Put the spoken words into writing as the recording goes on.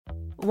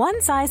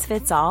One size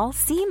fits all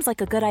seems like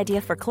a good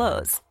idea for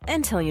clothes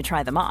until you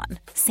try them on.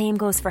 Same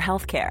goes for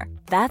healthcare.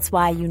 That's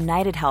why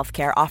United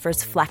Healthcare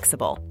offers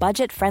flexible,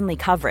 budget-friendly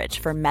coverage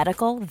for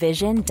medical,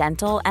 vision,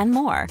 dental, and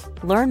more.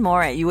 Learn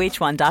more at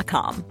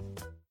uh1.com.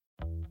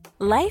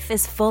 Life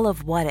is full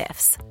of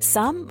what-ifs.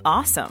 Some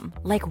awesome,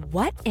 like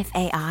what if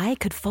AI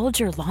could fold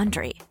your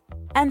laundry?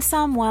 And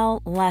some,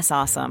 well, less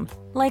awesome,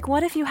 like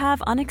what if you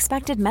have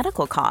unexpected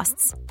medical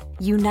costs?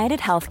 United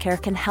Healthcare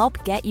can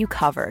help get you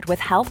covered with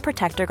Health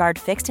Protector Guard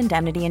fixed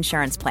indemnity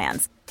insurance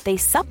plans. They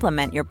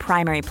supplement your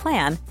primary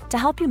plan to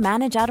help you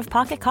manage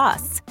out-of-pocket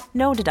costs.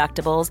 No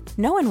deductibles,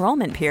 no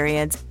enrollment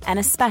periods, and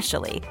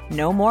especially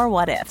no more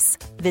what-ifs.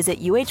 Visit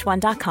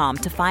uh1.com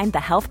to find the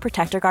Health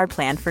Protector Guard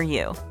plan for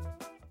you.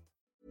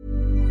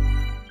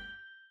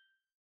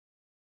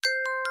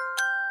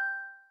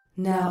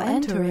 Now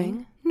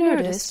entering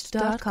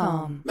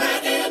Nerdist.com.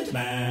 Matt and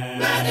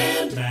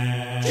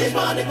James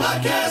Bonding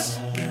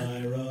Podcast.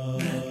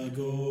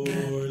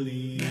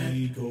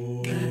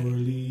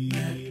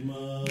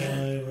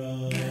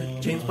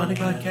 James Bonding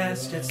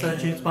Podcast, it's the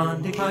James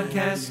Bonding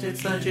Podcast,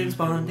 it's the James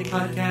Bonding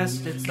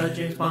Podcast, it's the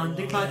James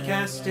Bonding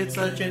Podcast, it's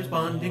the James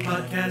Bonding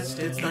Podcast,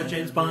 it's the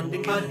James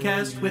Bonding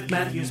Podcast with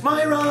Matthews,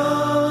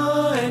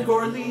 Myra, and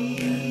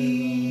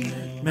Gorley.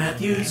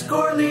 Matthews,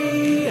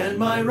 Gorley, and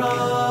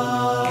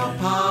Myra,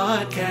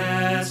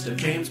 podcast of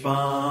James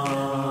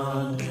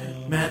Bond.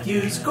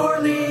 Matthews,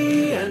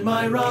 Gorley, and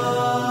Myra,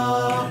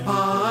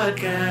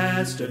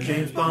 podcast of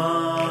James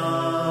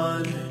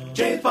Bond.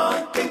 James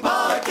Bonding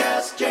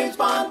Podcast, James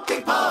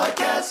Bonding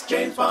Podcast,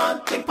 James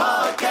Bonding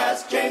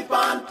Podcast, James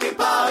Bonding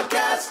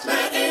Podcast,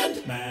 Matt and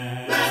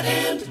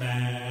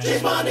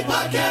James Bonding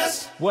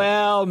Podcast.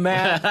 Well,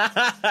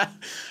 Matt.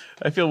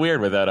 I feel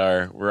weird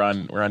without we're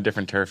on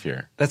different turf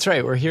here. That's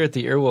right. We're here at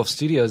the Earwolf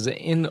Studios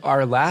in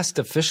our last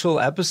official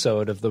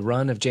episode of the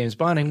run of James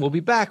Bonding. We'll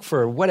be back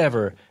for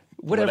whenever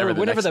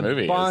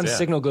the Bond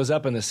signal goes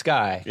up in the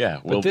sky. Yeah,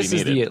 but this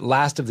is the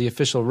last of the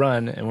official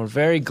run, and we're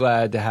very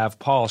glad to have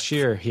Paul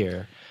Scheer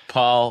here.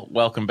 Paul,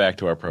 welcome back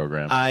to our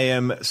program. I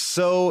am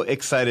so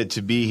excited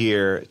to be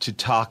here to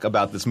talk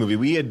about this movie.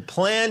 We had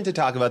planned to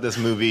talk about this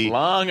movie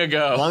long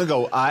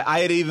ago.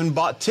 I had even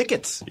bought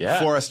tickets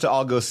for us to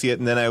all go see it,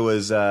 and then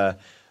I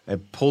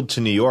pulled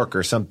to New York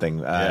or something,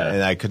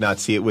 and I could not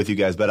see it with you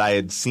guys. But I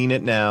had seen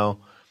it now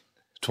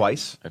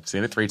twice. I've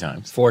seen it 3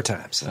 times. 4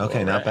 times.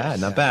 Okay, not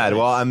bad.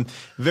 Well, I'm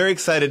very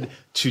excited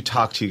to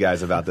talk to you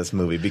guys about this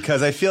movie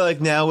because I feel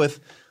like now with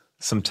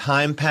some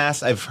time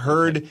passed, I've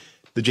heard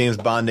the James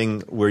Bonding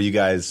where you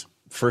guys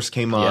first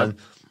came on,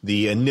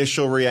 the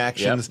initial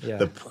reactions,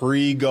 the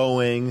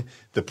pre-going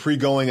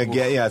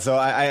again. Yeah, so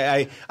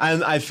I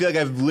feel like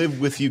I've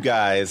lived with you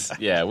guys.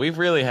 Yeah, we've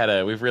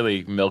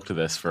really milked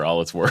this for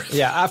all it's worth.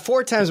 Yeah,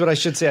 4 times, but I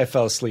should say I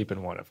fell asleep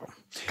in one of them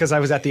because I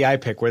was at the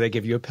iPic where they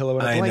give you a pillow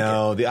and a blanket. I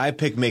know the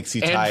iPic makes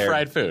you tired. And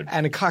fried food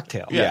and a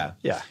cocktail. Yeah.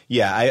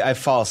 I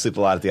fall asleep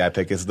a lot at the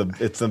iPic.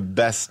 It's the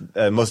best,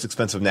 most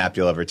expensive nap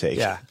you'll ever take.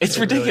 Yeah, it's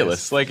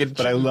ridiculous. Really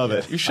but I love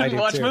it. You shouldn't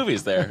watch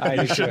movies there.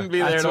 You shouldn't be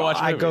there to watch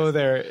movies. I go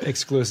there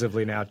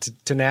exclusively now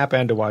to nap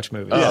and to watch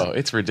movies. Oh,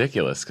 it's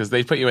ridiculous because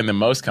they put you in the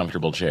most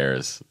comfortable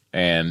chairs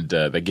and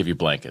they give you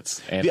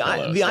blankets and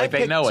pillows.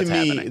 They know what's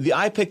happening. The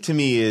iPic to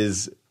me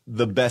is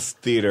the best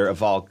theater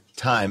of all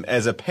time.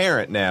 As a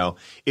parent now,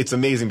 it's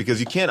amazing because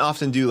you can't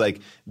often do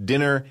like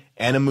dinner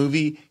and a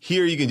movie.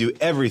 Here you can do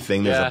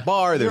everything. There's a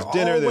bar, there's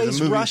dinner, there's a movie.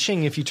 You're always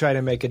rushing if you try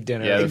to make a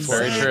dinner. Yeah, that's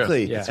very true.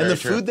 Yeah. And the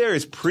food there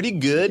is pretty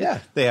good. Yeah.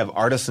 They have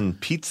artisan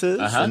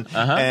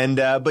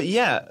pizzas. But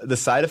yeah, the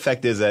side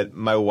effect is that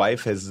my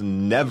wife has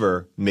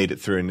never made it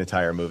through an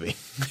entire movie.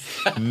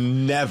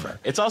 Never.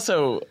 It's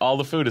also, all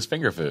the food is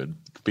finger food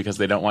because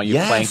they don't want you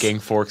clanking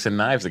forks and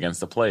knives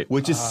against the plate.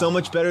 Which is so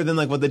much better than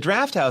like what the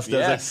Draft House does.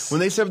 Yes. Like, when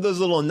they serve those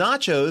little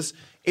nachos,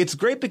 it's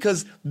great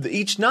because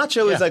each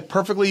nacho is like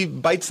perfectly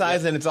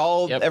bite-sized and it's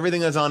all everything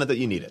that's on it that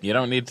you need it. You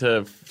don't need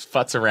to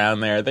futz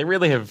around there. They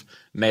really have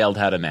nailed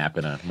how to nap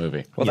in a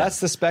movie. Well, that's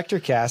the Spectre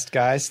cast,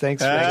 guys.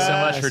 Thanks so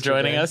much for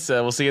joining us.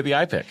 We'll see you at the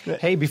iPic.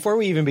 Hey, before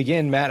we even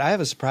begin, Matt, I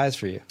have a surprise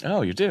for you.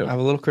 Oh, you do? I have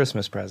a little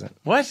Christmas present.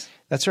 What?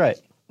 That's right.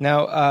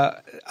 Now,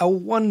 a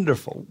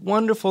wonderful,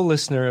 wonderful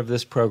listener of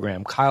this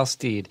program, Kyle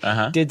Steed,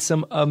 did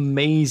some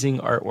amazing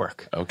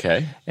artwork.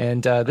 Okay.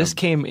 And this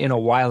came in a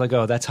while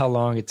ago. That's how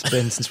long it's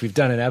been since we've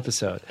done an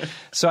episode.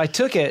 So I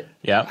took it.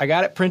 Yeah. I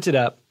got it printed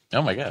up.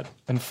 Oh, my God.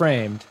 And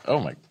framed. Oh,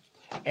 my.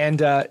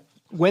 And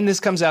when this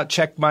comes out,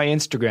 check my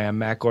Instagram,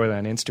 Matt Gorley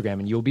on Instagram,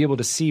 and you'll be able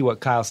to see what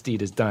Kyle Steed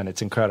has done.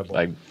 It's incredible.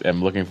 I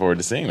am looking forward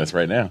to seeing this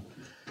right now.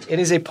 It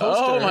is a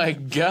poster. Oh, my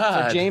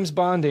God. For James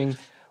Bonding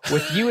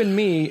with you and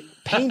me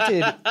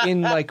painted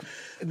in like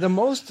the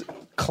most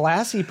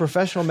classy,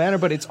 professional manner,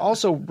 but it's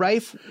also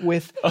rife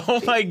with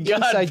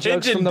inside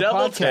jokes from the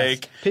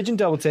podcast. Pigeon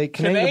double take.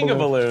 Kananga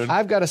balloon.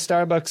 I've got a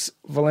Starbucks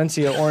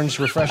Valencia orange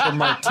refresher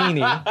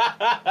martini.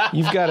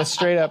 You've got a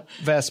straight up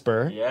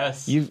Vesper.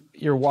 Yes.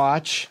 Your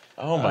watch.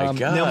 Oh my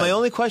God. Now my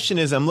only question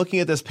is, I'm looking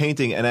at this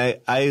painting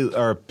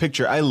or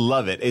picture. I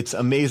love it. It's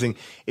amazing.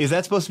 Is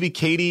that supposed to be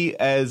Katie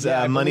as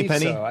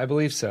Moneypenny? I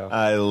believe so.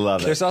 I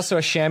love it. There's also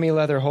a chamois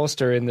leather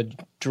holster in the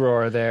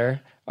drawer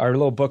there. Our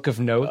little book of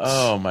notes.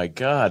 Oh my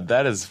God,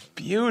 that is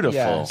beautiful.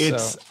 Yeah,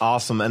 it's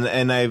awesome,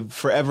 and I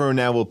forever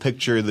now will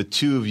picture the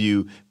two of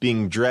you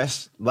being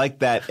dressed like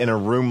that in a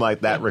room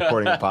like that,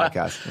 recording a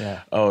podcast. Yeah.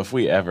 Oh, if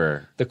we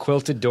ever the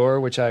quilted door,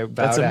 which I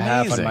vow to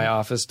have on my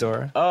office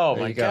door. Oh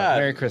there my you go. God,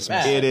 Merry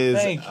Christmas! It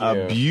is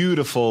a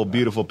beautiful,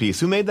 beautiful piece.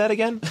 Who made that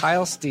again?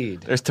 Kyle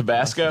Steed. There's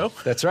Tabasco.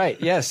 That's right.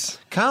 Yes.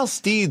 Kyle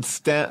Steed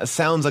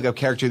sounds like a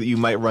character that you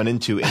might run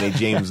into in a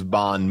James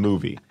Bond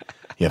movie.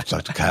 You have to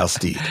talk to Kyle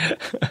Steed.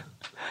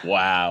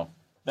 Wow.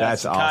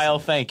 That's awesome. Kyle,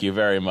 thank you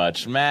very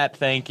much. Matt,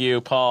 thank you.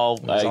 Paul,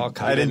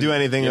 I didn't do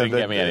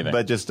anything,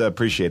 but just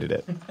appreciated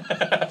it.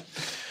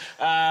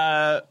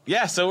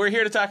 So we're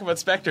here to talk about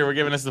Spectre. We're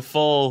giving us the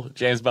full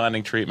James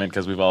Bonding treatment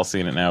because we've all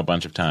seen it now a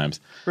bunch of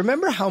times.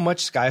 Remember how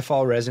much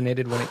Skyfall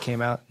resonated when it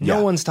came out? Yeah.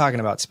 No one's talking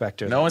about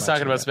Spectre. No one's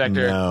talking about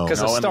Spectre.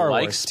 Because of Star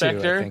Wars, likes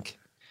Spectre. too, I think.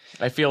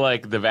 I feel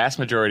like the vast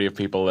majority of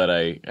people that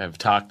I have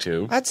talked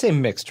to, I'd say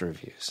mixed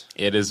reviews.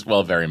 it is,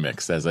 very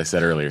mixed, as I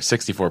said earlier.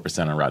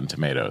 64% on Rotten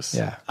Tomatoes.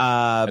 Yeah.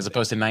 As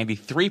opposed to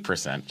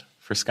 93%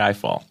 for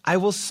Skyfall. I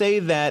will say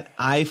that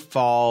I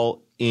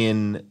fall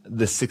in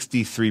the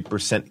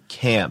 63%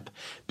 camp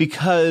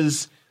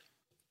because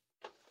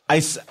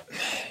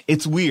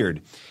it's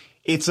weird.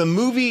 It's a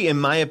movie, in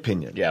my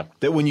opinion,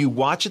 that when you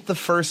watch it the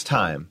first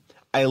time,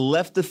 I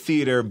left the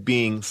theater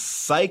being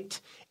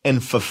psyched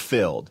and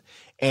fulfilled.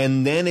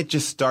 And then it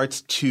just starts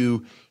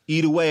to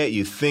eat away at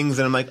you, things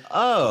that I'm like,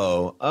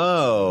 oh.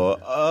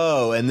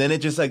 And then it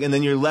just and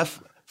then you're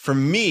left, for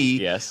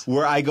me,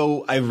 where I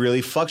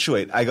really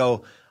fluctuate. I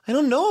go, I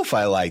don't know if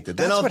I liked it.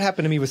 That's what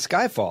happened to me with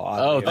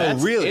Skyfall.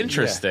 That's really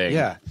interesting.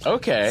 Yeah.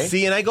 Okay.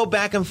 See, and I go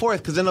back and forth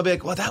because then I'll be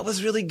like, well, that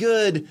was really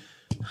good.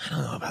 I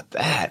don't know about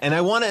that. And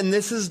and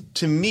this is,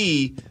 to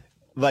me,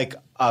 like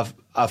a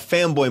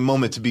fanboy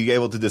moment to be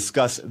able to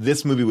discuss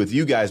this movie with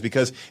you guys,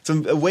 because it's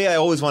a way I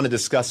always want to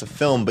discuss a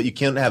film, but you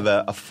can't have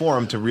a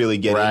forum to really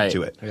get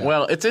into it. Yeah.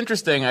 Well, it's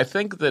interesting. I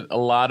think that a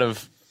lot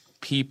of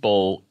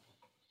people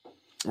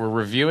were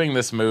reviewing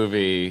this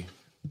movie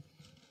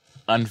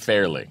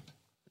unfairly.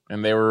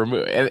 And they were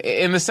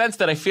in the sense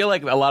that I feel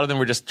like a lot of them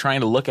were just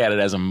trying to look at it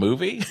as a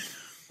movie.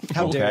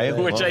 How dare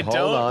they? Which I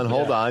don't.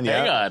 Hold on.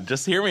 Hang on.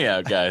 Just hear me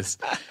out, guys.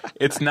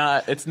 It's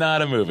not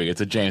a movie.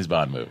 It's a James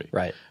Bond movie.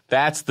 Right.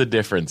 That's the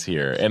difference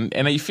here. And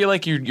you feel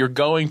like you're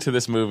going to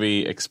this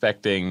movie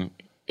expecting,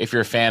 if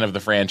you're a fan of the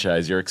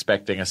franchise, you're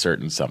expecting a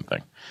certain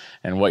something.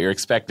 And what you're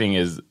expecting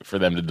is for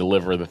them to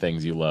deliver the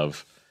things you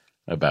love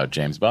about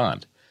James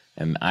Bond.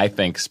 And I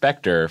think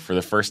Spectre, for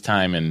the first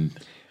time in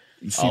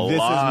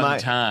long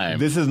time,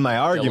 this is my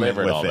argument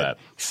with all it. That.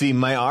 See,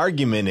 my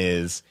argument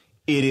is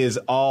it is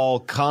all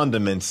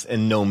condiments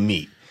and no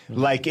meat.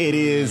 Like it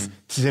is,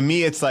 to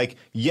me, it's like,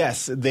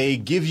 yes, they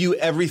give you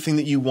everything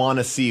that you want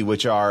to see,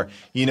 which are,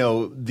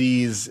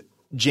 these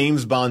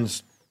James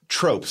Bond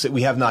tropes that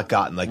we have not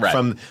gotten, like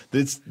from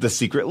the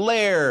Secret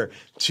Lair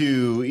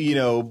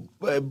to,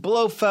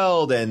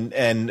 Blofeld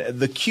and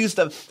the Q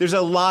stuff. There's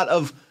a lot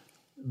of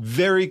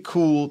very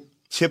cool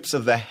tips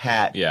of the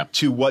hat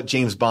to what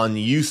James Bond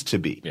used to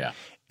be. Yeah.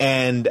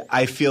 And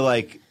I feel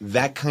like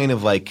that kind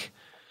of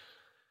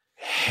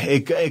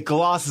it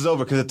glosses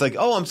over because it's like,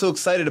 oh, I'm so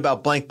excited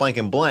about blank, blank,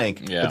 and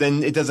blank. Yeah. But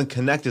then it doesn't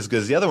connect as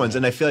good as the other ones.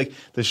 And I feel like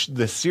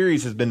the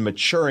series has been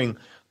maturing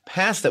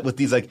past that with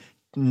these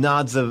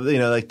nods of,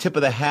 tip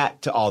of the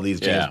hat to all these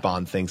James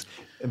Bond things.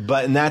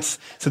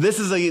 So this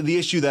is the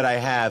issue that I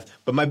have,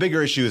 but my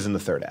bigger issue is in the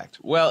third act.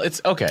 Well,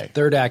 it's okay.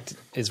 Third act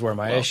is where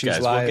my issues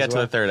lie. We'll get to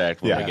the third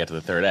act when we get to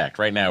the third act.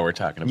 Right now we're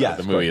talking about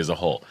the movie as a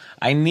whole.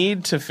 I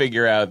need to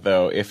figure out,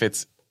 though, if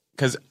it's –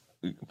 because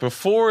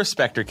before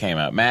Spectre came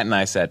out, Matt and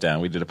I sat down.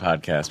 We did a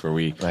podcast where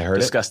we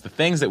discussed the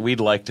things that we'd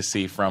like to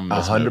see from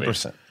this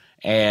 100%. Movie.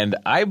 And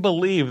I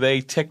believe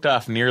they ticked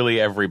off nearly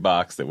every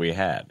box that we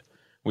had.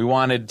 We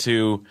wanted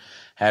to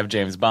have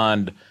James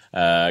Bond –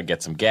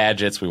 get some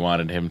gadgets. We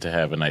wanted him to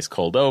have a nice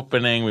cold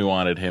opening. We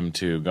wanted him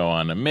to go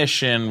on a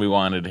mission. We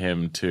wanted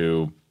him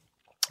to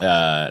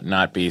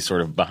not be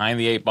sort of behind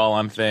the eight ball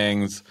on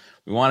things.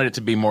 We wanted it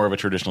to be more of a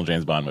traditional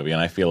James Bond movie, and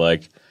I feel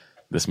like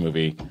this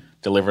movie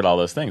delivered all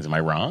those things. Am I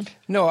wrong?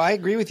 No, I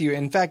agree with you.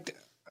 In fact,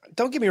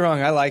 don't get me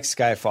wrong, I like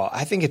Skyfall.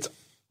 I think it's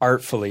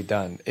artfully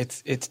done.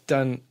 It's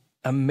done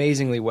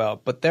amazingly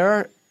well, but there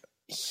are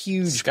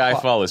huge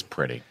Skyfall is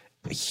pretty.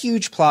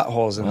 Huge plot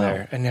holes in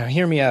there. And now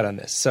hear me out on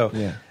this. So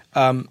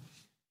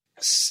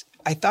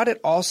I thought it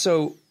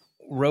also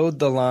rode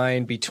the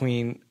line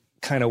between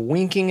kind of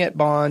winking at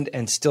Bond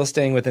and still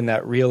staying within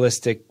that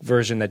realistic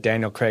version that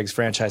Daniel Craig's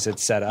franchise had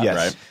set up. Yes.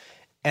 Right.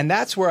 And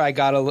that's where I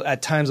got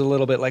at times a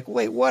little bit like,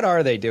 wait, what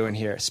are they doing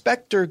here?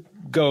 Spectre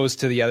goes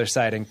to the other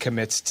side and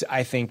commits,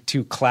 I think,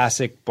 to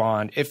classic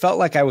Bond. It felt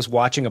like I was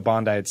watching a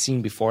Bond I had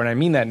seen before, and I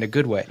mean that in a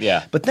good way.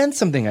 Yeah. But then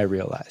something I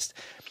realized.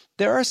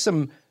 There are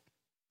some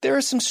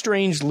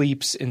strange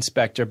leaps in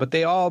Spectre, but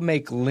they all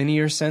make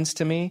linear sense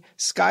to me.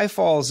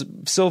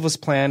 Silva's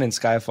plan in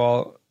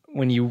Skyfall,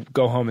 when you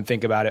go home and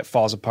think about it,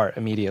 falls apart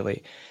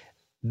immediately.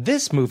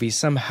 This movie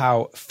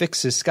somehow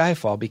fixes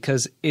Skyfall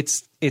because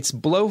it's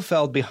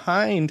Blofeld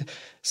behind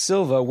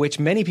Silva, which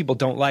many people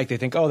don't like. They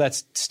think, oh,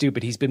 that's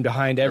stupid. He's been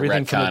behind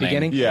everything from the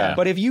beginning. Yeah.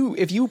 But if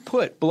you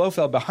put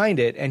Blofeld behind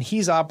it and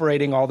he's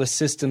operating all the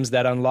systems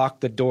that unlock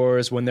the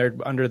doors when they're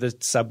under the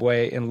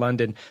subway in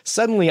London,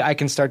 suddenly I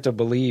can start to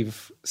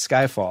believe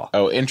Skyfall.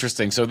 Oh,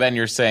 interesting. So then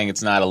you're saying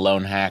it's not a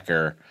lone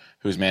hacker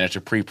who's managed to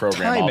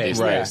pre-program all these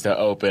things to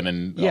open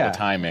and all the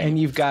timing. And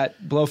you've got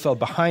Blofeld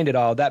behind it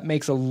all. That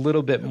makes a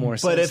little bit more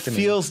sense to me. But it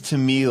feels to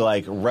me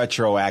like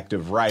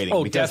retroactive writing.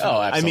 Oh,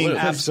 definitely. Absolutely. I mean,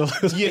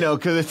 absolutely.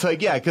 Because it's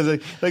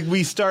because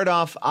we start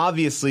off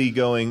obviously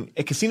going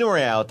at Casino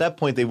Royale. At that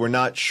point, they were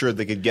not sure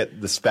they could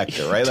get the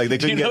Spectre, right? Like they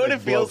couldn't Do you know get what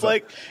it feels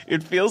like?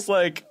 It feels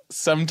like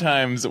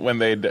sometimes when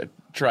they'd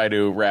try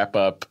to wrap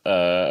up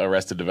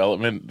Arrested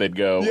Development, they'd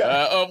go,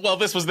 well,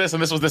 this was this,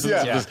 and this was this, and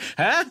this was this.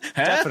 Huh?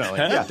 Definitely.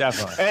 Yeah,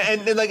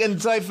 definitely.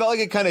 And so I felt like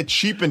it kind of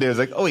cheapened it. It was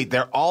like, oh, wait,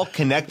 they're all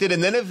connected.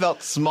 And then it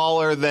felt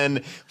smaller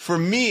than, for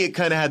me, it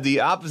kind of had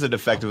the opposite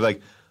effect of like,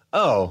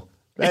 oh,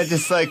 that's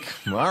just like,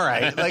 all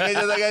right.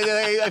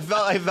 I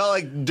felt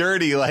like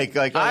dirty.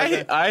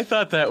 I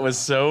thought that was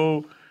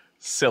so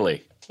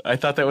silly. I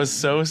thought that was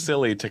so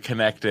silly to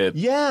connect it.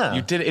 Yeah.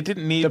 It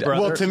didn't need...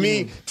 Well, to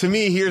me,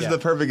 here's the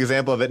perfect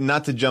example of it.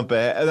 Not to jump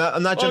ahead.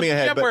 I'm not jumping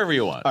ahead. Jump wherever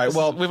you want. All right,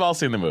 well, we've all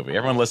seen the movie.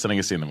 Everyone listening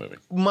has seen the movie.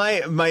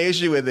 My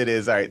issue with it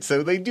is, all right,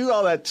 so they do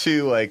all that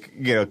to,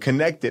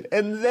 connect it.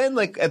 And then,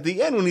 at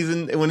the end,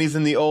 when he's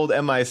in the old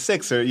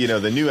MI6 or,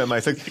 the new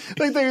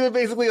MI6, they're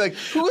basically like,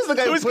 who was the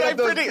guy who put up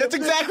those... That's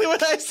exactly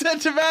what I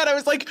said to Matt. I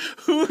was like,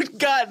 who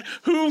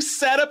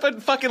set up a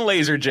fucking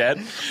laser jet?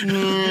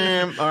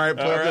 All right,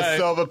 put up the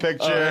Silva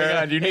picture. Oh my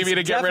God, you need me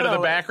to get rid of the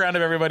background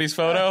of everybody's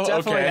photo?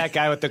 Definitely okay. That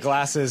guy with the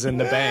glasses and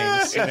the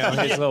bangs,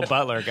 his little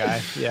butler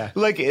guy. Yeah.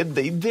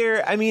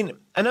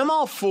 And I'm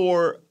all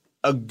for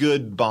a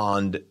good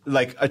Bond,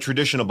 like a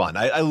traditional Bond.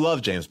 I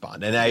love James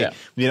Bond. And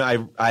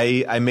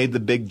I made the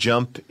big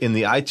jump in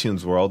the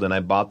iTunes world and I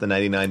bought the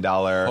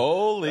 $99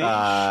 Holy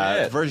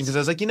shit. version because I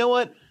was like, you know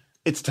what?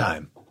 It's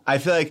time. I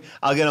feel like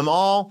I'll get them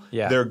all.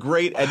 Yeah. They're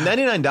great. At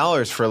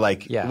 $99 for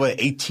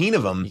 18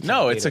 of them.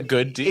 No, it's a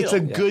good deal. It's a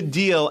good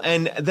deal.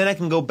 And then I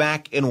can go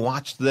back and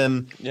watch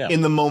them in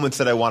the moments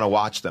that I want to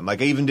watch them.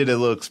 Like I even did a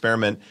little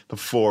experiment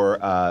before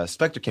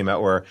Spectre came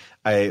out where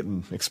I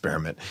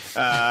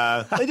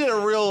did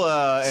a real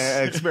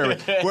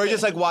experiment where I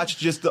just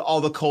watched all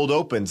the cold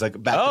opens back to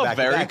back.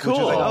 Very to back,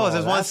 cool. Which was I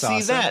just want to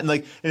see that.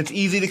 And it's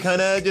easy to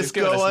kind of just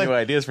go on. New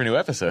ideas for new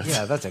episodes.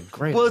 Yeah, that's a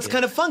great Well, it's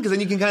kind of fun because then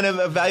you can kind of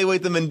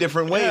evaluate them in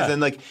different ways. Yeah.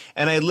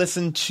 And I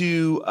listened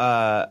to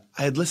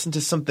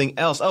something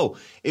else. Oh,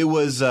 it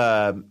was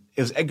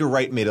Edgar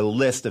Wright made a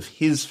list of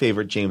his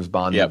favorite James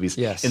Bond movies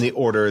in the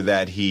order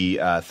that he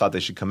thought they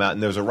should come out.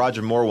 And there was a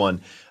Roger Moore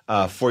one,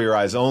 For Your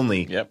Eyes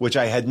Only, which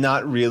I had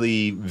not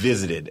really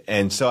visited.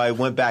 And so I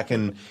went back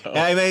and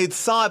I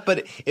saw it,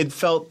 but it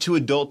felt too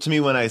adult to me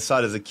when I saw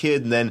it as a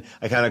kid. And then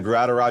I kind of grew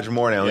out of Roger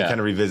Moore and I only kind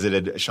of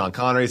revisited Sean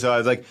Connery. So I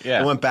was like,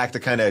 I went back to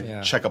kind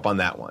of check up on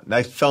that one. And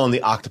I fell in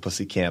the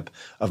Octopussy camp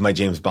of my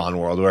James Bond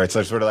world where it's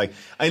sort of like,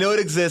 I know it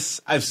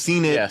exists. I've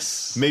seen it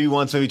maybe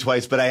once, maybe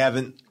twice, but I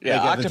haven't.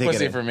 Yeah,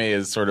 Octopussy for me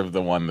is sort of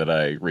the one that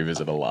I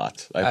revisit a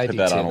lot. I put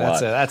that on a lot.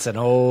 That's an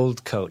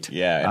old coat.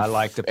 Yeah. I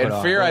like to put on.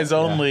 And For Your Eyes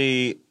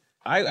Only...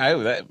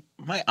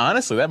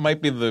 honestly, that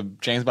might be the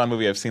James Bond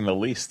movie I've seen the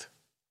least.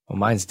 Well,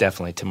 mine's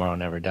definitely Tomorrow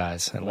Never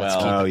Dies. And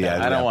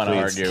I don't want to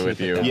argue with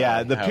you.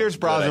 Yeah, the Pierce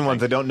Brosnan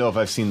ones, I don't know if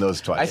I've seen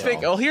those twice. I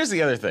think. Well, here's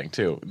the other thing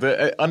too.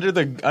 Under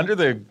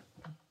the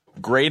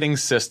grading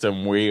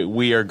system,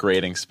 we are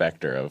grading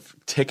Spectre of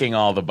ticking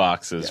all the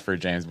boxes for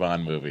James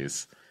Bond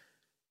movies.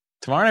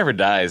 Tomorrow Never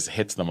Dies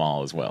hits them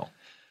all as well.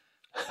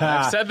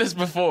 I've said this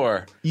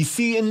before. You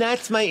see, and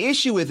that's my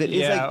issue with it.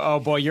 It's oh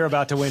boy, you're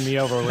about to win me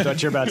over with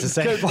what you're about to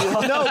say.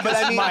 No, but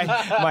I mean,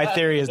 my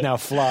theory is now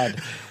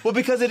flawed. Well,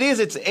 because it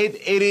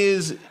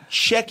is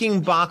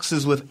checking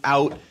boxes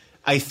without.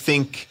 I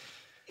think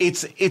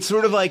it's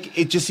sort of like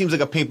it just seems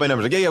like a paint by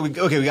numbers. Like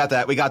we got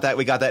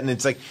that, and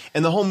it's like,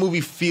 and the whole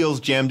movie feels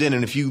jammed in.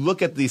 And if you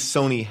look at these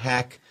Sony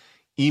hack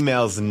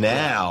emails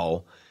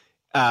now.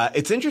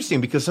 It's interesting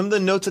because some of the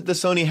notes that the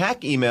Sony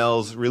hack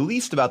emails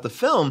released about the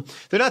film,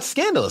 they're not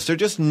scandalous. They're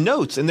just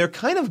notes, and they're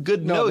kind of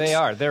good notes. No, they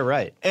are. They're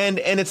right. And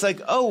it's like,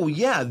 oh,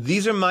 yeah,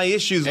 these are my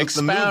issues with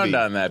the movie. Expound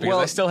on that, because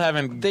I still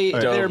haven't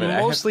They're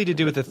mostly to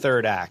do with the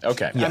third act.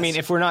 Okay. Yes. I mean,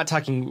 if we're not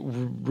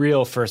talking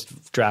real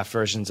first draft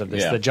versions of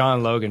this, the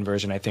John Logan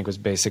version, I think, was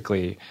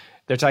basically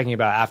They're talking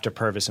about after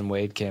Purvis and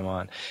Wade came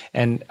on.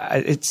 And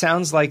it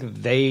sounds like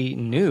they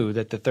knew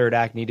that the third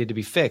act needed to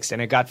be fixed,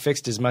 and it got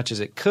fixed as much as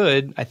it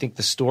could. I think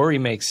the story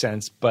makes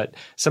sense, but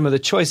some of the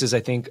choices, I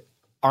think,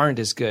 aren't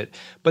as good.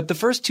 But the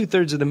first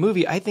 2/3 of the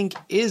movie, I think,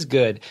 is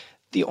good.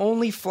 The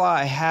only flaw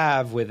I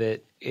have with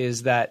it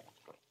is that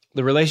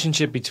the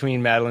relationship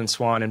between Madeline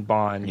Swan and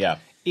Bond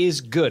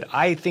is good.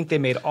 I think they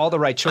made all the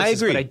right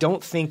choices, but I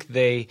don't think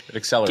they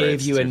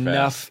gave you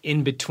enough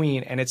in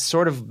between. And it's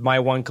sort of my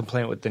one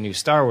complaint with the new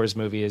Star Wars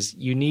movie is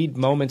you need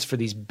moments for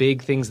these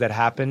big things that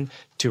happen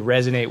to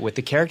resonate with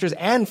the characters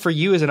and for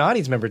you as an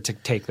audience member to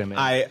take them in.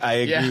 I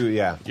agree,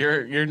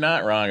 You're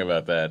not wrong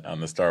about that on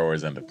the Star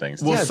Wars end of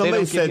things. Well, somebody they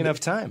don't give you enough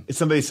time.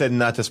 Somebody said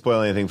not to spoil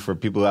anything for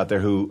people out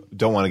there who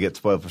don't want to get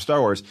spoiled for Star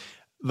Wars.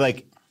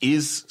 Like,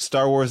 is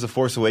Star Wars: The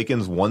Force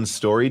Awakens one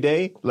story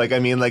day? Like, I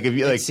mean, like if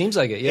you like, it seems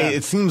like it. Yeah,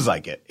 it seems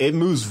like it. It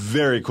moves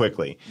very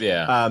quickly.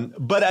 Yeah.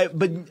 But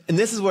and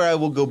this is where I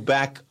will go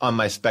back on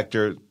my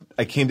Spectre.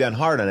 I came down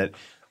hard on it.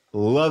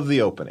 Love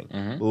the opening.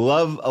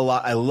 Love a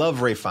lot. I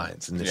love Ralph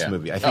Fiennes in this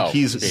movie. I think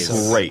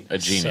he's great. A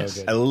genius.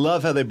 So I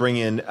love how they bring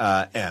in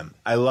M.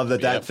 I love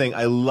that thing.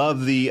 I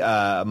love the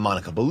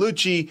Monica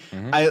Bellucci.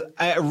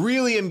 I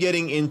really am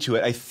getting into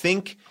it. I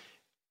think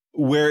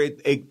where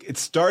it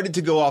started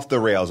to go off the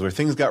rails, where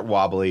things got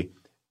wobbly.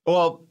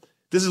 Well,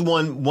 this is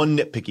one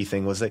nitpicky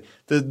thing was like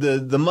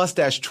the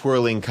mustache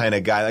twirling kind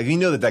of guy. Like you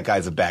know that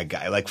guy's a bad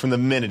guy. Like from the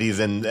minute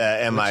he's in MI,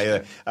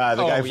 the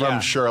guy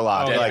from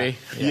Sherlock. Like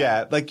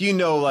like you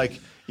know, like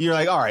you're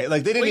like all right.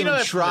 Like they didn't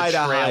even try to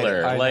hide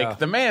it. Like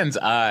the man's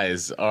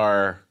eyes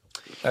are.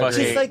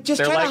 Fucking, just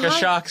they're like a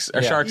shark's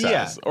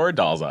Yeah. eyes or a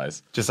doll's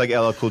eyes. Just like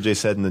LL Cool J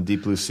said in the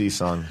Deep Blue Sea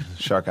song,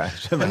 Shark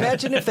Eyes.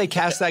 Imagine if they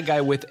cast that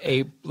guy with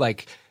a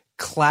like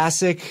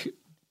classic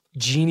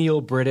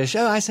genial British.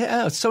 Oh, I say,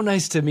 oh, it's so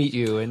nice to meet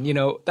you, and you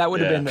know that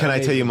would have been. Can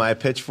amazing. I tell you my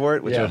pitch for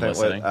it? Which Yeah, I think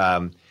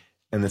listening.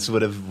 and this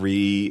would have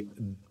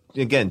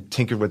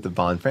tinkered with the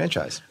Bond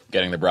franchise.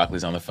 Getting the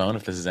Broccoli's on the phone.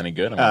 If this is any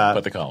good, I'm going to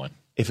put the call in.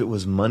 If it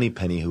was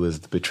Moneypenny who was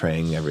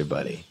betraying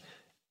everybody,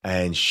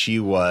 and she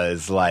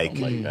was like, I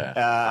think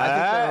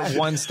they're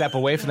one step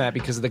away from that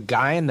because the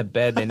guy in the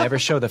bed, they never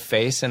show the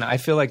face, and I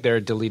feel like there are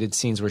deleted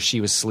scenes where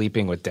she was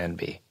sleeping with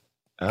Denby.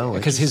 oh,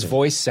 Because his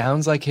voice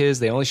sounds like his.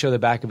 They only show the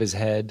back of his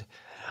head.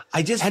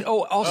 I just And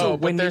also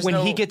when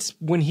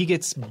he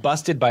gets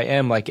busted by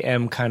M, like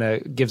M kind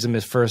of gives him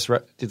his first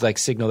like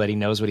signal that he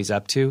knows what he's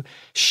up to.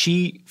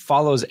 She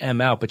follows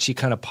M out, but she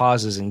kind of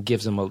pauses and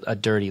gives him a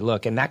dirty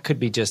look, and that could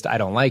be just I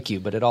don't like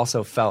you, but it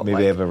also felt maybe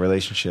like they have a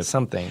relationship.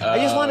 something. I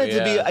just wanted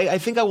to be. I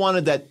think I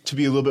wanted that to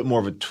be a little bit more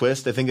of a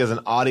twist. I think as an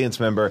audience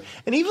member,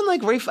 and even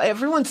like Rafe,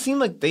 everyone seemed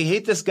like they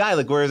hate this guy.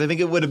 Like whereas I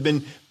think it would have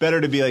been better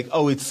to be like,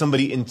 oh, it's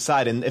somebody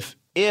inside. And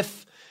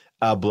if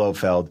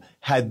Blofeld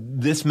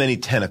had this many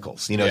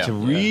tentacles, to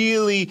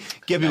really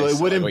get people. Nice.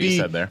 It wouldn't Like what be. you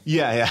said there.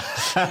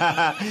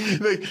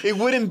 Like, it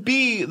wouldn't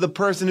be the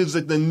person who's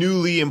like the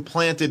newly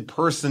implanted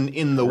person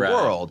in the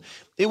world.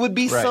 It would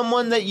be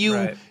someone that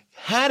you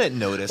hadn't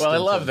noticed. Well, I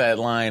love that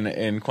line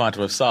in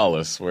Quantum of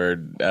Solace where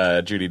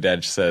Judi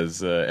Dench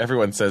says,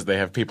 everyone says they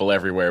have people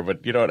everywhere,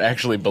 but you don't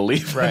actually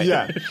believe Right.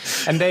 Yeah.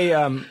 And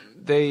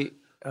they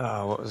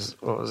what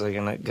was I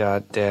gonna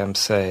goddamn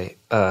say?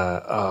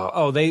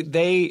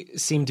 They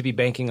seem to be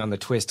banking on the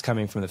twist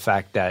coming from the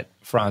fact that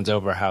Franz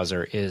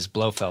Oberhauser is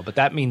Blofeld, but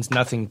that means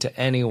nothing to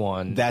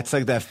anyone. That's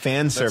like that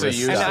fan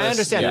service. And I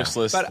understand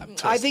useless that,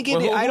 but I think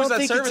I don't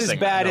think it's as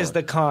bad as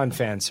the Khan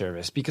fan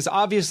service because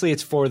obviously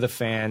it's for the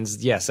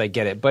fans. Yes, I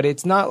get it, but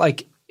it's not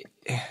like.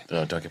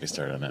 Oh, don't get me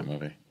started on that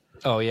movie.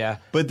 Oh yeah,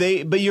 but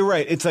you're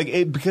right. It's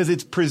like because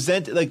it's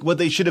presented like what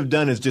they should have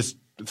done is just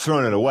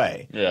thrown it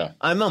away. Yeah,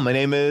 my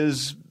name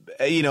is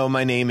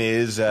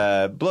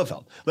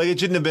Blofeld. Like it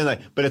shouldn't have been like,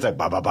 but it's like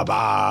ba ba ba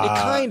ba.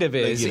 It kind of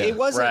is. It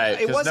wasn't.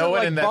 Right, it wasn't no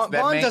like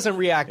Bond doesn't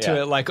react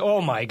to it like,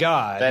 oh my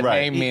god. That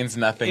name means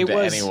nothing to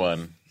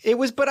anyone. It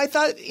was, but I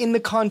thought in the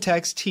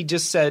context he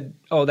just said,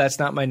 "Oh, that's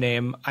not my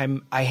name.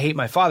 I hate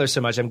my father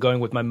so much. I'm going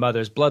with my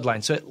mother's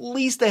bloodline." So at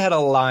least they had a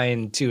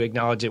line to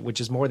acknowledge it,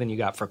 which is more than you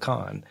got for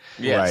Khan.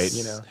 Yes.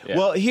 Right. Yeah.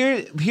 Well,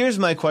 here's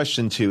my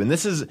question too, and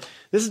this is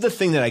the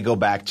thing that I go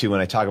back to when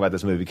I talk about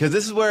this movie because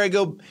this is where I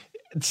go.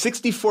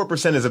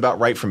 64% is about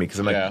right for me because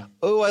I'm like,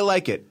 oh, I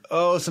like it.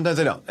 Oh, sometimes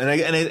I don't, and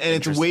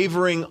it's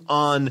wavering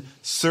on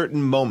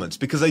certain moments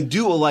because I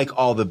do like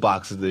all the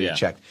boxes that he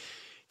checked.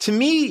 To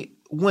me,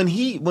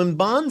 when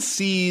Bond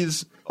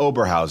sees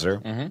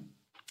Oberhauser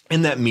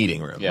in that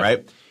meeting room,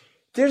 right?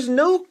 There's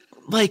no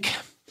like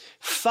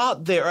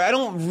thought there. I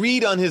don't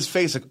read on his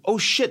face like, oh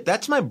shit,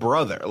 that's my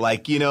brother.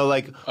 Like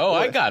Oh,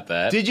 I got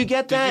that. Did you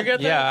get that? Did you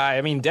get that? Yeah,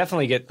 I mean,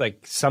 definitely get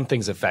like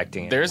something's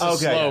affecting it. There's a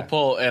slow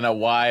pull and a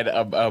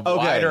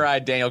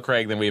wider-eyed Daniel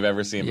Craig than we've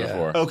ever seen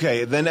before.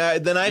 Okay, then I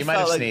you felt might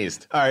have like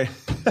sneezed. All right,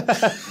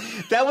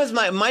 that was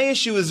my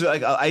issue. Was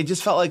like I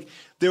just felt like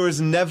there was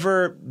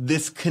never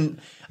this.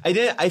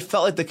 I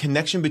felt like the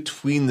connection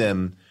between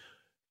them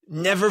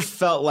never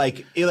felt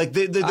like the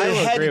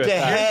head to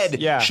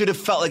head should have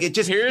felt like it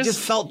just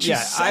felt too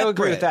separate. I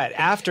agree with that.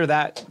 After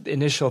that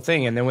initial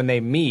thing, and then when they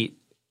meet,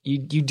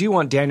 you do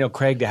want Daniel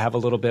Craig to have a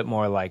little bit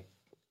more like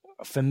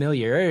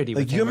familiarity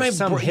with him, or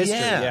some history.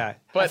 Yeah.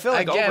 But I feel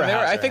like again,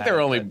 I think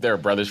they're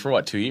brothers for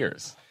what, 2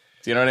 years?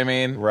 Do you know what I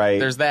mean? Right.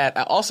 There's that.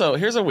 Also,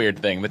 here's a weird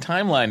thing. The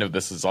timeline of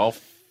this is all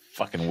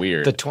fucking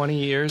weird. The 20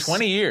 years?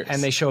 20 years.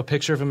 And they show a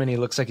picture of him and he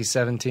looks like he's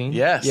 17?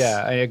 Yes.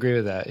 Yeah, I agree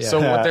with that. Yeah. So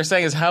what they're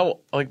saying is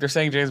they're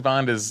saying James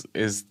Bond is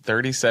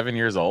 37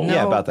 years old?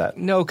 Yeah, about that.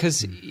 No,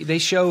 because they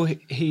show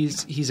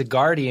he's a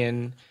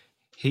guardian.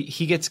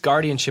 He gets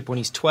guardianship when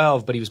he's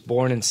 12, but he was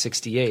born in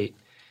 68.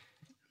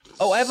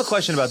 Oh, I have a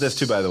question about this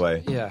too, by the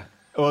way. Yeah.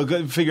 Well,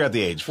 good, figure out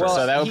the age first. Well,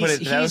 so that would put it.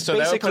 He's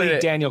basically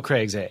Daniel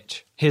Craig's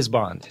age. His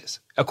Bond is,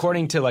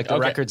 according to like the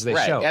records they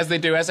show. As they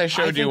do, as I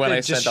showed you when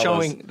I sent all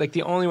those. Like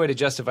the only way to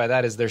justify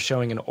that is they're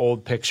showing an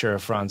old picture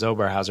of Franz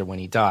Oberhauser when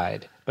he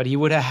died, but he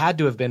would have had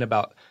to have been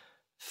about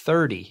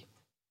 30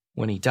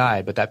 when he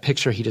died. But that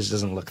picture, he just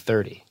doesn't look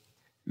 30.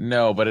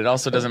 No, but it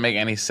also doesn't make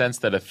any sense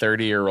that a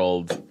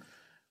 30-year-old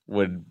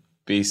would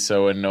be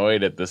so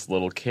annoyed at this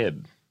little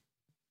kid.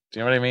 Do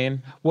you know what I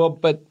mean? Well,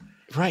 but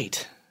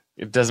right.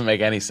 It doesn't make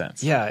any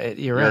sense. Yeah,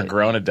 you're right. You're a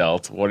grown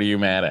adult. What are you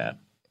mad at?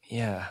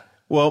 Yeah.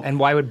 Well, and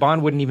why would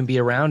Bond wouldn't even be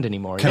around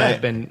anymore? He would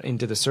have been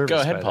into the service. Go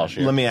ahead, Paul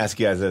Scheer. Let me ask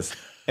you guys this.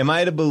 Am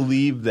I to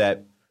believe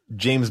that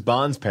James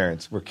Bond's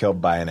parents were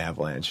killed by an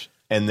avalanche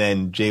and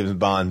then James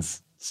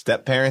Bond's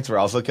step-parents were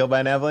also killed by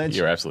an avalanche?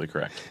 You're absolutely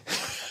correct.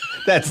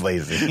 That's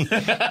lazy.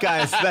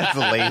 Guys, that's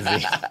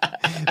lazy.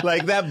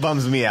 Like, that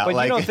bums me out. But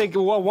like, you don't think,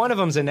 well, one of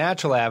them's a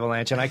natural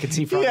avalanche, and I could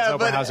see Franz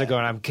Oberhauser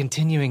going, I'm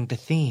continuing the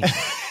theme.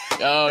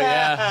 Oh,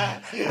 yeah.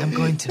 I'm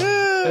going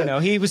to, you know,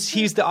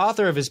 he's the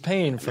author of his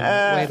pain from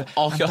way back.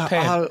 All your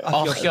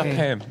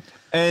pain.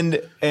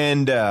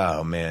 And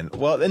oh man,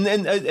 well,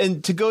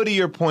 and to go to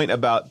your point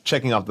about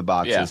checking off the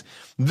boxes,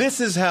 this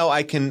is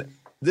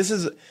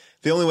the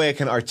only way I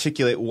can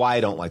articulate why I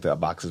don't like the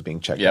boxes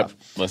being checked off.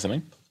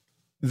 Listening.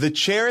 The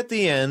chair at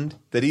the end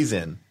that he's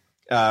in,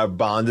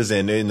 Bond is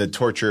in the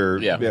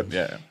torture,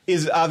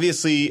 is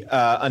obviously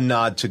a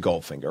nod to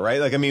Goldfinger, right?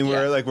 Like, I mean,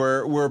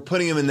 we're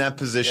putting him in that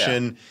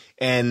position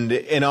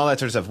and all that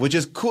sort of stuff, which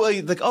is cool.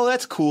 Like, oh,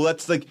 that's cool.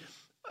 That's like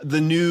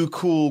the new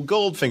cool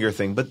Goldfinger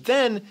thing. But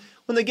then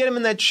when they get him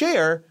in that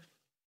chair,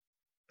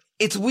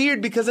 it's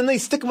weird because then they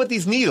stick him with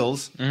these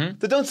needles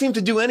that don't seem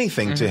to do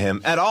anything to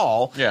him at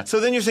all. Yeah. So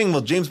then you're saying,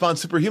 well, James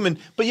Bond's superhuman,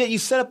 but yet you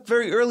set up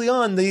very early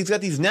on that he's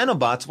got these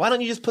nanobots. Why don't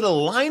you just put a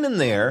line in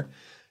there,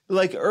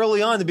 like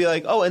early on, to be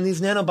like, oh, and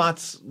these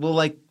nanobots will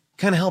like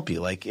kind of help you.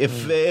 Like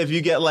if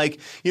you get like,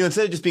 you know,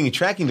 instead of just being a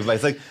tracking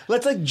device, like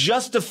let's like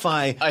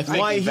justify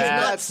why he's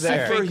not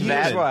superhuman.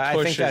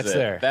 I think that's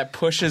there. That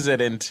pushes it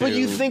into. But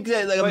you think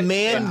that like a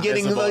man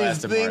getting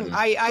these things?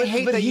 I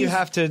hate that you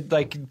have to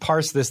like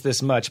parse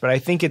this much, but I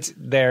think it's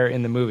there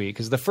in the movie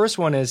because the first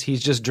one is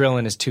he's just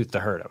drilling his tooth to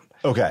hurt him.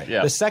 Okay.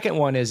 Yeah. The second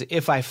one is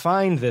if I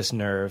find this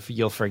nerve,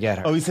 you'll forget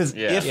her. Oh, he says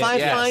if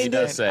I find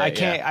it, I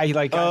can't. I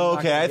like. Oh,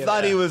 okay. I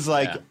thought he was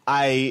like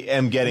I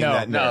am getting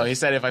that nerve. No, he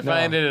said if I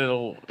find it,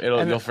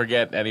 you'll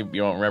forget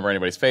you won't remember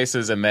anybody's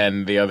faces, and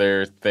then the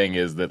other thing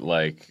is that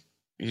like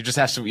you just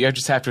have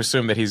to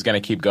assume that he's going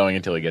to keep going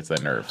until he gets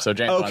that nerve. So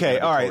James okay,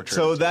 all right.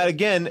 So that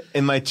again,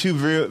 in my two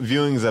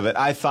viewings of it,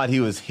 I thought he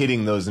was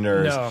hitting those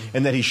nerves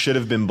and that he should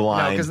have been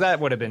blind. No, because that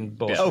would have been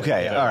bullshit.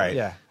 Okay, all right.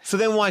 Yeah. So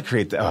then why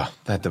create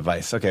that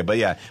device? Okay, but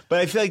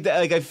I feel like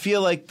I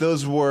feel like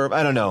those were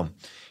I don't know.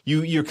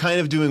 You're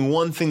kind of doing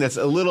one thing that's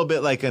a little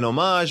bit like an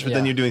homage, but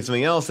then you're doing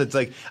something else that's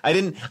like I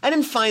didn't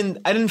find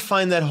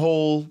that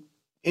whole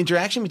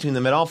interaction between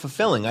them at all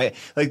fulfilling. I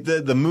like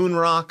the moon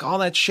rock, all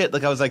that shit.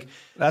 Like I was like,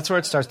 that's where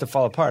it starts to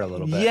fall apart a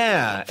little bit.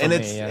 Yeah, and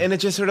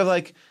it's just sort of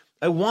like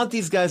I want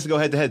these guys to go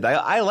head to head.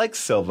 I like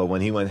Silva when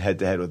he went head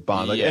to head with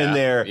Bond. Like in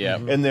their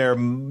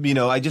you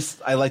know,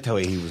 I liked how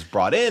he was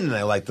brought in, and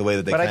I liked the way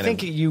that they. But I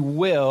think you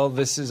will.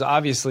 This is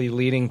obviously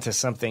leading to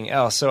something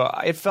else. So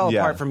it fell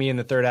apart for me in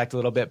the third act a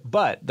little bit.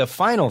 But the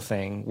final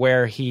thing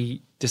where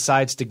he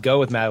decides to go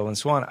with Madeline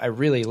Swan, I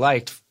really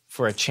liked.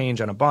 For a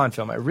change on a Bond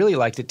film. I really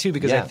liked it too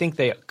because I think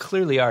they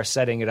clearly are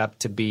setting it up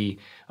to be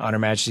on Her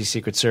Majesty's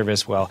Secret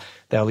Service. Well,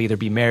 they'll either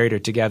be married or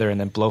together and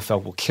then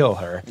Blofeld will kill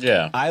her.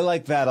 Yeah. I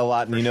like that a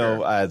lot. And you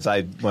know, as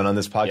I went on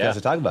this podcast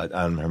to talk about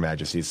Her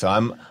Majesty, so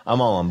I'm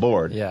all on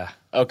board. Yeah.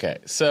 Okay.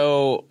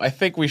 So I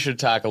think we should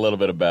talk a little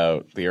bit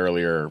about the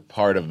earlier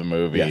part of the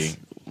movie. Yes.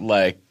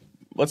 Like,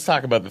 let's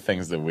talk about the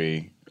things that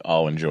we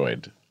all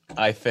enjoyed.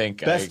 I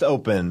think Best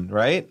open,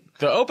 right?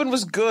 The open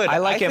was good. I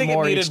like it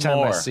more each time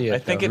I see it. I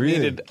think it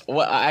needed.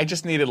 Well, I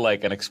just needed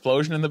like an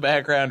explosion in the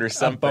background or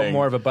something.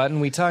 More of a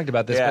button. We talked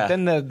about this, but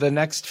then the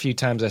next few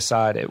times I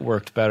saw it, it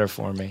worked better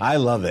for me. I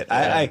love it.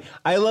 Yeah.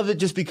 I love it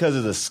just because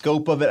of the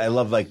scope of it. I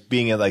love like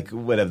being at like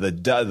whatever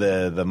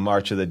the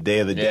March of the Day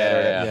of the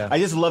Dead. Yeah. I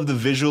just love the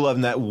visual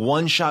of that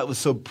one shot was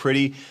so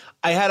pretty.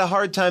 I had a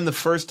hard time the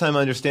first time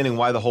understanding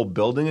why the whole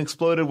building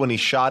exploded when he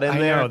shot in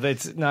there. I know,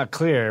 that's not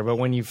clear, but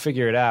when you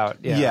figure it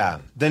out,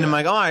 then I'm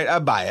like, all right, I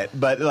buy it.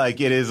 But like,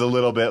 it is a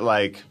little bit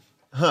like,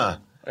 huh.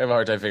 I have a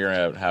hard time figuring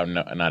out how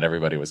not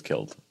everybody was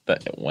killed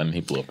when he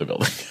blew up the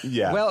building.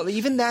 Yeah. Well,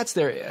 even that's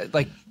there.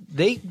 Like,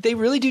 they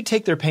really do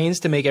take their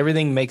pains to make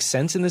everything make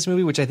sense in this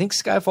movie, which I think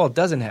Skyfall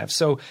doesn't have.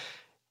 So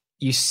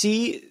you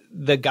see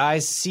the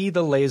guys see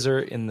the laser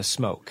in the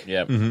smoke.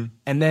 Yep. Mm-hmm.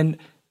 And then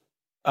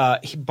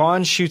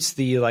Bond shoots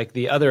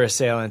the other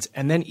assailants,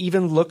 and then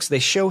they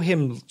show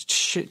him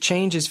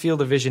change his field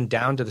of vision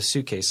down to the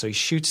suitcase. So he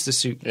shoots the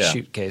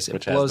suitcase,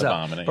 it blows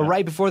up. But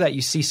right before that,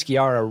 you see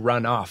Sciarra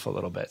run off a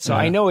little bit. So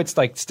I know it's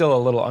still a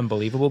little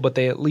unbelievable, but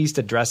they at least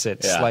address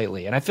it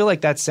slightly. And I feel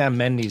like that's Sam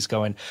Mendes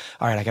going,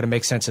 all right, I got to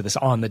make sense of this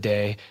on the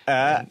day.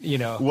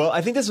 Well,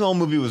 I think this whole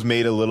movie was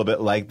made a little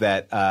bit like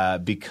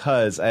that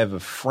because I have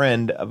a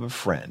friend of a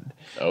friend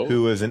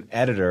who was an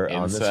editor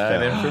on this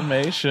film. Inside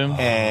information.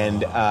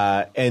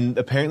 And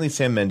apparently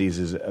Sam Mendes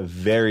is a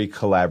very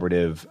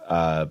collaborative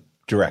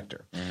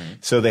director. Mm-hmm.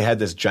 So they had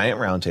this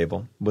giant round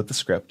table with the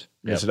script.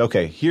 They said,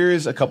 okay,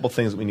 here's a couple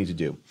things that we need to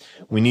do.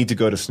 We need to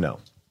go to snow.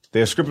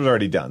 Their script was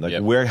already done.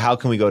 How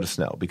can we go to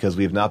snow? Because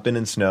we have not been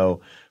in snow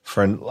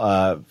for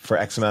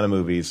X amount of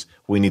movies.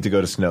 We need to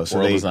go to snow. So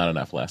World was not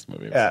enough last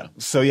movie.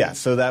 So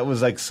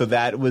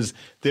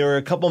there were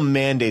a couple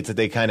mandates that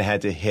they kind of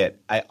had to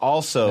hit. I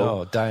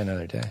also Die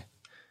Another Day.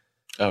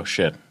 Oh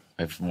shit.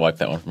 I've wiped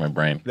that one from my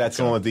brain. That's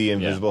the one with the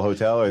Invisible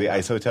Hotel or the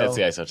Ice Hotel? That's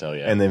the Ice Hotel,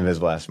 yeah. And the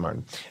Invisible Aston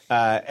Martin.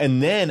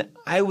 And then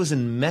I was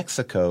in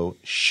Mexico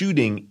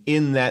shooting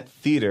in that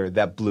theater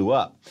that blew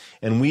up.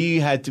 And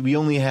we had to be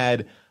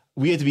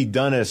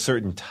done at a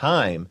certain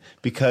time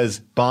because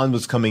Bond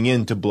was coming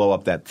in to blow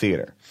up that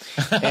theater.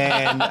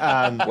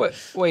 And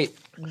wait,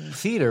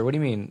 theater? What do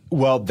you mean?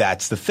 Well,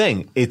 that's the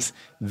thing. It's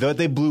that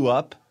they blew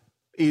up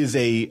is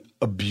a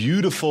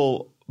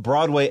beautiful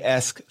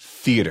Broadway-esque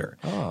theater.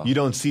 Oh. You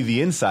don't see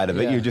the inside of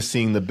it. You're just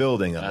seeing the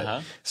building of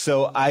it.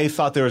 So I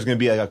thought there was going to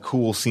be a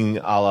cool scene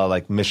a la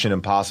Mission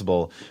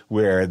Impossible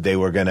where they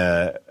were going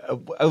to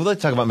I would like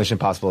to talk about Mission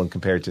Impossible and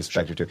compare it to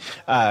Spectre 2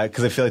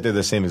 because I feel like they're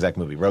the same exact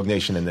movie. Rogue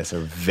Nation and this are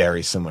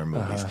very similar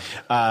movies.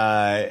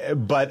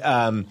 But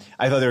I thought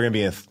they were going to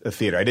be in a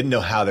theater. I didn't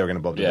know how they were going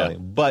to blow up the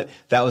building. But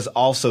that was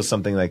also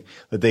something that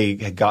they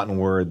had gotten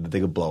word that they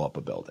could blow up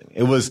a building.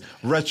 It was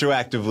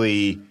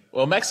retroactively...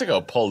 Well,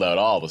 Mexico pulled out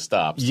all the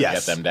stops to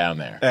get them down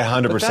there.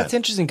 100%. But that's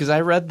interesting because I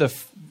read the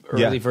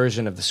early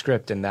version of the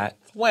script and that...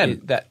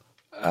 When?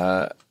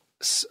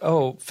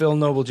 Phil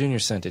Noble Jr.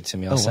 sent it to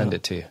me. I'll send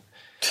it to you.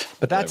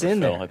 But that's in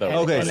there.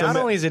 Okay, so not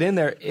only is it in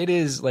there, it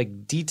is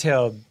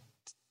detailed,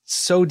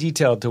 so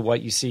detailed to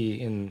what you see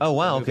in the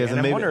movie.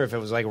 And I wonder if it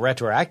was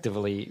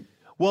retroactively...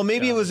 Well,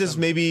 maybe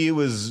it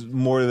was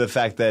more the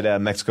fact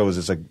that Mexico was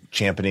just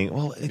championing.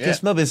 Well, I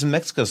guess it's in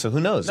Mexico, so who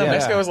knows? No,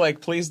 Mexico was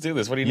like, please do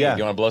this. What do you need?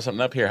 You want to blow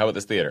something up here? How about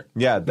this theater?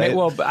 Yeah.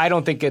 But I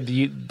don't think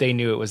they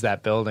knew it was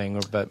that building.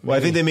 I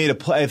think they made a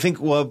play. I think,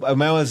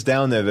 when I was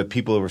down there, the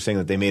people were saying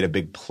that they made a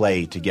big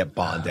play to get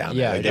Bond down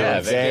there. They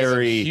gave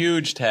a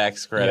huge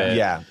tax credit.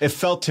 Yeah. It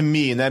felt to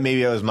me, and that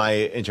was my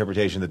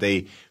interpretation, that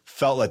they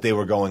felt like they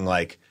were going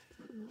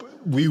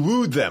we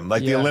wooed them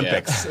the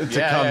Olympics to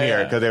come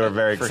here because they were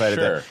very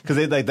excited.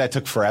 Because that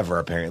took forever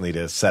apparently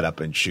to set up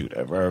and shoot.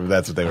 Or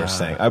that's what they were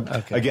saying.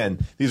 Again,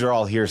 these are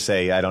all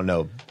hearsay. I don't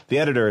know. The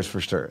editor is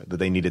for sure that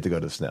they needed to go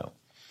to snow.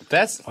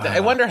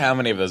 I wonder how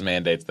many of those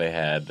mandates they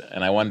had,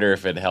 and I wonder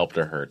if it helped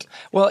or hurt.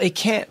 Well, it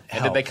can't help.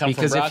 And did they come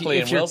from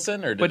Broccoli and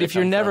Wilson? But if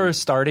you're never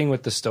starting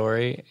with the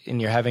story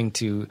and you're having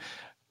to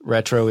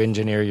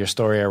retro-engineer your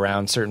story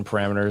around certain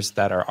parameters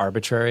that are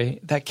arbitrary,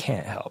 that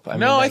can't help.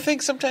 I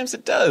think sometimes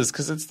it does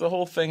because it's the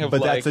whole thing of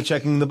that's the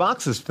checking the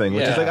boxes thing,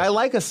 which is I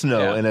like a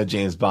snow in a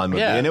James Bond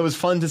movie, and it was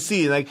fun to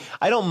see.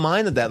 I don't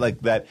mind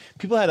that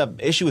people had an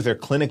issue with their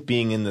clinic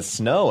being in the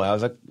snow. I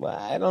was like,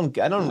 I don't.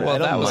 Well,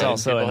 that was mind.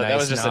 also a nice that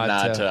was just a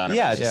nod to Honor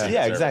Majesty's Secret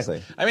Service.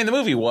 Exactly. I mean, the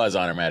movie was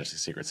Honor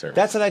Majesty's Secret Service.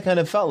 That's what I kind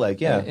of felt like.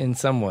 Yeah, in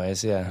some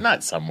ways,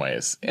 not some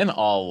ways, in a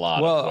lot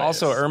of ways. Well,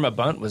 also Irma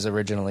Bunt was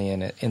originally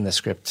in the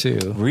script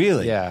too.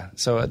 Really? Yeah.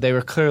 So they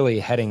were clearly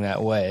heading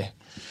that way.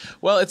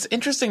 Well, it's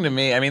interesting to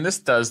me. I mean, this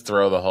does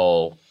throw the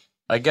whole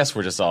 – I guess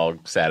we're just all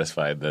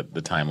satisfied that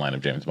the timeline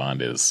of James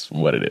Bond is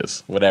what it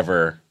is.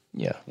 Whatever.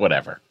 Yeah.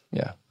 Whatever.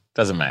 Yeah.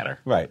 Doesn't matter.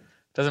 Right.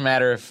 Doesn't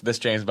matter if this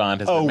James Bond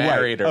has been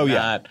married or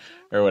not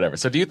or whatever.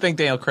 So do you think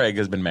Daniel Craig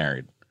has been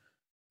married?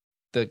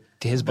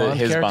 His Bond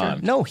character?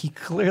 Bond. No, he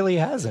clearly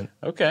hasn't.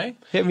 Okay.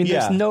 I mean,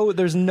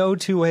 there's no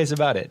two ways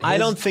about it. I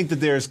don't think that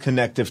there's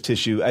connective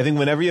tissue. I think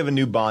whenever you have a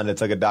new Bond, it's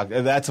like a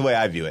doctor. That's the way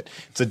I view it.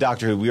 It's a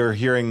Doctor Who. We are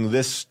hearing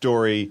this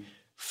story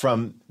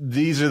from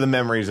these are the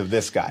memories of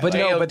this guy. But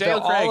all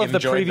of the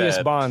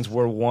previous Bonds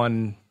were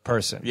one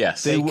person.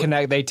 Yes. They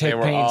take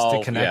pains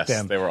to connect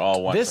them. They were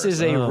all one This person.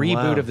 is a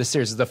reboot of the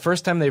series. It's the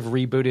first time they've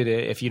rebooted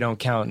it, if you don't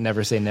count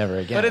Never Say Never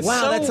Again. But it's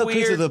that's so so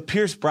weird. So the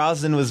Pierce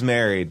Brosnan was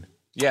married.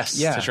 Yes,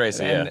 to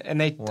Tracy, and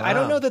they. I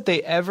don't know that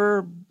they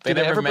ever bring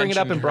it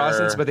up in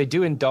Brosnan's, but they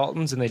do in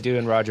Dalton's and they do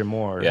in Roger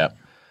Moore.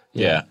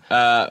 Yeah.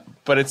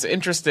 But it's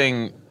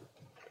interesting.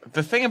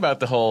 The thing about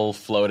the whole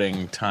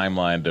floating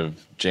timeline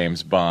of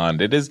James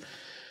Bond, it is.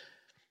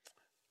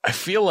 I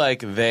feel like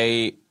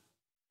they,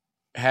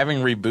 having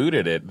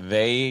rebooted it,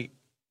 they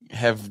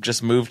have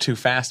just moved too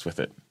fast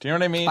with it. Do you know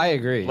what I mean? I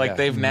agree.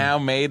 They've now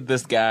made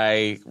this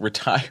guy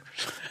retired.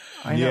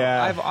 I know.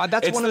 Yeah.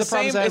 That's one of the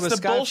problems I have with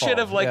It's the bullshit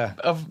Skyfall.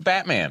 of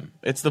Batman.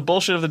 It's the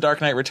bullshit of The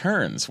Dark Knight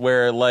Returns,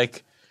 where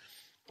like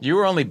you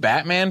were only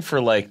Batman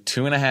for like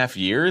 2.5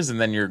 years,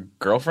 and then your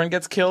girlfriend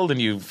gets killed, and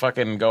you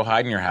fucking go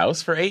hide in your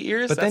house for 8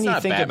 years. But That's then you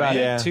not think Batman. about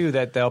it too,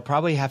 that they'll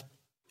probably have.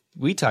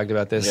 We talked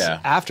about this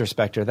after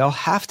Spectre. They'll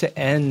have to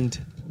end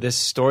this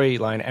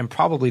storyline and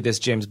probably this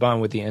James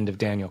Bond with the end of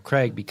Daniel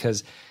Craig,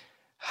 because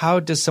how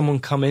does someone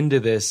come into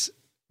this?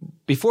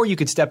 Before you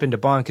could step into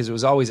Bond because it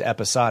was always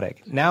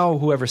episodic. Now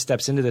whoever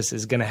steps into this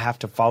is going to have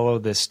to follow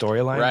this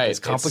storyline. Right. This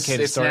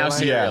complicated it's now storyline.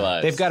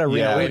 serialized. They've got to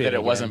way reboot that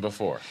it wasn't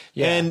before.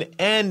 Yeah.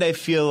 And I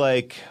feel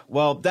like,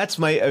 well, that's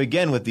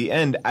again with the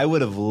end, I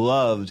would have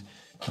loved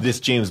this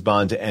James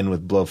Bond to end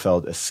with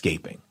Blofeld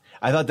escaping.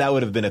 I thought that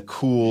would have been a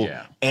cool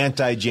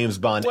anti-James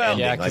Bond ending.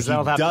 Yeah, because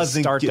they'll have to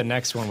start the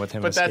next one with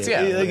him. But that's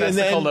escaping. that's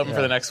the cold open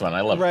for the next one.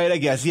 I love it. Right, I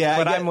guess. Yeah,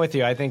 but I'm with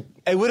you. I think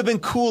it would have been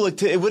cool.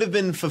 It would have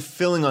been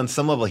fulfilling on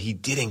some level. He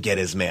didn't get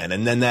his man,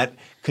 and then that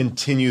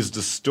continues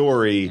the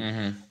story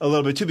a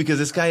little bit too, because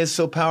this guy is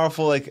so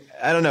powerful. Like,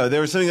 I don't know. There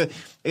was something that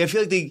I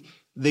feel like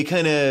they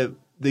kind of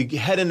they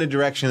head in a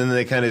direction, and then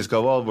they kind of just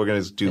go, well, we're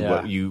going to do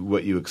what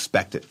you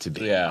expect it to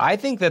be. Yeah. I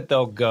think that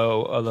they'll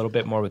go a little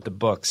bit more with the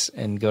books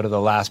and go to the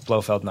last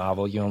Blofeld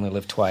novel, You Only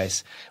Live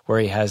Twice, where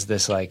he has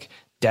this like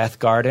death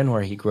garden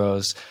where he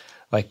grows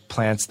like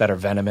plants that are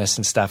venomous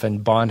and stuff.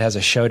 And Bond has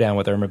a showdown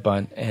with Irma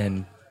Bunt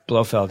and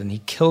Blofeld, and he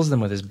kills them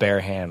with his bare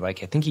hand.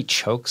 Like I think he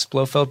chokes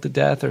Blofeld to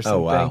death or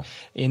something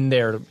in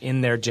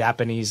their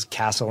Japanese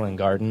castle and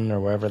garden or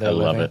wherever they're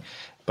living. I love it.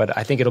 But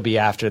I think it'll be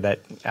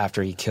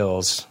after he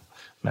kills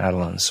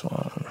Madeline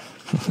Swan.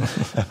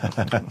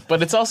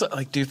 But it's also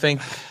like, do you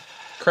think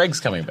Craig's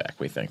coming back?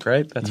 We think,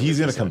 right? He's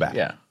going to come back.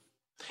 Yeah.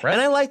 Right?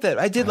 And I like that.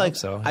 I did like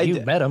so.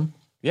 You met him.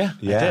 Yeah,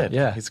 I did.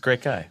 Yeah. He's a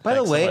great guy. By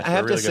the way, so I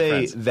have to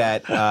say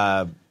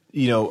that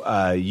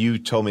you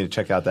told me to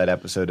check out that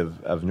episode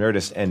of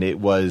Nerdist, and it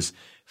was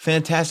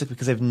fantastic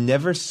because I've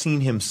never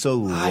seen him so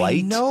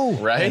light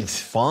right? and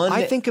fun.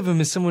 I think of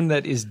him as someone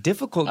that is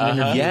difficult in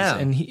interviews, Yeah.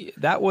 and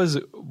that was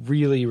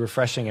really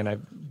refreshing, and I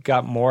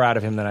got more out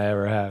of him than I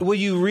ever have. Well,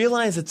 you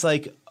realize it's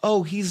like,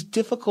 oh, he's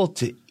difficult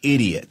to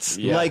idiots.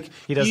 Yeah. Like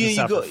He doesn't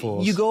suffer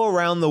fools. You go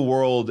around the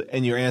world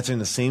and you're answering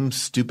the same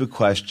stupid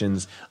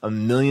questions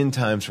 1,000,000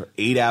 times for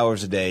 8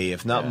 hours a day,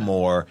 if not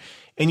more.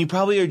 And you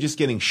probably are just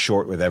getting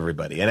short with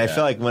everybody. And I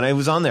felt like when I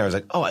was on there, I was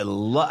like, oh, I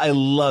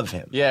love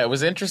him. Yeah, it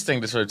was interesting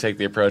to sort of take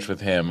the approach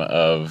with him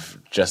of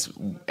just,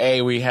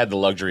 we had the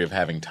luxury of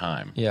having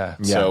time. Yeah.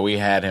 So we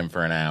had him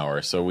for an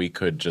hour, so we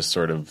could just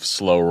sort of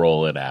slow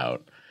roll it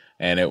out.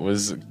 And it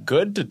was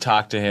good to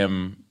talk to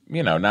him,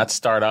 not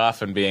start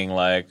off and being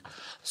like,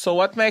 so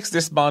what makes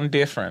this Bond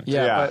different?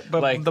 Yeah,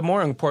 but like, the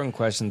more important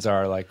questions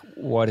are like,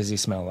 what does he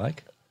smell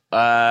like?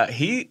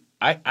 He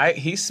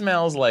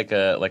smells like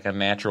a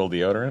natural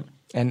deodorant.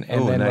 And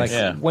then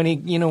nice. when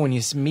when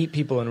you meet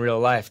people in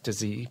real life, does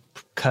he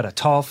cut a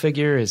tall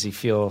figure? Does he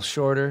feel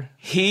shorter?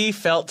 He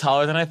felt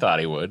taller than I thought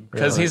he would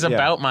because he's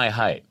about my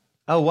height.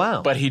 Oh,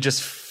 wow. But he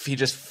just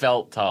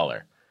felt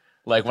taller.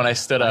 Like when I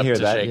stood up to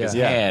shake his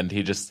hand,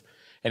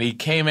 he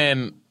came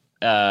in.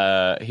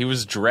 He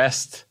was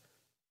dressed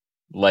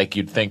like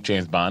you'd think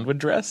James Bond would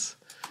dress.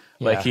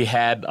 Like he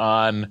had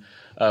on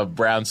a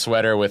brown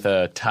sweater with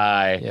a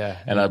tie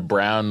and a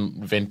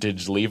brown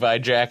vintage Levi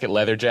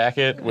leather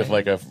jacket with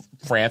like a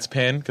France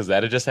pin because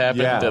that had just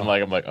happened. Yeah. And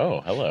I'm like,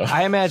 oh, hello.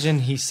 I imagine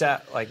he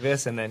sat like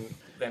this and then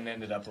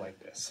ended up like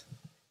this.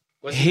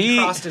 He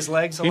crossed his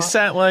legs a lot?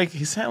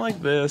 He sat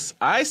like this.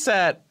 I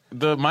sat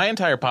my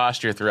entire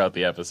posture throughout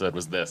the episode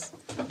was this.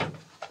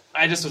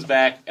 I just was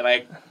back and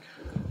I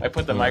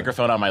put the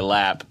microphone on my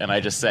lap and I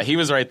just sat. He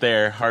was right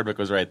there. Hardwick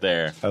was right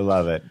there. I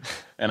love it.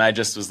 And I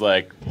just was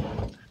like,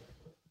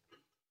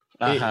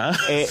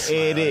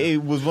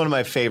 It was one of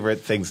my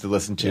favorite things to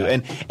listen to.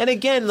 And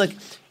again, like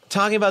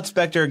talking about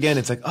Spectre again,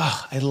 it's like,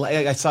 oh,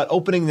 I saw it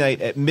opening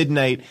night at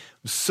midnight.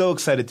 I'm so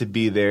excited to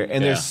be there.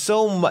 And there's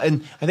so much.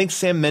 And I think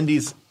Sam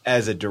Mendes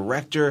as a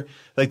director,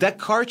 like that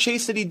car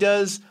chase that he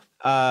does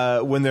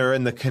when they're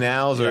in the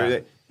canals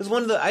is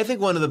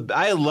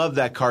I love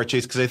that car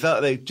chase because I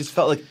thought they just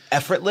felt like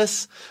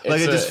effortless.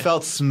 Like it just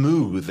felt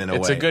smooth in a way.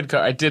 It's a good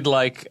car. I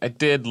liked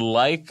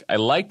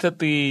that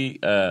the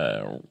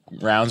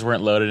rounds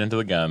weren't loaded into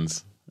the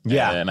guns.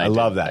 Yeah, and I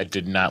love that. I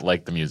did not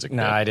like the music.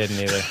 No, bit. I didn't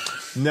either.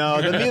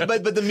 No,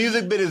 but the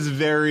music bit is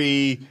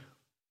very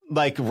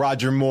like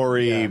Roger Moore.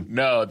 Yeah.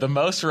 No, the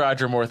most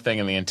Roger Moore thing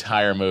in the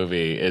entire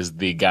movie is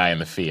the guy in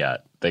the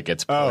Fiat that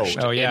gets pushed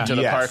into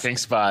the parking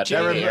spot. The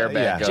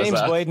airbag goes James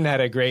off. Bladen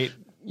had a great.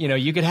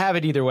 You could have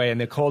it either way. In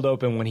the cold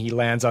open, when he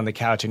lands on the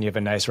couch, and you have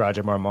a nice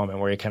Roger Moore moment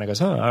where he kind of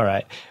goes, "Oh, all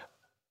right."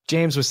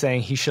 James was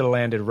saying he should have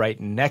landed right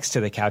next to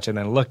the couch and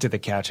then looked at the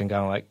couch and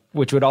gone like,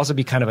 which would also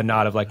be kind of a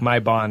nod of like, my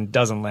Bond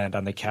doesn't land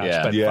on the couch,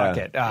 but fuck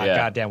it.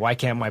 Goddamn, why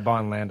can't my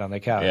Bond land on the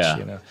couch?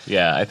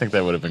 Yeah, I think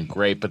that would have been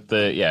great. But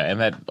and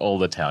that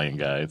old Italian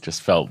guy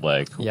just felt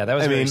like, that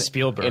was very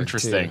Spielberg.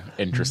 Interesting.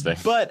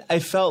 But I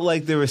felt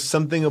like there was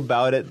something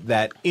about it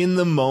that in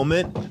the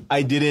moment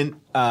I didn't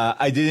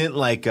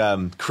like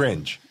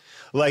cringe.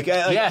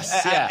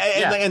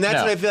 And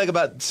that's what I feel like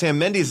about Sam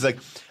Mendes. Is like,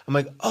 I'm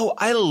like, oh,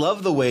 I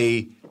love the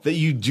way that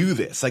you do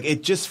this. Like,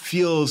 it just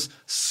feels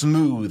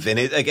smooth, and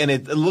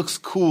it looks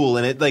cool,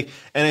 and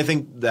and I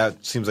think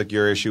that seems like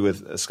your issue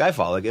with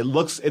Skyfall. Like,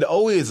 it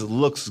always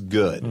looks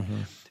good,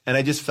 and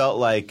I just felt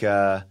like,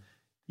 again,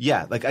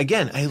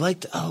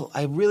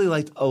 I really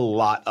liked a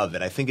lot of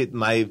it. I think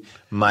my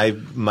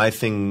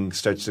thing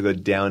starts to go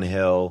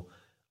downhill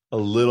a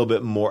little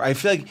bit more. I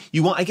feel like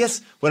I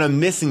guess what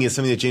I'm missing is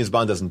something that James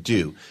Bond doesn't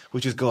do,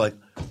 which is go like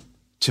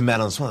to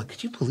Madeline Swan, like,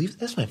 could you believe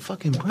that's my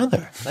fucking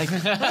brother? Like, I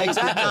did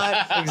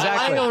not, exactly.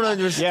 I don't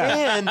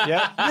understand.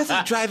 This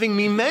is driving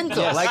me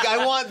mental. Yes. Like,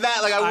 I want that.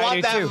 Like, I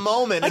want that too.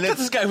 Moment. I thought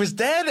this guy was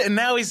dead, and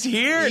now he's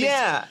here.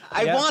 Yeah,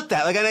 I want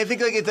that. Like, and I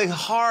think like it's like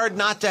hard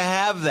not to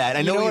have that.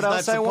 I know he's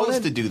not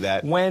supposed to do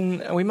that.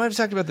 When we might have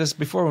talked about this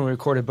before when we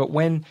recorded, but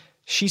when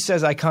she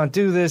says, "I can't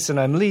do this," and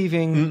I'm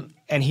leaving.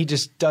 And he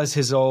just does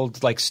his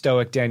old, like,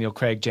 stoic Daniel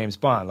Craig James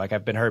Bond. Like,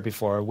 I've been hurt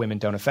before. Women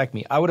don't affect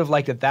me. I would have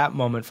liked at that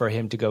moment for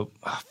him to go,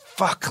 oh,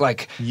 fuck.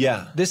 Like,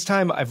 this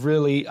time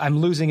I'm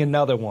losing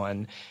another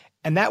one.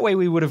 And that way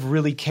we would have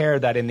really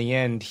cared that in the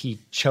end he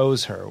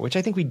chose her, which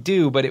I think we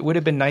do. But it would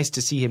have been nice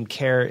to see him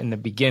care in the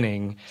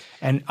beginning.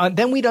 And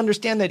then we'd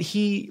understand that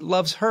he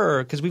loves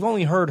her because we've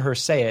only heard her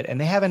say it. And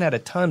they haven't had a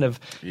ton of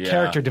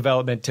character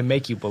development to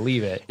make you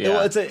believe it. Yeah.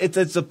 Well,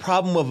 it's a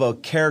problem of a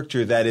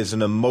character that is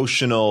an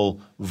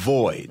emotional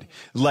void.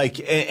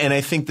 Like, and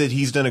I think that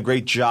he's done a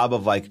great job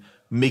of, like,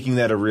 making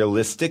that a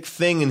realistic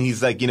thing. And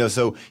he's like,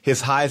 so his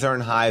highs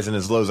aren't highs and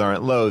his lows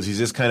aren't lows. He's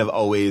just kind of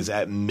always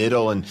at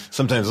middle and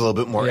sometimes a little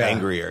bit more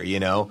angrier,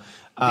 the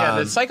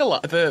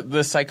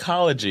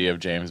psychology of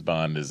James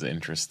Bond is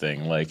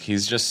interesting. Like,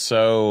 he's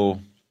so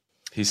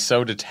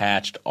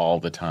detached all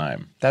the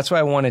time. That's why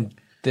I wanted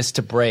this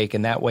to break,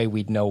 and that way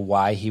we'd know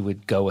why he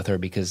would go with her,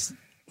 because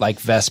like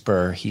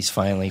Vesper, he's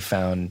finally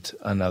found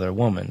another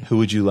woman. Who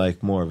would you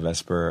like more,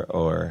 Vesper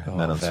or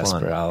Madeline Swan?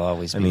 Vesper, I'll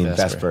always be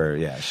Vesper,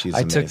 she's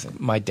amazing. I took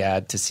my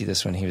dad to see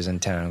this when he was in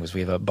town because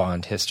we have a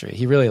Bond history.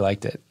 He really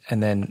liked it.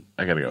 And then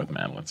I got to go with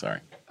Madeline, sorry.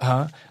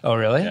 Huh? Oh,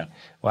 really? Yeah.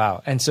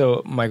 Wow. And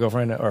so my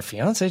girlfriend or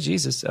fiance,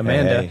 Jesus,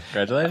 Amanda. Hey.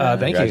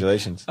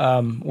 Congratulations.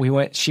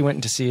 Congratulations. She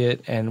went to see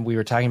it, and we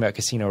were talking about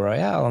Casino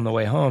Royale on the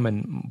way home,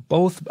 and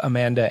both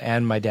Amanda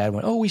and my dad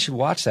went, "Oh, we should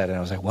watch that." And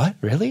I was like, "What?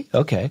 Really?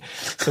 Okay."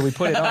 So we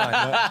put it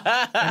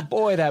on. And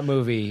boy, that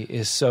movie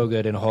is so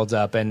good and holds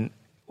up. And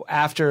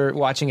after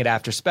watching it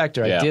after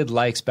Spectre, I did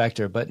like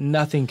Spectre, but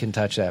nothing can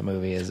touch that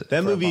movie.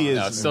 That movie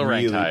is it's still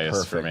really ranked highest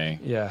perfect for me.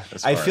 Yeah.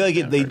 I feel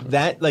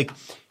like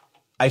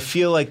I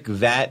feel like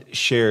that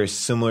shares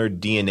similar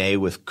DNA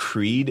with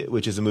Creed,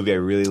 which is a movie I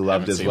really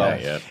loved as well.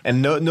 That yet.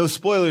 And no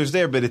spoilers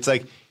there, but it's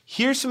like,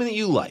 here's something that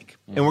you like,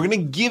 and we're going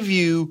to give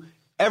you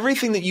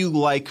everything that you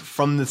like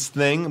from this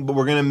thing, but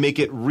we're going to make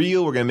it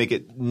real. We're going to make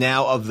it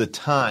now of the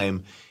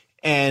time,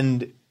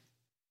 and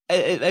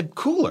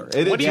cooler.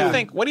 What do you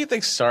think? What do you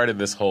think started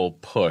this whole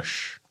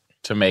push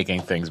to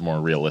making things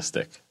more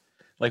realistic?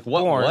 Like,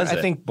 what was it?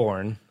 I think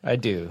Bourne. I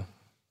do.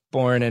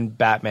 Bourne and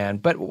Batman.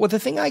 But the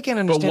thing I can't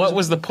understand. But what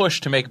was the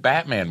push to make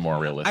Batman more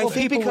realistic? I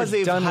think because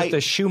they've done with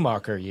the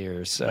Schumacher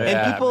years.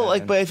 And people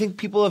but I think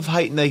people have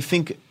heightened. I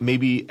think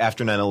maybe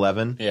after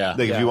 9/11. Yeah.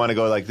 If you want to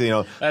go that's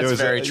there was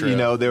very true.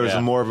 There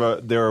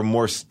was there were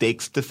more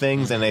stakes to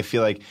things, and I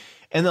feel like.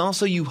 And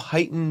also, you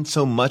heighten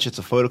so much. It's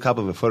a photocopy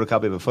of a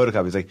photocopy of a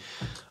photocopy. It's like,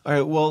 all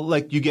right, well,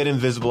 like you get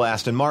Invisible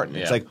Aston Martin.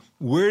 It's like,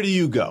 where do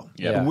you go?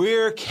 Yeah.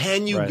 Where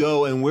can you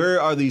go, and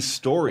where are these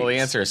stories? Well, the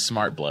answer is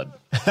Smart Blood.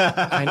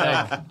 I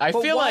know. I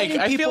feel like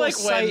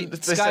when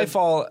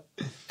Skyfall,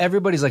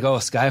 everybody's like, "Oh,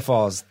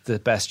 Skyfall is the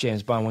best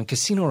James Bond." When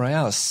Casino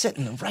Royale is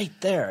sitting right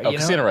there.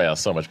 Casino Royale is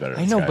so much better.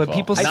 I know, but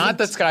people not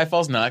that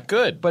Skyfall's not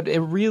good, but it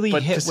really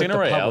hit Casino with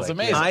the Royale is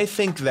amazing. I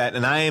think that,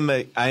 and I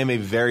am a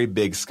very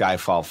big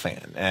Skyfall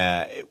fan.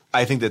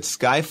 I think that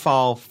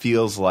Skyfall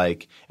feels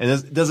like, and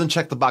it doesn't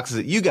check the boxes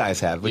that you guys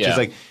have, which is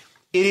like,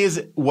 it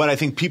is what I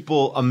think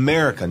people,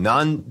 America,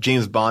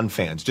 non-James Bond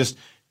fans, just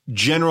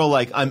general,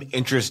 like, I'm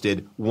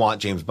interested,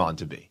 want James Bond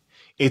to be.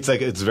 It's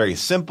like, it's very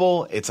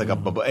simple. It's like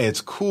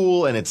it's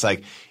cool, and it's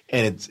like,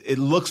 and it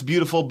looks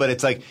beautiful, but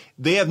it's like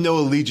they have no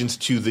allegiance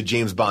to the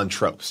James Bond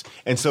tropes.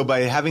 And so by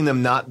having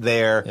them not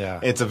there,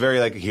 it's a very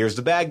like, here's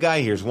the bad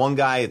guy, here's one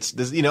guy. It's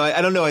this,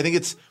 I don't know. I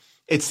think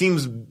it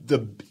seems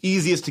the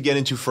easiest to get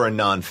into for a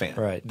non-fan.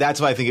 Right. That's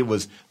why I think it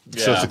was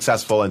so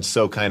successful and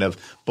so kind of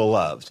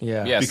beloved.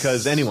 Yeah. Yes.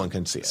 Because anyone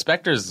can see it.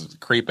 Spectre's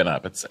creeping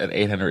up. It's at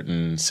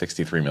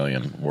 863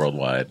 million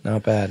worldwide.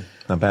 Not bad.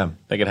 Not bad.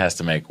 I think it has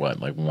to make what,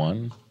 like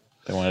one?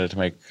 They wanted it to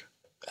make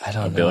I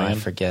don't know. billion? I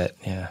forget.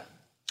 Yeah.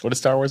 What did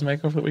Star Wars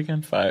make over the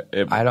weekend? I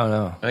don't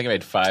know. I think it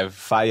made five.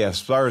 Yeah,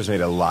 Star Wars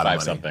made a lot of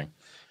money. Something.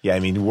 Yeah, I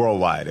mean,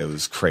 worldwide, it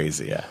was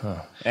crazy. Yeah.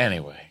 Huh.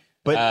 Anyway.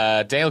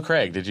 But Daniel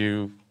Craig, did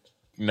you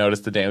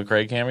notice the Daniel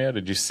Craig cameo?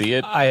 Did you see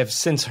it? I have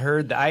since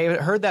heard that. I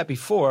heard that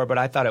before, but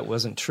I thought it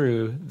wasn't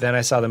true. Then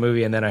I saw the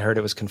movie, and then I heard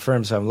it was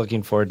confirmed. So I'm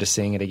looking forward to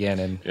seeing it again.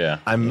 And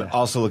I'm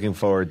also looking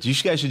forward. You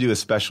guys should do a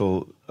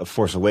special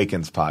Force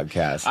Awakens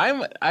podcast.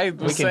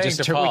 We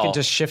can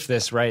just shift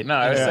this right. No,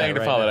 I was saying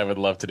to Paul that I would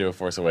love to do a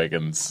Force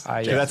Awakens.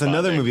 That's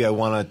another movie I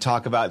want to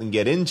talk about and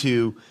get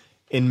into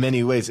in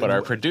many ways. But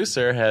our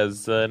producer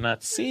has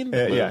not seen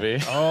the movie.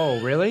 Yeah.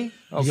 Oh, really?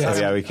 Oh,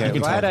 yeah, we can't.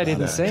 I'm glad I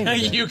didn't say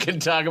anything. You can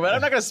talk about it.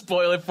 I'm not going to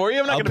spoil it for you.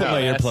 I'm not going to put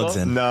my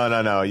earplugs in.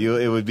 No.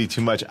 It would be too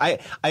much.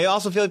 I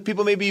also feel like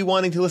people may be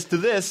wanting to listen to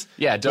this.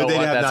 Yeah, don't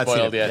want that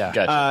spoiled yet. Yeah.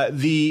 Gotcha.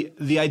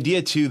 The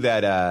idea, too,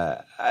 that,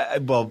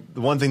 the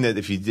one thing that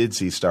if you did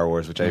see Star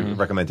Wars, which I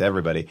recommend to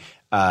everybody,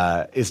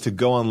 is to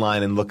go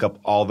online and look up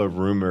all the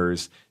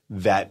rumors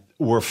that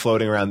were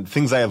floating around,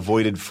 things I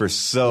avoided for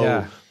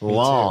so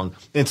long.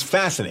 It's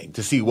fascinating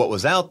to see what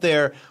was out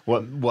there,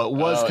 what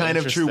was kind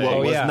of true, what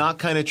was not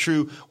kind of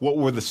true, what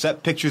were the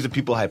set pictures that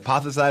people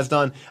hypothesized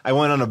on. I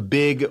went on a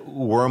big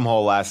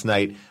wormhole last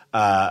night,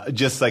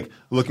 just like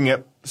looking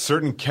at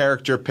certain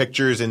character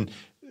pictures and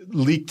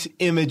leaked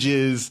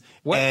images.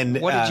 What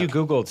did you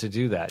Google to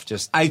do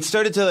that? I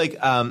started to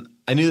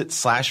I knew that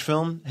Slash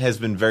Film has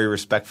been very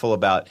respectful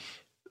about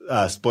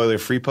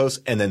spoiler-free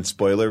posts and then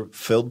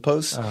spoiler-filled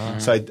posts.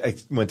 So I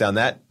went down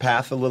that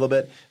path a little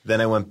bit. Then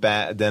I went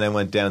back. Then I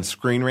went down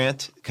Screen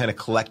Rant, kind of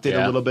collected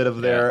a little bit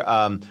of their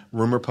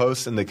rumor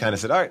posts, and they kind of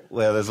said, "All right,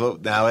 well, this is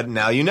what,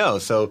 now you know."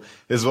 So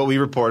this is what we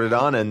reported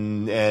on,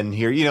 and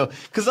here,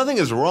 because nothing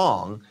is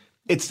wrong.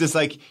 It's just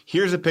like,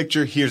 here's a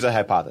picture, here's a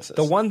hypothesis.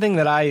 The one thing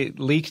that I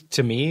leaked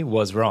to me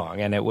was wrong,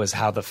 and it was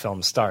how the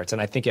film starts.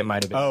 And I think it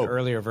might have been an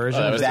earlier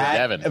version. That was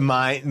Evan.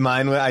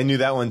 Mine, I knew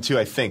that one too,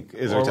 I think.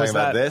 Is we're talking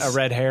about this? A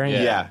red herring?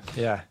 Yeah.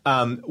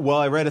 Well,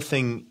 I read a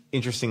thing,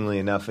 interestingly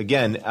enough,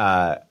 again,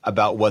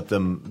 about what the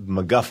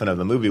MacGuffin of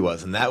the movie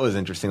was. And that was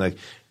interesting. Like,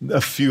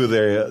 a few of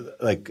their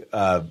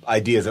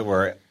ideas that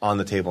were on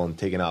the table and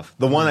taken off.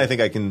 The one I think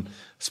I can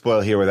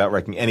spoil here without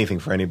wrecking anything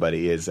for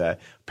anybody is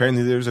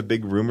apparently there's a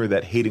big rumor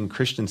that Hayden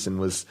Christensen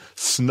was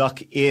snuck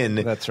in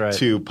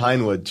to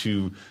Pinewood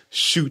to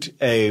shoot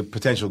a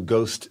potential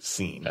ghost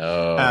scene.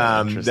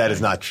 That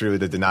is not true.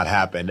 That did not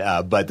happen.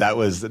 But that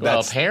was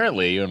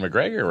apparently Ewan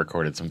McGregor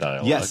recorded some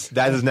dialogue. Yes,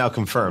 that is now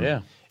confirmed.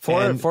 Yeah,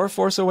 for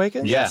Force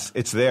Awakens. Yes,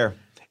 it's there.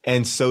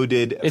 And so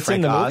did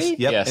Frank Oz. Movie?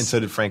 Yep. Yes. And so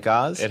did Frank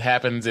Oz. It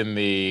happens in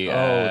the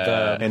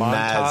the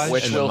montage,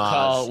 which we'll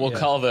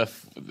call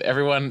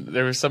everyone.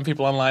 There were some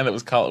people online that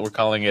were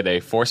calling it a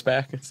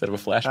forceback instead of a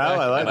flashback. Oh,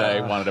 I like that.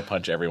 I wanted to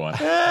punch everyone.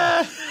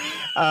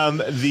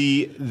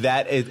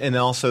 And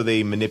also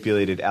they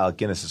manipulated Alec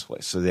Guinness's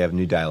voice, so they have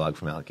new dialogue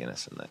from Alec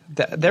Guinness in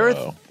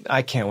that.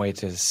 I can't wait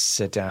to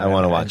sit down. I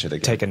want to watch it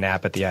again. Take a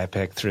nap at the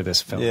iPic through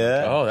this film.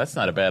 Yeah. Oh, that's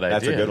not a bad idea.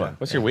 That's a good one.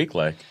 What's your week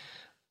like?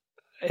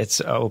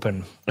 It's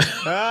open.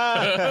 All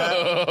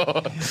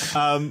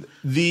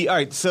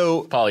right,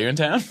 so Paul, you in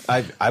town?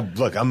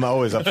 Look, I'm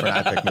always up for an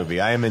iPic movie.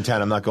 I am in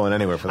town. I'm not going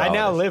anywhere for that. I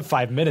now live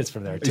 5 minutes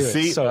from there too.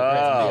 See? It's so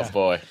great.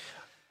 Boy.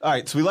 All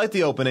right, so we like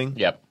the opening.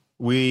 Yep.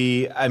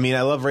 I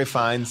love Ray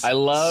Fiennes. I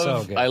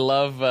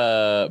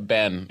love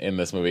Ben in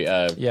this movie.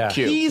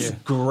 Q. He's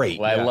great.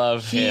 Well, I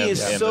love him. He is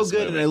so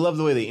good, and I love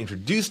the way they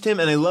introduced him,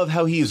 and I love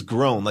how he's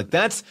grown.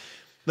 That's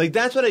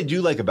what I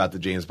do like about the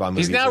James Bond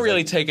movies. He's now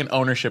really taken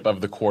ownership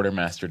of the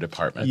quartermaster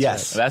department.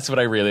 Yes. That's what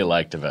I really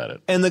liked about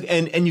it.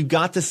 And you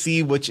got to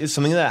see, which is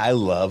something that I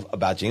love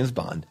about James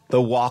Bond,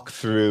 the walk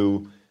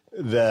through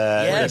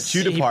the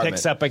Q department. He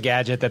picks up a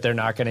gadget that they're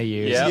not going to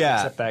use. Yep. He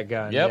picks up that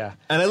gun. Yep. Yeah.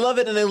 And I love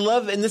it,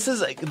 and this is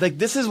like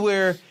this is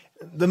where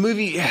the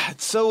movie,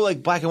 it's so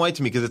like black and white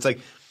to me, because it's like,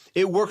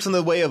 it works in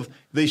the way of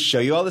they show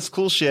you all this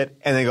cool shit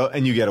and they go,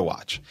 and you get to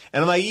watch.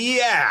 And I'm like,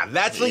 yeah,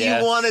 that's what you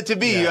want it to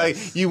be.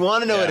 Yes. Like, you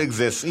want to know it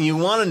exists, and you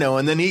want to know,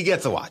 and then he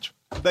gets to watch.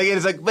 So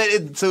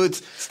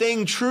it's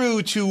staying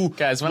true to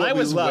guys. When I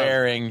was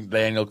wearing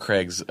Daniel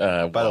Craig's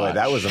by the way,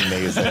 that was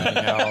amazing.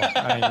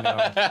 I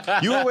know.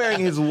 You were wearing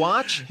his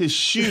watch, his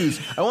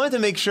shoes. I wanted to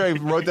make sure I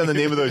wrote down the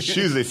name of those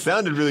shoes. They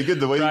sounded really good.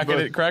 The way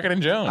Crockett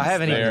and Jones. I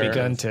haven't even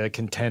begun to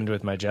contend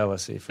with my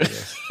jealousy for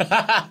this.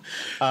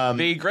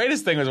 The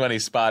greatest thing was when he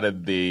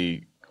spotted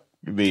the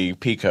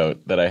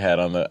peacoat that I had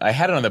on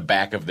the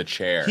back of the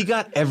chair. He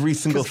got every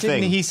single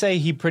thing. Didn't he say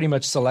he pretty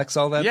much selects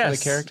all that for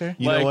the character?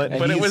 You know what?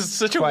 But it was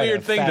such a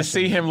weird thing to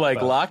see him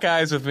lock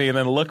eyes with me and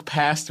then look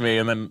past me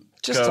and then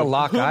just to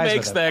lock eyes Who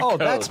makes with that him. coat?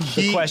 That's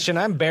the question.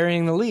 I'm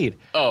burying the lead.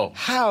 Oh.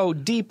 How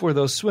deep were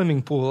those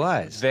swimming pool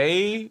eyes?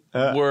 They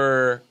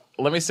were...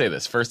 Let me say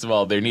this. First of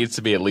all, there needs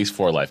to be at least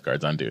 4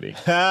 lifeguards on duty.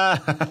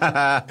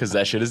 Because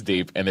that shit is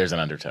deep, and there's an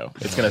undertow.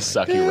 It's going to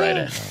suck you right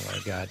in. Oh, my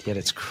God. Yet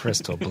it's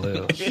crystal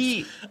blue.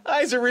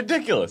 Eyes are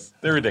ridiculous.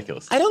 They're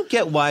ridiculous. I don't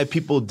get why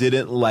people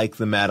didn't like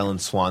the Madeline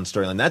Swan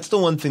storyline. That's the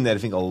one thing that I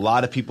think a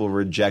lot of people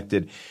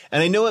rejected.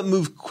 And I know it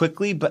moved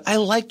quickly, but I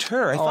liked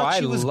her. I thought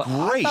she was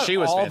great. She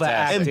was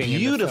fantastic. And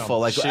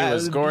beautiful. She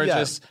was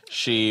gorgeous.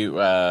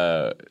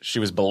 Yeah. She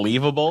was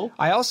believable.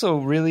 I also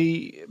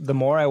really, the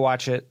more I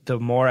watch it, the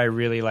more I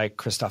really like like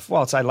Christoph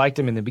Waltz. I liked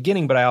him in the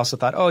beginning, but I also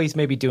thought, oh, he's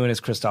maybe doing his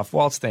Christoph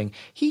Waltz thing.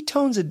 He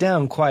tones it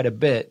down quite a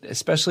bit,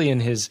 especially in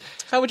his...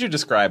 How would you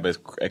describe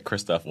a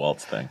Christoph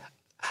Waltz thing?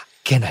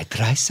 Can I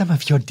try some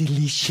of your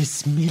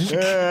delicious milk?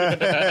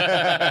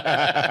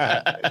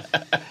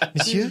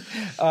 Monsieur?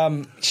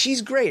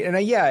 She's great.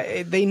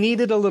 And they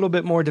needed a little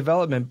bit more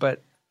development,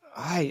 but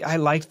I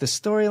liked the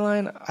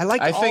storyline. I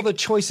liked all the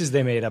choices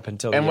they made up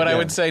until And what I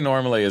would say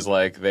normally is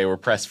like they were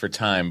pressed for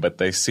time, but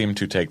they seem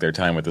to take their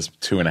time with this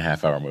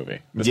 2.5-hour movie.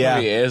 This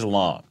movie is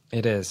long.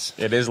 It is.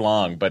 It is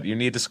long, but you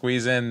need to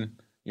squeeze in,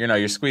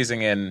 you're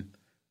squeezing in.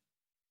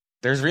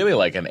 There's really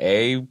like an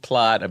A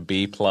plot, a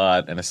B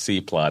plot, and a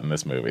C plot in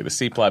this movie. The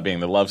C plot being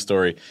the love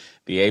story,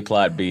 the A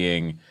plot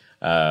being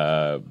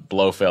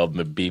Blofeld, and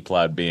the B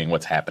plot being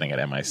what's happening at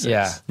MI6.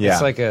 Yeah.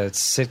 It's like a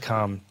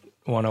sitcom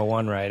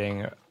 101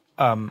 writing.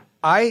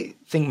 I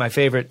think my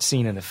favorite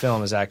scene in the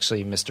film is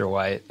actually Mr.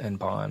 White and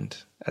Bond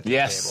at the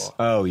table.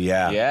 Oh,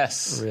 yeah.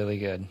 Yes. Really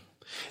good.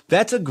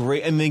 That's a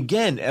great – I mean,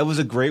 again, it was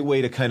a great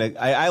way to kind of –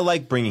 I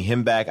like bringing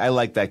him back. I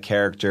like that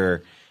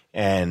character –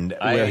 and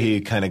where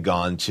he kind of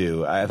gone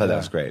to. I thought that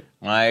was great.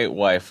 My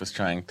wife was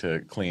trying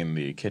to clean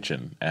the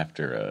kitchen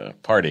after a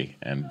party,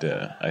 and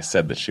I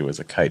said that she was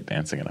a kite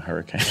dancing in a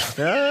hurricane.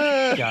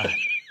 God.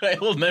 I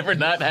will never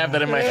not have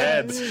that in my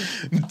head.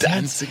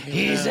 Dancing.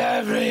 He's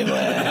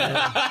everywhere.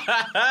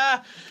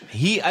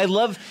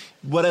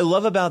 What I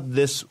love about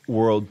this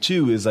world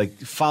too is like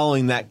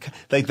following that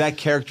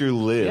character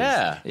lives.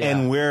 Yeah.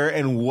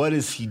 And what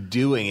is he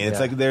doing? And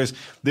it's like there's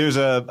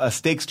a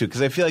stakes to it,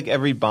 because I feel like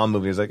every Bond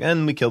movie is like,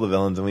 and we kill the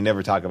villains and we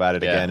never talk about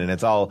it again, and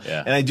it's all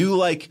and I do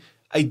like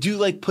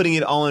putting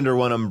it all under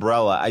one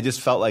umbrella. I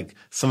just felt like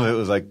some of it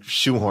was like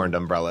shoehorned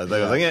umbrellas.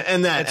 Like,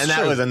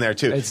 that was in there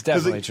too. It's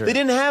definitely true. They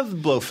didn't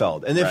have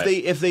Blofeld, and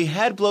if they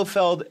had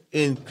Blofeld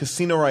in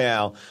Casino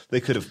Royale,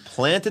 they could have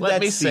planted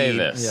that seed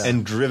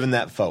and driven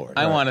that forward.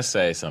 I want to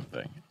say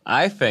something.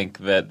 I think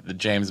that the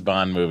James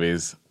Bond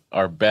movies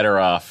are better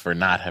off for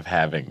not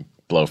having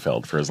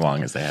Blofeld for as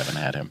long as they haven't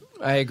had him.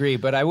 I agree,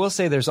 but I will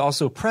say there's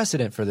also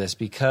precedent for this,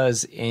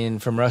 because in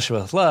From Russia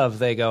with Love,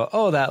 they go,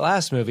 oh, that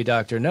last movie,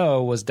 Dr.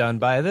 No, was done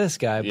by this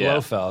guy,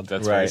 Blofeld.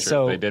 That's right.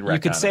 So they did you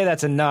could say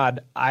that's a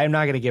nod. I'm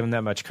not going to give him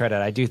that much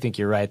credit. I do think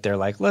you're right. They're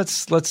like,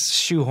 let's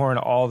shoehorn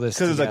all this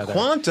together. Because it's like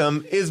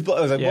Quantum is... I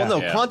was like,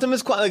 Quantum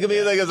is Quantum.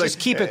 Just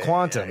keep it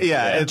Quantum.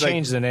 And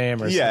change the name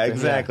or something. Yeah,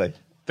 exactly.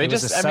 They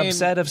just a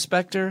subset of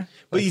Spectre.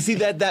 But you see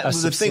that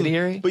was the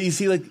thing. But you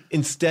see, like,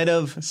 instead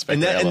of...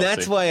 And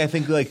that's why I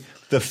think, like,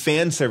 the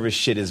fan service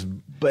shit is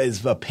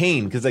a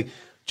pain, because like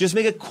just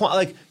make it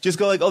just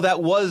go like, oh,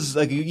 that was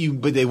like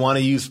but they want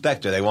to use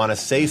Spectre, they want to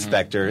say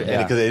Spectre,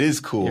 and because it is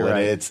cool, You're and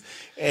right. it's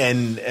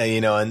and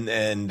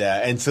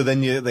so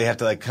then they have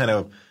to like kind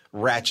of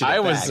ratchet it I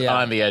was back.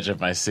 on the edge of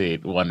my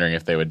seat wondering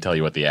if they would tell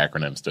you what the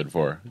acronym stood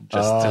for,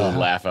 just to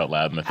laugh out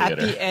loud in the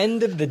theater. At the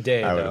end of the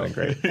day, That would though, have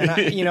been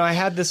great. And I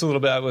had this a little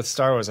bit with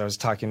Star Wars. I was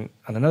talking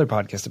on another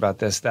podcast about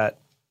this, that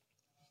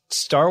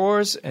Star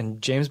Wars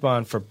and James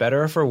Bond, for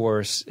better or for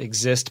worse,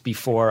 exist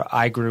before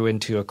I grew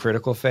into a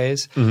critical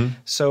phase. Mm-hmm.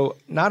 So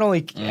not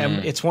only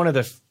it's one of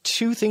the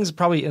two things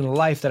probably in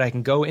life that I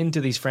can go into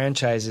these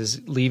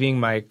franchises leaving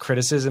my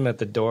criticism at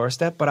the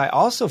doorstep, but I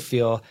also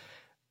feel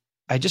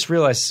I just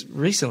realized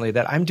recently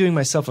that I'm doing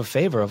myself a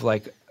favor of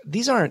like,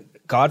 these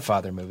aren't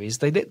Godfather movies.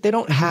 They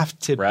don't have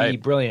to be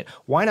brilliant.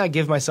 Why not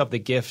give myself the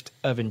gift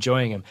of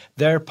enjoying them?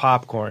 They're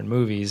popcorn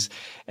movies.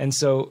 And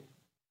so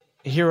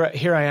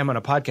here I am on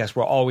a podcast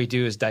where all we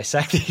do is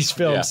dissect these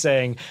films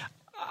saying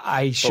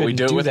I shouldn't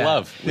do that. But we do it with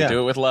love. We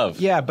do it with love.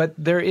 Yeah, but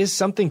there is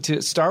something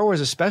to Star Wars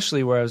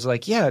especially where I was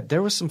like, yeah,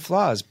 there was some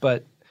flaws,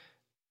 but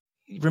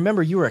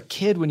remember, you were a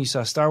kid when you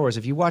saw Star Wars.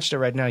 If you watched it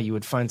right now, you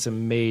would find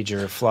some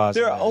major flaws.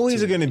 There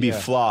always are going to be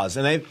flaws,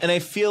 and I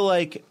feel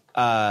like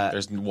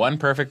there's one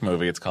perfect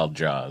movie. It's called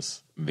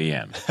Jaws. The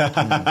end.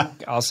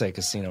 I'll say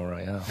Casino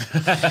Royale.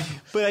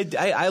 But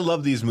I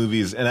love these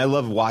movies, and I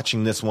love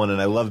watching this one,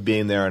 and I love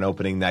being there on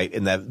opening night,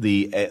 and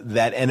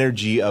that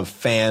energy of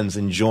fans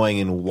enjoying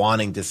and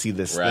wanting to see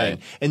this thing.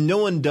 And no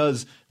one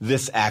does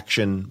this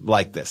action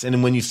like this.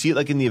 And when you see it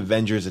like in the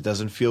Avengers, it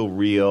doesn't feel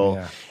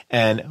real.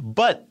 Yeah.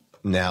 But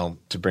now,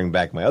 to bring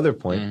back my other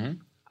point,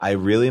 I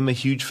really am a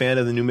huge fan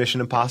of the new Mission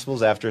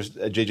Impossibles after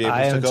J.J.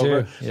 Abrams took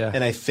over. Yeah.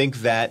 And I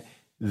think that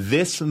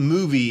this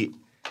movie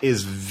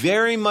is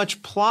very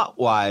much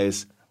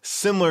plot-wise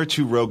similar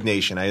to Rogue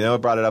Nation. I know I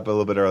brought it up a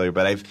little bit earlier,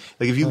 but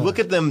if you look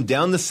at them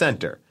down the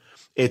center,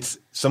 it's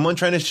someone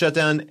trying to shut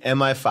down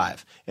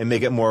MI5 and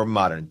make it more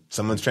modern.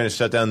 Someone's trying to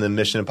shut down the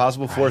Mission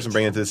Impossible Force and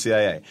bring it to the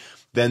CIA.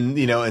 Then,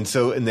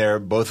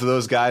 and both of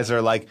those guys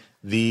are like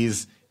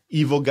these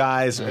evil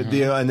guys, and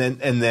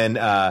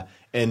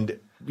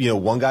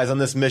one guy's on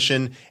this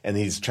mission and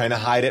he's trying to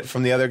hide it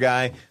from the other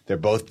guy. They're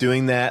both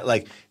doing that.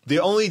 Like, the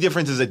only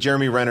difference is that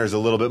Jeremy Renner is a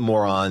little bit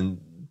more on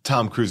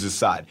Tom Cruise's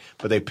side,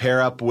 but they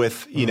pair up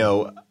with,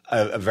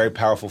 a very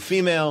powerful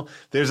female.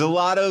 There's a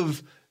lot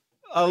of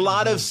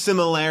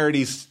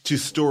similarities to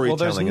storytelling.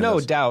 Well, there's no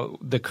doubt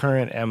the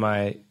current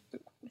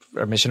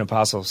Mission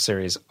Impossible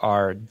series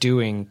are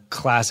doing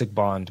classic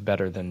Bond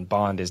better than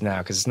Bond is now,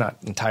 because it's not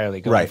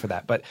entirely going for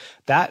that. But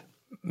that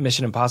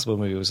Mission Impossible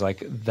movie was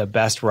like the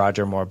best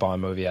Roger Moore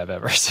Bond movie I've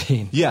ever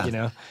seen. Yeah. You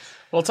know?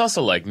 Well, it's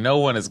also like no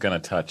one is going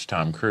to touch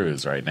Tom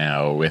Cruise right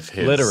now with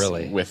his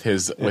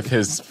with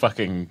his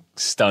fucking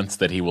stunts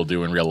that he will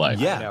do in real life.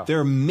 Yeah,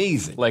 they're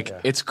amazing. Like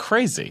it's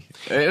crazy.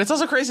 And it's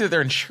also crazy that they're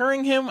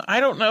insuring him.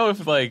 I don't know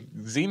if like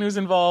Xenu's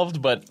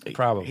involved, but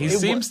probably he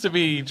seems to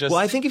be just.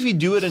 Well, I think if you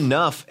do it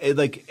enough,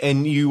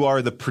 and you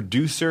are the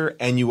producer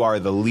and you are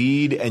the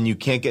lead, and you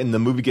can't get, and the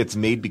movie gets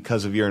made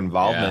because of your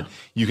involvement,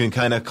 you can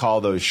kind of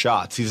call those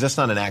shots. He's just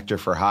not an actor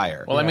for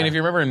hire. Well, I mean, if you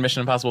remember in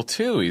Mission Impossible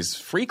 2, he's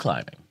free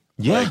climbing.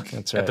 Yeah,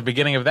 that's right. At the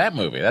beginning of that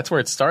movie. That's where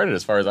it started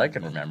as far as I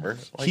can remember.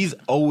 Like, he's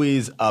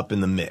always up in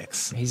the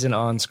mix. He's an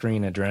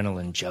on-screen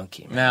adrenaline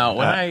junkie, man. Now,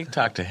 when I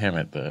talked to him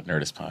at the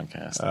Nerdist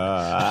podcast.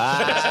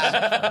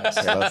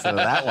 Listen to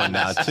that one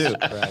now, too.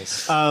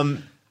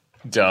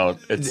 Don't.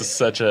 It's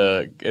such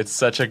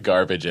a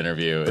garbage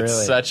interview. Really?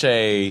 It's such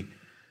a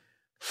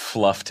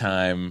fluff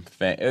time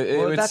thing.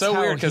 It's so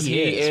weird because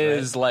he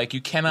is right? Like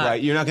you cannot.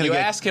 Right, you're not going to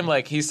ask him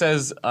like he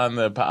says on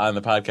the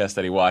podcast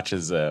that he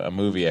watches a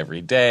movie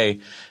every day.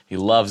 He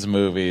loves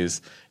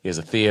movies. He has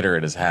a theater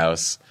at his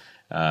house.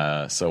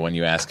 So when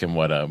you ask him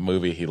what a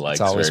movie he likes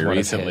very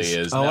recently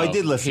is, I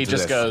did listen. He to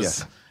just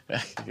this. goes.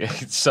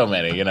 So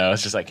many,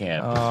 it's just I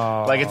can't.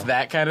 Like it's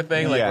that kind of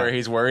thing, like where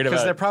he's worried about.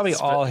 Because they're probably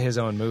all his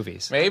own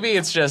movies. Maybe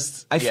it's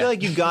just. I feel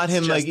like you got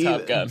him. Like,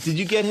 did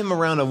you get him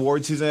around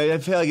award season? I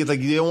feel like it's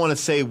like you don't want to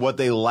say what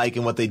they like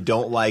and what they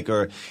don't like,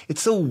 or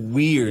it's so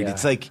weird.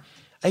 It's like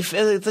I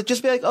feel it's like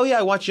just be like, oh yeah,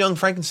 I watched Young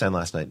Frankenstein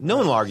last night. No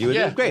one will argue with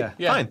it. Great,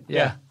 fine,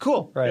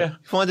 cool, right. You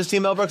want to see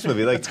a Mel Brooks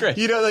movie? Like, that's great.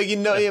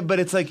 But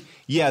it's like,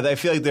 I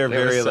feel like they're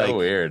very so like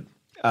weird.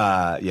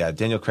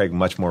 Daniel Craig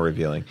much more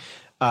revealing.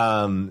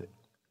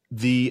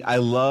 I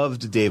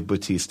loved Dave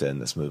Bautista in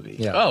this movie.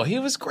 Yeah. Oh, he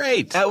was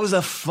great. That was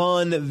a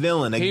fun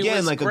villain.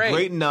 Again, like great. A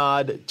great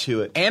nod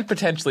to it. And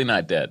potentially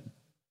not dead.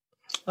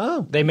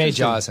 Oh. They may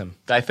Jaws him.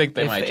 I think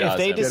they might Jaws him. If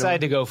they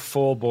decide to go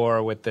full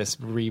bore with this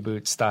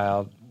reboot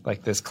style,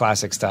 like this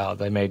classic style,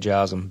 they may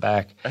Jaws him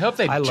back. I hope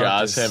they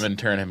Jaws him and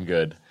turn him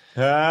good.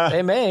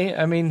 They may.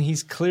 I mean,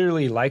 he's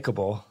clearly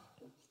likable.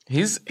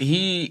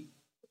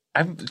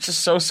 I'm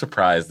just so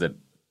surprised that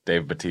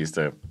Dave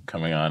Bautista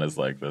coming on as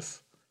like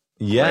this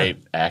great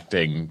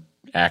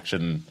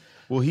action.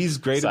 Well, he's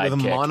great with a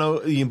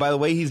mono. By the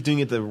way, he's doing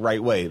it the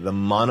right way. The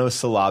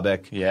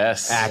monosyllabic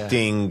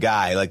acting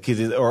guy, like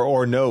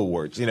or no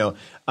words,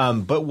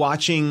 But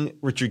watching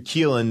Richard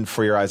Keelan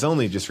for Your Eyes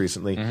Only just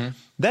recently,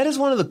 that is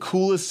one of the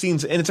coolest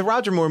scenes. And it's a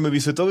Roger Moore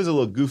movie, so it's always a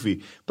little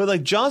goofy. But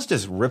like Jaws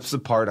just rips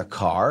apart a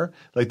car.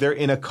 Like they're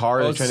in a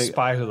car. Oh, The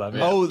Spy Who Loved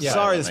Me. Oh,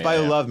 sorry, The Spy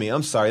Who Loved Me.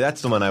 I'm sorry,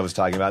 that's the one I was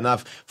talking about. Now,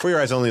 For Your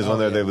Eyes Only is one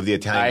there with the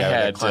Italian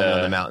guy climbing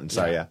on the mountain.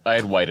 Sorry, I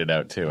had whited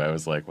out too. I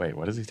was like, wait,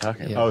 what is he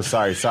talking about? Oh,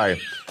 sorry.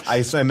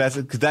 I messed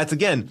it because that's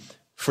again.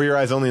 For Your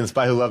Eyes Only and The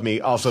Spy Who Loved Me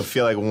also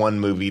feel like one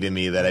movie to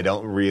me that I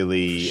don't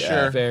really.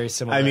 Very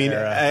similar. I mean,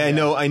 I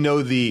know. I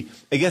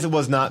guess it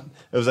was not.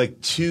 It was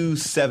like too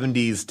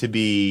 70s to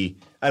be.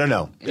 I don't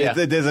know. Yeah.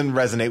 It doesn't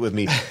resonate with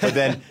me.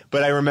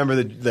 But I remember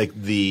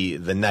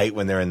the night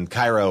when they're in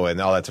Cairo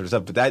and all that sort of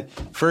stuff. But that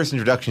first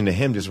introduction to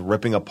him just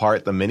ripping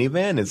apart the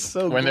minivan is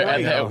so. When they're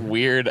at that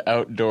weird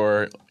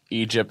outdoor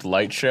Egypt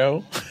light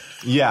show.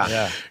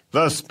 Yeah.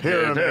 The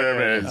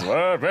pyramids.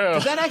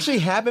 Did that actually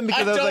happen?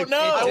 Because I was like,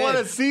 I want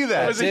to see that.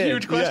 That was a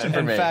huge question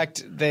for me. In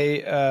fact,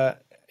 they,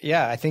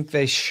 I think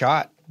they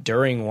shot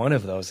during one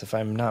of those, if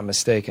I'm not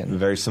mistaken.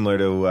 Very similar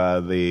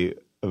to the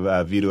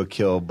View to a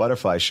Kill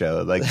butterfly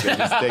show. Like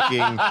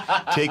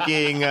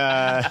taking. Do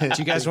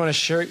you guys want to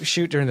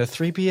shoot during the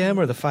 3 p.m.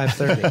 or the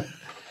 5:30?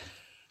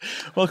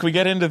 Well, can we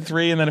get into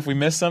 3, and then if we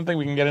miss something,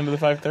 we can get into the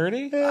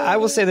 5:30? I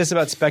will say this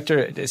about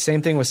Spectre.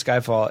 Same thing with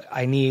Skyfall.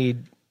 I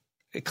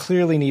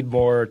clearly need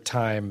more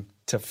time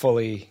to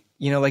fully,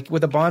 like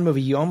with a Bond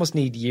movie, you almost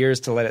need years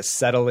to let it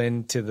settle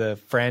into the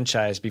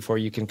franchise before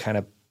you can kind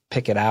of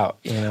pick it out.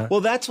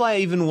 Well, that's why I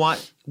even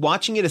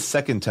watching it a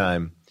second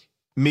time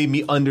made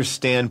me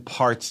understand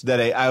parts that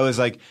I was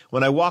like,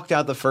 when I walked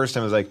out the first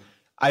time, I was like,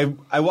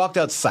 I walked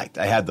out psyched.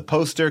 I had the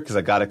poster because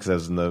I got it because I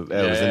was in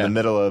the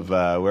middle of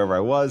wherever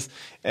I was,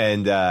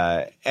 and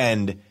I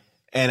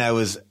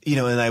was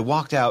and I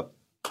walked out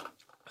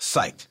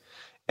psyched.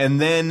 And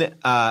then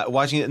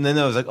watching it, and then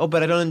I was like, oh,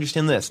 but I don't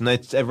understand this. And I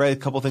read a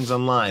couple things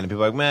online, and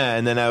people were like, man.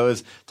 And then I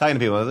was talking to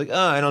people, and I was like,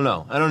 oh, I don't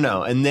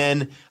know. And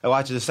then I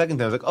watched it a second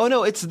time. I was like, oh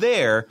no, it's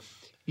there.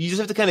 You just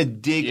have to kind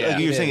of dig. Like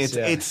you're saying,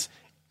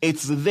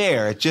 it's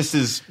there. It just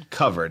is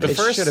covered. It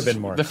should have been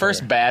more. The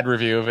first bad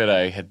review of it,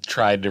 I had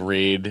tried to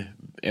read.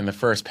 In the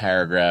first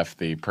paragraph,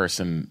 the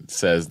person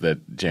says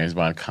that James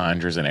Bond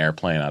conjures an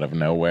airplane out of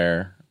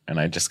nowhere. And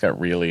I just got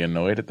really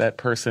annoyed at that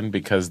person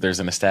because there's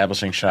an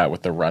establishing shot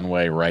with the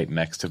runway right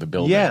next to the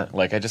building. Yeah.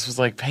 Like, I just was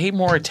like, pay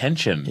more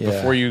attention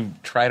before you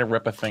try to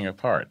rip a thing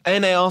apart.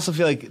 And I also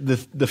feel like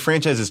the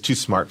franchise is too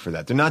smart for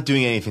that. They're not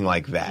doing anything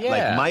like that. Yeah.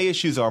 Like, my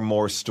issues are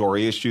more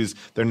story issues.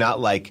 They're not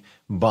like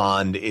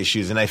Bond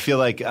issues. And I feel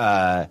like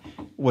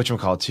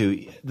whatchamacallit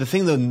too. The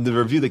thing, the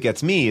review that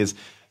gets me is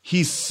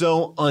he's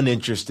so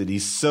uninterested.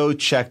 He's so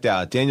checked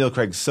out. Daniel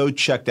Craig's so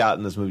checked out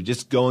in this movie,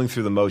 just going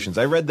through the motions.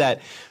 I read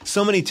that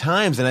so many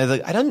times, and I was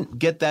like, I don't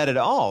get that at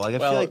all. Like, I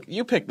feel like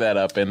you picked that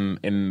up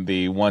in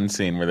the one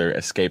scene where they're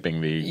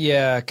escaping the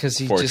because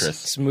he's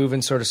just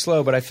moving sort of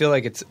slow. But I feel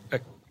like it's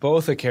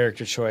both a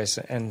character choice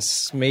and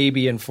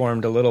maybe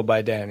informed a little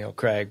by Daniel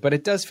Craig. But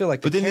it does feel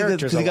like the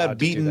character's allowed he got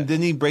beaten.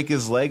 Didn't he break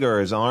his leg or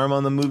his arm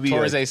on the movie?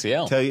 Tore his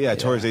ACL.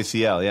 Tore his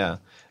ACL. Yeah.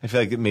 I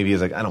feel like maybe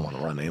he's like, I don't want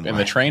to run anymore. In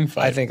the train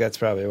fight. I think that's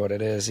probably what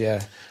it is,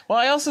 yeah. Well,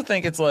 I also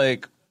think it's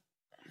like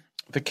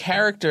the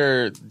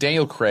character,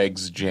 Daniel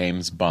Craig's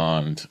James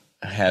Bond,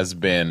 has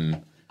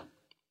been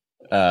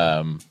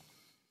first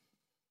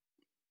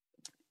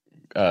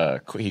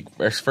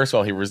of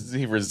all, he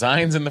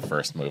resigns in the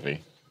first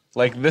movie.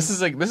 Like this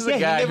is a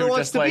guy who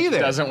just like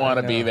doesn't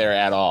want to be there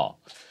at all.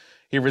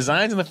 He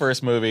resigns in the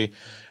first movie.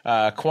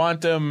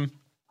 Quantum,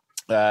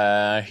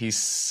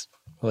 he's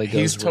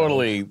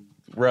totally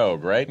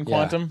rogue, right? In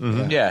Quantum,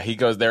 Mm-hmm. He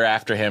goes there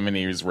after him, and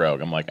he's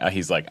rogue.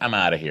 He's like, I'm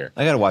out of here.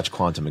 I got to watch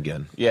Quantum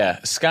again. Yeah,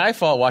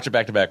 Skyfall. Watch it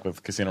back to back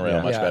with Casino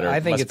Royale. Much better. I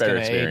think it's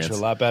going to age a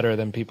lot better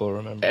than people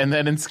remember. And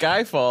then in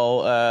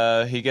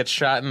Skyfall, he gets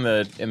shot in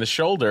the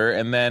shoulder,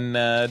 and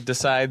then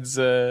decides,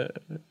 I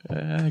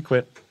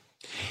quit.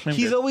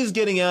 He's always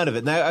getting out of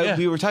it. Now,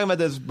 we were talking about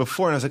this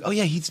before, and I was like, oh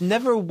yeah, he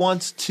never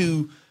wants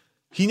to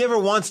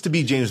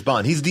be James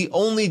Bond. He's the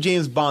only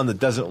James Bond that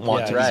doesn't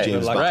want to be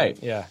James Bond. Right.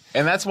 Yeah.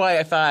 And that's why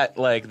I thought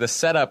like the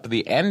setup,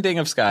 the ending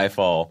of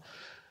Skyfall,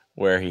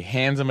 where he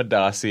hands him a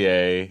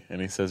dossier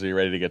and he says, "Are you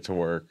ready to get to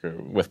work?" Or,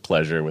 with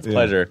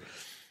pleasure.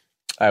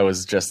 I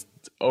was just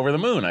over the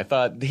moon. I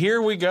thought,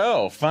 here we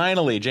go.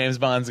 Finally, James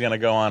Bond's going to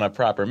go on a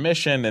proper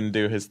mission and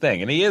do his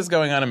thing. And he is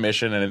going on a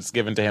mission, and it's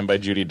given to him by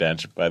Judi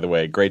Dench, by the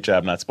way. Great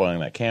job not spoiling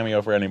that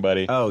cameo for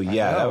anybody. Oh,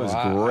 yeah, that was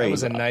great. It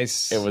was a nice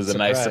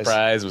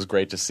surprise. It was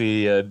great to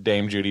see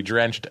Dame Judi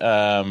drenched.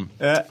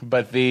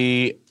 But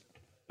the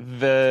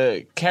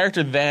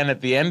character then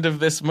at the end of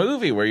this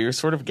movie, where you're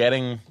sort of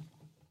getting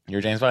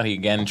your James Bond, he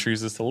again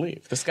chooses to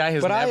leave. This guy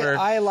has never...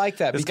 I like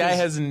that. This guy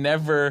has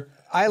never...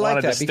 I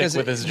like that because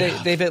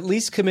they've at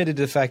least committed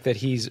to the fact that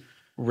he's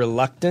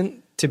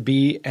reluctant to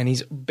be, and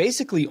he's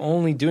basically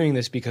only doing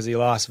this because he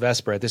lost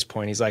Vesper at this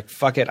point. He's like,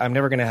 fuck it, I'm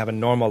never going to have a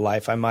normal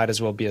life. I might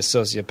as well be a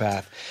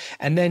sociopath.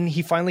 And then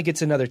he finally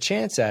gets another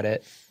chance at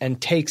it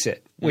and takes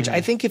it, which I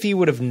think if he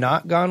would have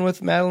not gone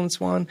with Madeline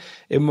Swan,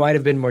 it might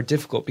have been more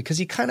difficult because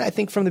he kind of, I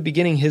think from the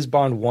beginning, his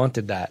Bond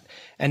wanted that.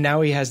 And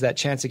now he has that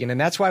chance again. And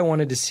that's why I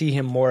wanted to see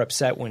him more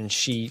upset when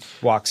she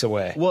walks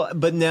away. Well,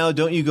 but now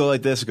don't you go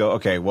like this, go,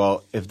 okay,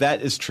 well, if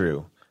that is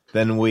true,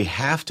 then we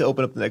have to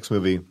open up the next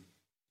movie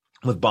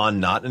with Bond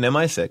not an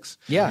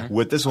MI6,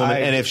 with this woman,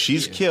 and if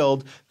she's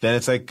killed, then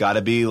it's like got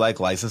to be like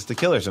License to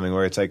Kill or something,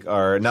 where it's like,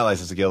 or not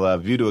License to Kill,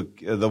 View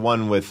to the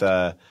one with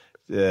the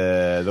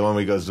one where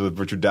he goes with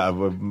Richard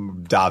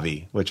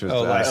Davi, which was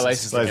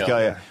License to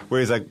Kill, where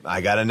he's like,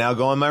 I got to now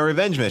go on my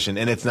revenge mission,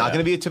 and it's not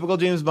going to be a typical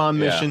James Bond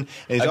mission,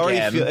 and he's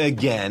already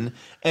again,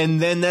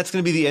 and then that's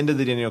going to be the end of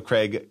the Daniel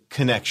Craig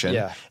connection,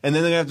 and then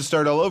they're going to have to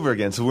start all over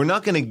again. So we're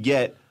never going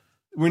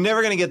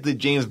to get the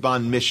James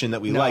Bond mission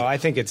that we like. No, I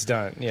think it's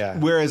done,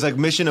 Whereas, like,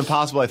 Mission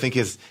Impossible, I think,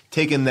 has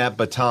taken that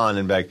baton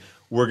and like,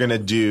 we're going to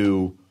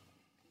do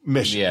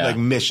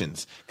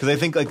missions. Because I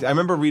think, like, I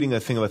remember reading a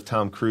thing with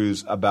Tom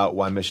Cruise about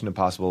why Mission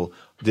Impossible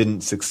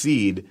didn't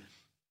succeed.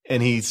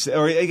 And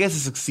or I guess it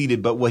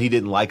succeeded, but what he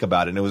didn't like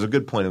about it. And it was a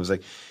good point. It was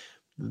like,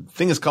 the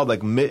thing is called like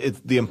it's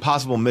the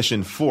Impossible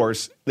Mission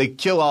Force. They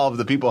kill all of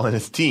the people on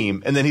his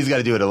team, and then he's got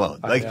to do it alone.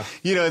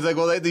 It's like,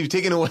 well, they've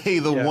taken away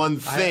the one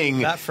thing.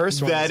 That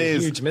first one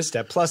is a huge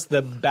misstep. Plus,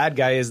 the bad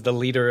guy is the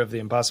leader of the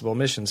Impossible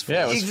Missions Force.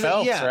 Yeah, it was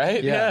Phelps,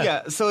 right?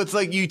 Yeah. So it's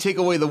like you take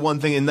away the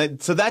one thing,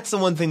 and so that's the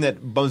one thing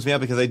that bums me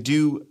out because I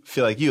do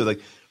feel like you,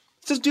 like,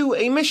 let's just do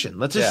a mission.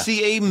 Let's just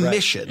see a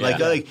mission. Like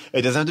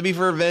it doesn't have to be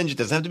for revenge. It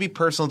doesn't have to be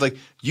personal. It's like,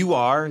 you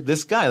are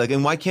this guy. Like,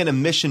 and why can't a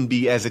mission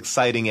be as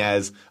exciting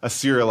as a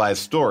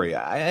serialized story?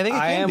 I think it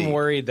can be. I am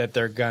worried that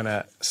they're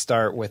gonna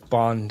start with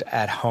Bond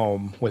at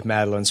home with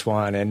Madeline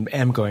Swan and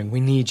M going, "We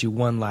need you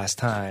one last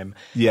time.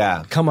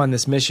 Yeah, come on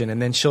this mission," and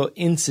then she'll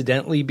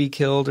incidentally be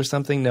killed or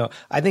something. No,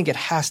 I think it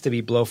has to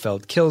be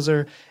Blofeld kills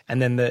her,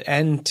 and then the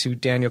end to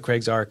Daniel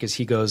Craig's arc is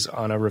he goes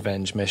on a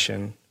revenge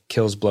mission,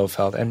 kills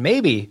Blofeld, and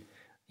maybe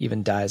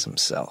even dies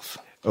himself.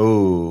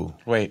 Oh,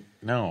 wait,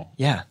 no.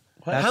 Yeah.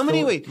 How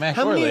many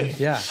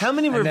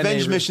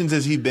revenge missions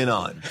has he been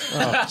on?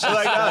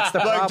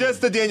 Like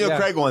just the Daniel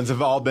Craig ones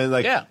have all been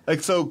like,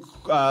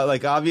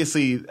 like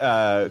obviously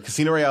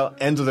Casino Royale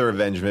ends with a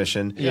revenge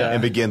mission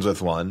and begins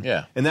with one.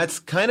 Yeah. And that's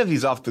kind of,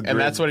 he's off the grid. And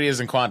that's what he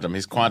is in Quantum.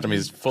 He's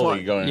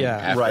fully going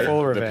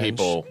after the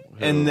people.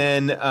 And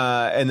then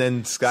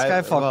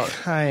Skyfall,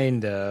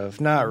 kind of,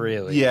 not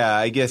really. Yeah,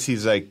 I guess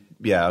he's like,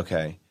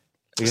 okay.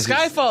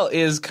 Skyfall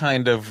is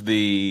kind of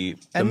the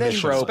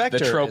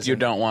trope you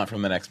don't want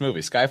from the next movie.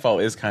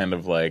 Skyfall is kind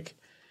of like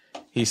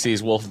he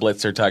sees Wolf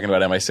Blitzer talking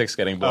about MI6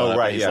 getting blown up.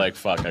 And he's like,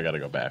 fuck, I got to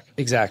go back.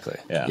 Exactly.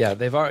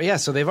 Yeah.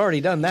 So they've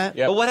already done that.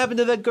 Yep. But what happened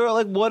to that girl?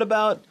 Like, what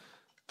about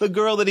the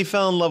girl that he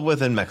fell in love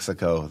with in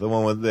Mexico? The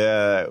one with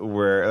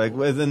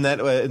isn't that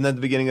the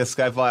beginning of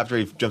Skyfall after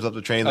he jumps up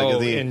the train? Like,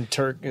 is he in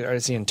Turkey or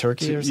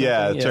something?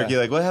 Yeah, Turkey.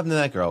 Like, what happened to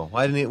that girl?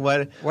 Why didn't he?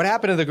 What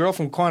happened to the girl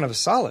from Quantum of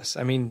Solace?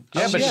 I mean,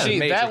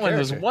 that one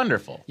was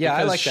wonderful. Yeah,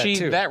 I like that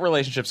too. That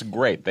relationship's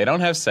great. They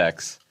don't have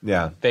sex.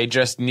 Yeah, they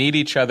just need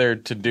each other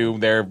to do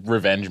their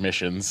revenge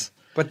missions.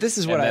 But this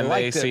is what I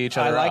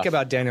like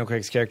about Daniel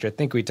Craig's character. I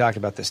think we talked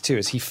about this too.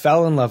 Is he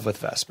fell in love with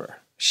Vesper?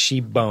 She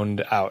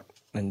boned out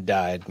and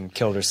died and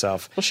killed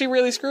herself. Well, she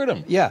really screwed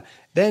him. Yeah.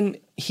 Then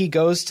he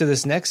goes to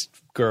this next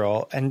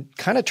girl and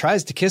kind of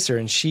tries to kiss her,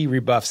 and she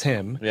rebuffs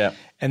him. Yeah.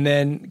 And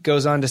then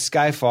goes on to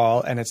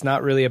Skyfall, and it's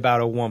not really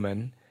about a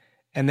woman.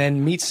 And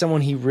then meets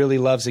someone he really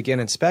loves again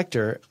in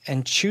Spectre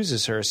and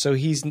chooses her. So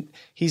he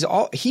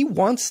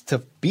wants to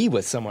be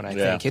with someone, I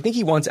think. I think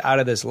he wants out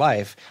of this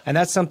life, and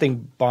that's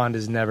something Bond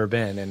has never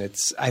been. And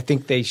I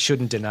think they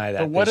shouldn't deny that.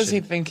 But what does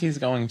he think he's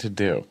going to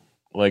do?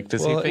 Like,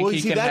 does he think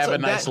he can have a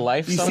nice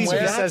life somewhere?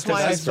 That's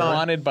why he's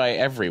wanted by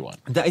everyone.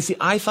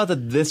 I thought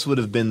that this would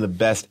have been the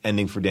best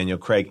ending for Daniel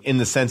Craig in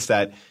the sense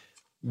that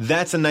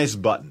that's a nice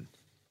button.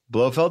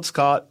 Blofeld's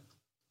caught,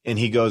 and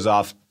he goes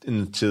off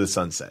into the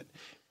sunset.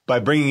 By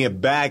bringing it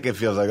back, it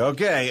feels like,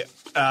 okay,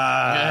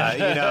 back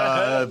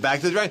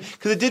to the drawing.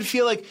 Because it did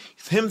feel like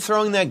him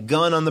throwing that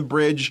gun on the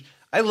bridge.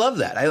 I love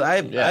that.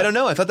 I don't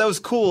know. I thought that was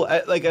cool. I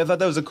thought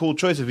that was a cool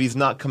choice if he's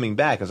not coming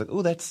back. I was like,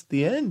 oh, that's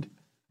the end.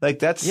 Like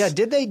that's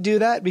Did they do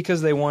that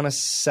because they want to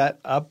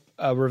set up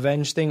a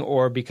revenge thing,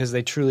 or because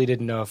they truly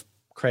didn't know if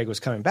Craig was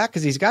coming back?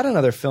 Because he's got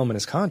another film in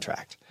his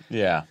contract.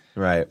 Yeah,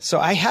 right. So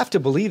I have to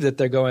believe that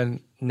they're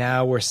going.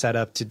 Now we're set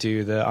up to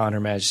do the On Her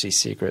Majesty's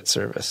Secret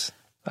Service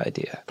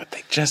idea. But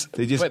they just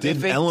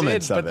did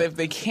elements of it. But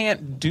they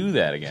can't do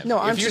that again. No,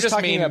 I'm just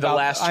talking about the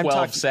last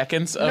 12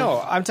 seconds.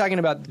 I'm talking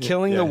about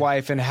killing the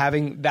wife and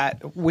having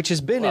that, which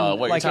has been.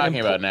 What you're talking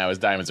about now is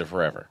Diamonds Are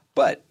Forever.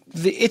 But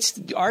it's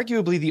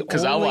arguably the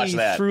only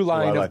through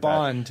line of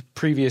Bond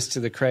previous to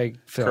the Craig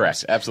films.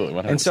 Correct,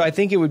 absolutely, 100%. And so I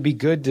think it would be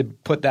good to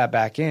put that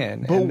back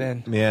in.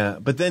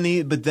 But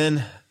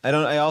then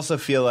I also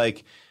feel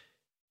like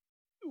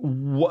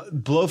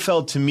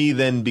Blofeld to me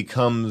then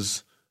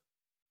becomes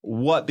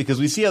what? Because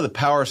we see how the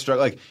power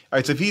struggle. Like, all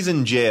right, so if he's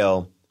in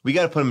jail, we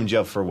got to put him in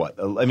jail for what?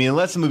 I mean,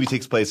 unless the movie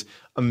takes place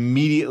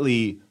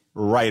immediately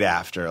right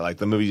after, like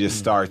the movie just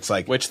starts,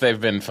 like which they've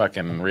been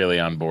fucking really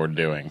on board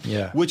doing.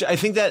 Yeah. Which I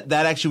think that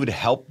actually would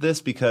help this,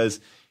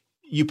 because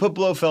you put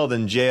Blofeld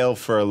in jail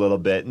for a little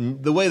bit,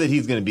 and the way that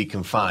he's going to be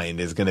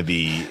confined is going to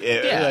be,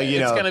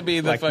 it's going to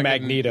be the like fucking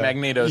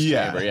Magneto's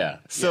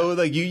chamber, So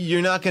like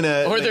you're not going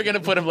to, or they're going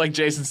to put him like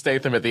Jason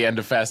Statham at the end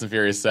of Fast and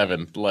Furious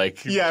 7,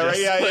 like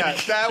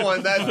that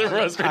one, that's the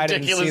most ridiculous, I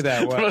didn't see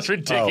that one. The most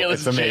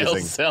ridiculous jail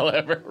cell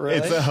ever. Really?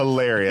 It's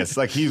hilarious.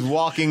 Like he's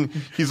walking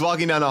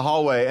down a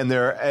hallway, and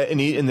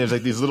there's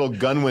like these little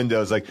gun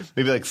windows, like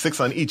maybe like 6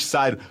 on each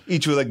side,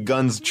 each with like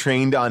guns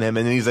trained on him,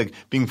 and then he's like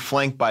being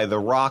flanked by The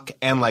Rock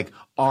and like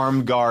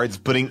armed guards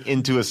putting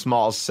into a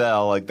small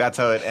cell. Like that's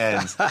how it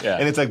ends.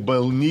 And it's like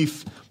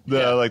beneath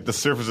the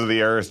surface of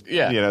the earth.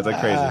 It's like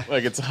crazy.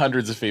 Like it's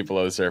hundreds of feet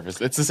below the surface.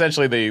 It's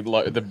essentially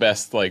the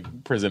best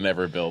like prison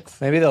ever built.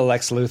 Maybe they'll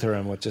Lex Luthor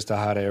him with just a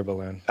hot air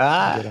balloon.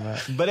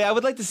 But I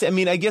would like to say, I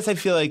mean, I guess I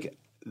feel like,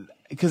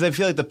 because I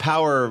feel like the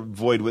power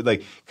void would, like,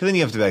 because then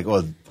you have to be like,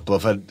 well,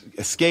 Blofeld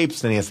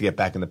escapes, then he has to get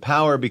back into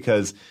power,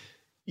 because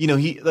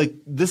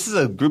this is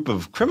a group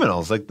of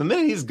criminals. Like the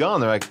minute he's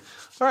gone, they're like,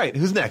 all right,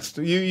 who's next?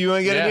 You want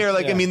to get in here?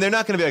 Like, I mean, they're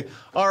not going to be like,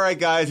 all right,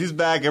 guys, he's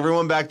back.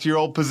 Everyone back to your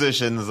old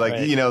positions. Like,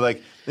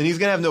 then he's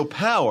going to have no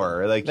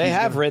power. Like, they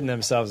have written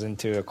themselves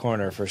into a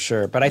corner for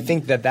sure. But I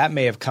think that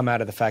may have come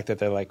out of the fact that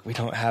they're like, we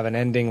don't have an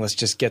ending. Let's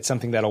just get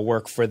something that'll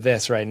work for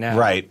this right now.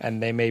 Right.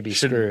 And they may be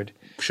screwed.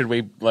 Should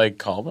we like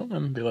call them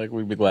and be like,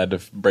 we'd be glad to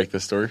break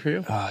the story for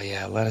you? Oh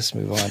yeah, let us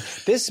move on.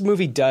 This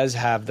movie does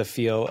have the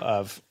feel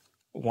of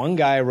one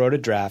guy wrote a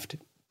draft.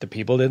 The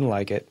people didn't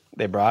like it.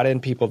 They brought in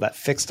people that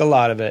fixed a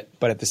lot of it,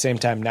 but at the same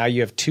time, now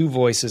you have 2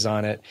 voices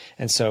on it,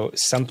 and so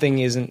something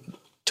isn't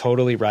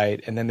totally right.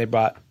 And then they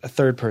brought a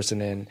third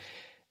person in,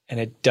 and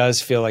it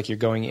does feel like you're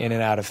going in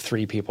and out of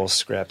 3 people's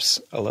scripts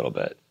a little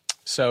bit.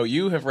 So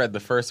you have read the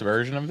first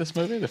version of this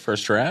movie, the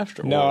first draft?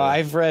 Or? No,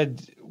 I've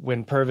read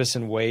when Purvis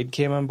and Wade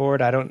came on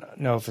board. I don't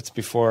know if it's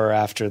before or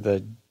after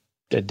the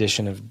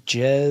addition of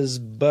Jez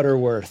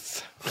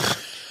Butterworth.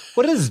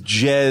 What has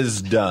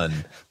Jez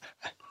done?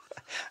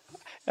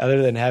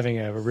 Other than having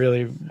a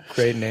really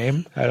great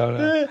name, I don't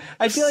know.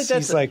 I feel like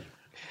that's like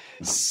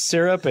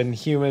syrup and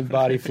human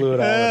body fluid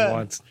all at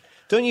once.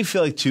 Don't you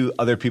feel like 2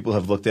 other people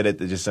have looked at it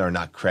that just are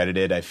not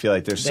credited? I feel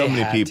like there's so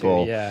many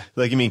people.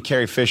 Like, I mean,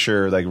 Carrie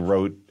Fisher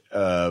wrote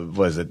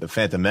was it The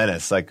Phantom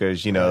Menace? Like,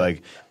 there's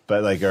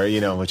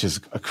which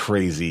is a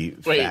crazy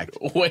fact.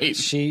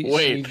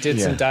 She did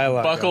some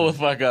dialogue. Buckle the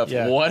fuck up.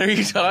 Yeah. What are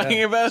you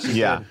talking about?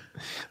 Yeah.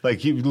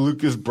 Like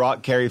Lucas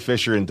brought Carrie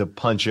Fisher in to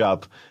punch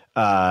up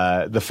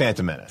The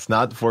Phantom Menace,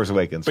 not The Force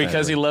Awakens.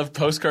 Because he loved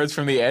Postcards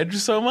from the Edge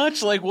so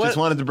much? Like what? Just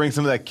wanted to bring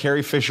some of that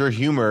Carrie Fisher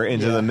humor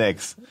into the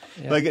mix.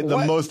 Yeah. Like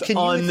the most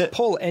Can you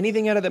pull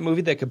anything out of that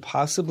movie that could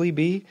possibly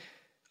be?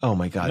 Oh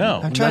my God.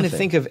 No. I'm trying to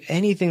think of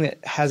anything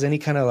that has any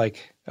kind of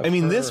like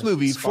this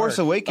movie, spark. Force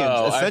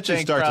Awakens,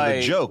 essentially starts with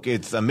a joke.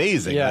 It's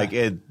amazing. Yeah. Like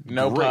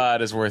No great.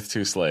 pod is worth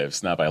two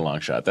slaves, not by a long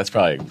shot. That's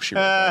probably she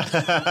wrote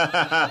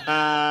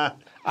that.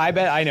 I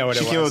bet I know what it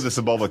was. She came up with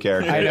the Sebulba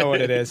character. I know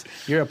what it is.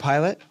 You're a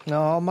pilot?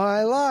 All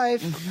my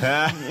life.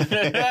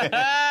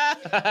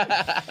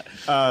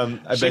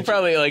 She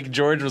probably, like,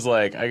 George was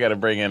like, I got to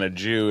bring in a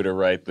Jew to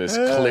write this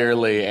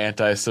clearly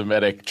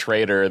anti-Semitic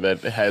traitor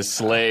that has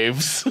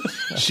slaves.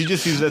 She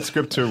just used that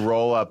script to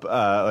roll up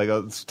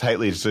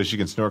tightly so she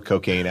can snort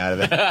cocaine out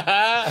of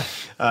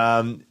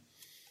it.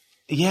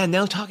 Yeah,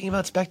 now talking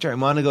about Spectre, I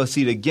want to go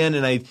see it again,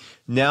 and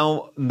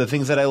now the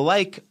things that I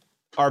like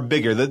are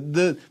bigger.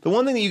 The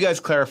one thing that you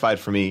guys clarified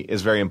for me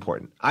is very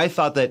important. I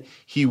thought that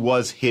he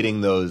was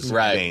hitting those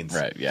veins.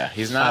 Right, yeah.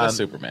 He's not a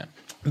Superman.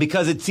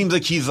 Because it seems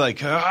like he's like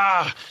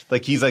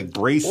he's like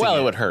bracing. Well,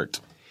 it would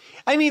hurt.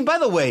 I mean, by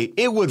the way,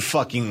 it would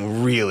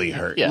fucking really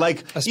hurt. Yeah.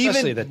 Like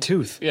especially the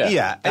tooth.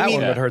 Yeah. That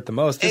one would hurt the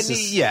most. This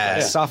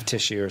is soft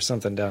tissue or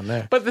something down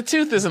there. But the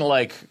tooth isn't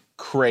like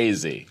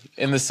crazy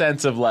in the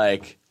sense of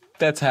like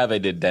that's how they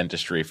did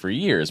dentistry for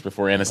years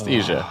before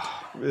anesthesia.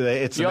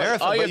 It's a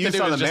marathon. All you but have to you do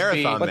saw is the just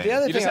marathon. But the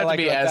other you thing just have I like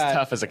to be about as that,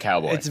 tough as a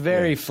cowboy. It's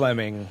very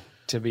Fleming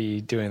to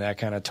be doing that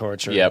kind of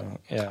torture.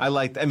 Yep. Yeah. I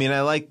like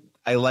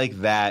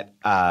that.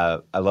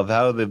 I love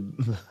how the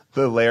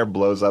layer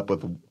blows up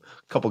with a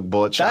couple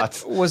bullet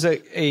shots. That was a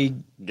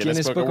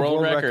Guinness Book of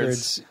World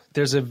Records.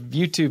 There's a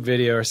YouTube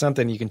video or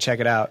something you can check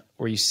it out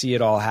where you see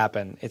it all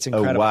happen. It's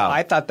incredible. Oh, wow.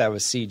 I thought that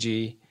was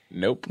CG.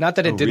 Nope. Not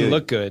that it didn't really?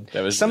 look good.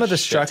 That was some of the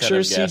shit ton of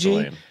structures CG,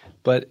 gasoline.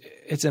 but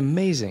it's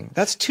amazing.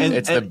 That's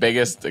It's the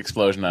biggest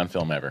explosion on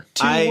film ever.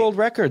 two world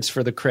records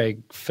for the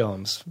Craig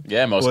films.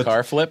 Yeah, most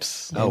car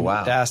flips. Oh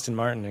wow. The Aston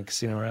Martin and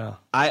Casino Royale.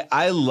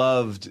 I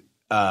love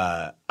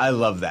that.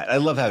 I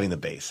love having the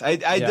bass. I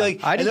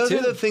did those too.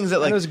 are the things that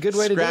And like it was a good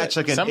way to do scratch it.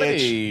 like an itch.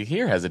 Somebody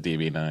here has a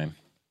DB9.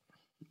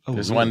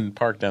 There's really? one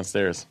parked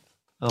downstairs.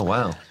 Oh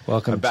wow.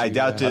 Welcome. I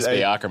doubt Must it.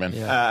 be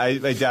Ackerman.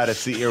 I doubt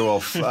it's the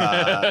Earwolf.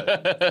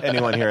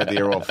 Anyone here at the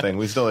Earwolf thing?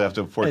 We still have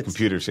to afford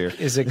computers here.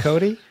 Is it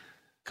Cody?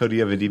 Cody,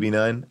 you have a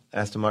DB9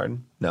 Aston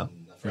Martin? No.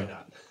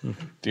 Do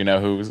you know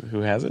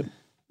who has it?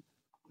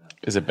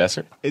 Is it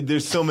Besser?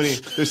 There's so many.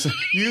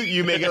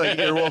 You make it like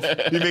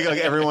Earwolf. You make it like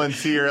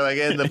everyone's here, like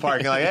in the park,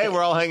 and like, hey,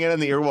 we're all hanging in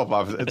the Earwolf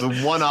office. It's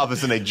a one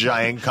office in a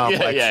giant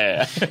complex.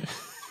 Yeah.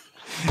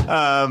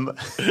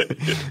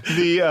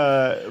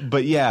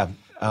 But yeah.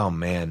 Oh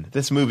man,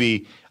 this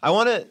movie. I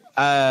want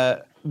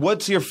to.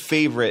 What's your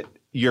favorite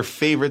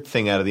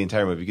thing out of the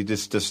entire movie? You could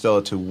just distill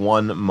it to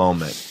one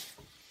moment.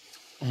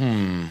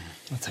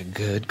 That's a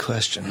good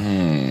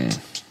question.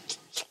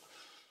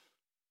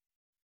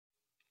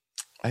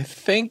 I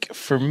think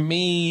for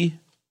me,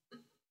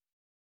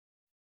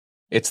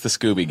 it's the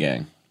Scooby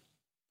Gang,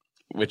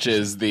 which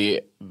is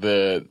the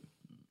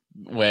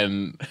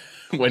when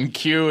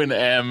Q and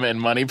M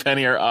and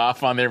Moneypenny are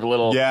off on their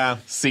little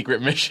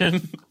secret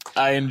mission.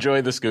 I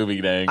enjoy the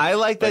Scooby Gang. I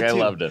like that too. I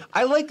loved it.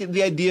 I like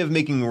the idea of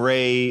making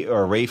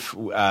Rafe,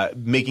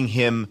 making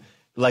him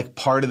like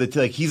part of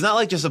the he's not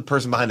like just a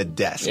person behind a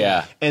desk.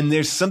 Yeah. And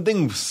there's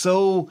something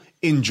so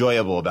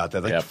enjoyable about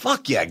that. Like,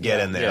 fuck yeah, get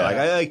in there.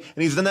 Yeah. And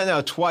he's done that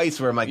now twice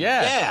where I'm like,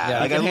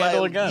 I can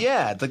handle a gun.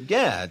 Yeah,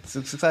 it's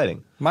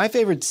exciting. My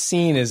favorite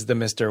scene is the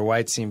Mr.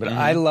 White scene, but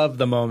I love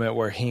the moment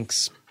where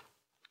Hinks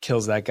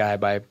kills that guy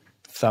by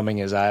thumbing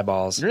his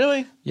eyeballs.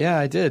 Really? Yeah,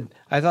 I did.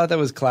 I thought that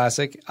was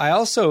classic.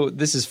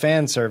 This is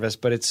fan service,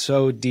 but it's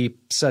so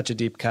deep, such a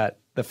deep cut.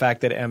 The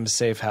fact that M's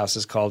safe house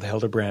is called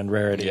Hildebrand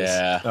Rarities, which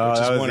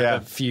is one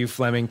of the few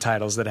Fleming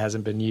titles that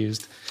hasn't been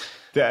used.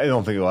 I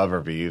don't think it'll ever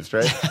be used,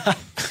 right?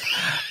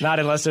 Not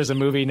unless there's a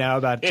movie now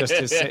about just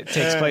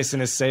takes place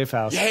in his safe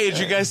house. Hey, did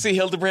you guys see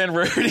Hildebrand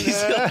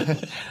Rarities?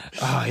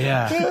 Oh,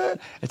 yeah.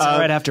 It's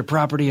right after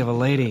Property of a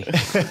Lady and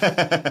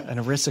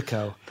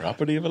Arisico.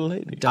 Property of a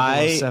Lady.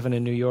 007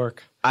 in New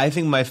York. I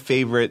think my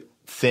favorite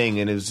thing,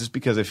 and it's just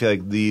because I feel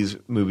like these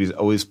movies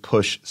always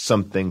push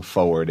something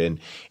forward in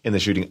the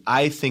shooting.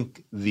 I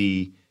think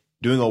doing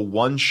a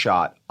one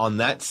shot on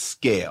that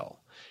scale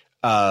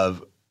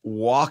of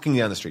walking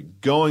down the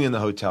street, going in the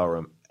hotel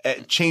room,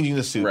 changing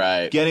the suit,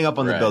 getting up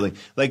on the building,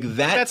 like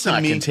that's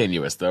not me,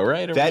 continuous though,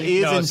 right? That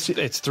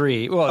it's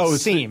 3. Well, it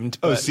seemed.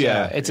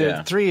 It's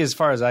a 3 as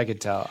far as I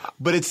could tell.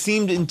 But it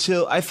seemed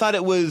until I thought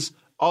it was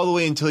all the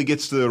way until he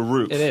gets to the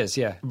roof. It is,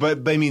 yeah.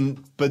 But I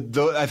mean,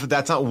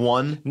 that's not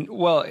 1.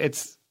 Well,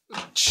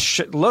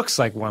 looks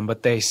like 1,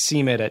 but they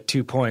seam it at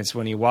 2 points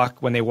when they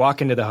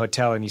walk into the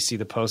hotel and you see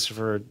the poster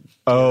for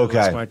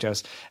Los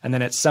Muertos, and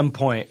then at some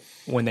point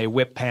when they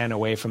whip pan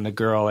away from the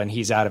girl and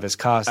he's out of his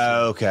costume.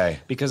 Okay.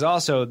 Because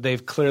also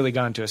they've clearly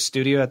gone to a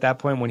studio at that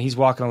point. When he's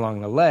walking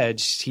along the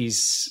ledge,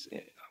 he's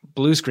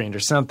blue screened or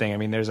something. I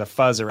mean, there's a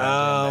fuzz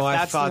around him.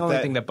 That's the only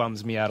thing that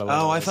bums me out a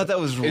little. Oh, I thought that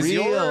was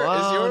real.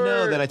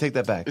 No, then I take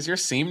that back. Is your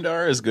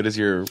Seamdar as good as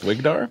your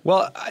Wigdar?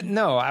 Well,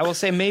 no, I will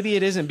say maybe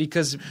it isn't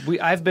because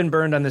I've been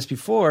burned on this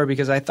before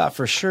because I thought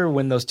for sure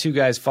when those two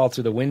guys fall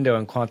through the window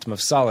in Quantum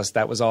of Solace,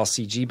 that was all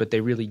CG, but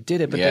they really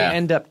did it. But they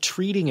end up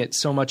treating it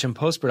so much in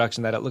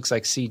post-production that it looks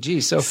like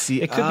CG. So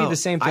it could be the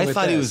same thing with this.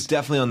 I thought he was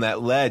definitely on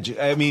that ledge.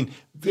 I mean,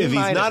 if he's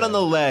not on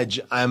the ledge,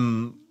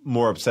 I'm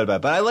more upset about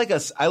it. But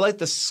I like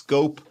the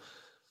scope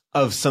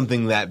of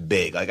something that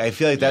big. Like, I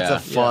feel like that's a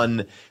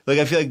fun, like,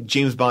 I feel like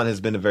James Bond has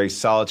been a very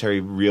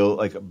solitary, real,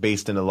 like,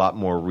 based in a lot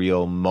more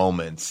real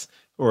moments,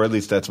 or at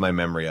least that's my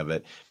memory of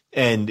it.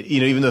 And,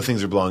 even though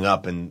things are blowing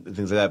up and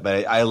things like that,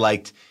 but I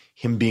liked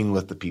him being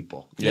with the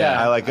people.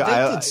 Yeah. I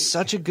did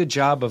such a good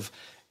job of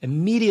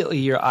immediately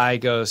your eye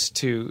goes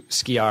to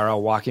Sciarra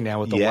walking down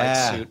with the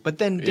white suit. But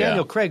then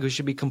Daniel Craig, who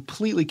should be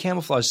completely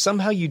camouflaged,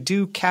 somehow you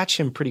do catch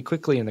him pretty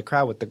quickly in the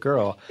crowd with the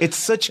girl. It's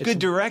such good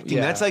directing.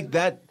 Yeah. That's like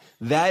that.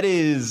 That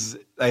is,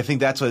 I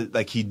think that's what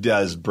like he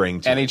does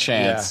bring to any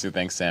chance you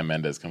think Sam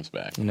Mendes comes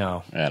back?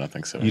 No. I don't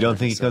think so. You don't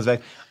think he comes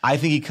back? I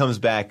think he comes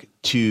back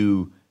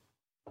to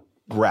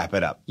wrap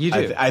it up. You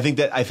do? I think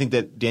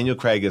that Daniel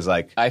Craig is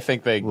like,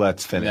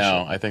 let's finish it.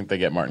 I think they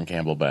get Martin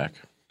Campbell back.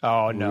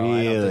 Oh, no. Really?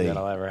 I don't think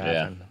that'll ever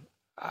happen. Yeah.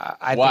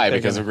 Why?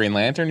 Because of Green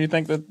Lantern? You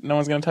think that no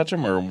one's going to touch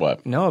him, or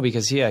what? No,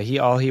 because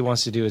all he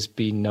wants to do is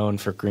be known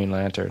for Green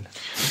Lantern.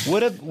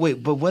 But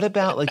what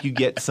about like you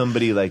get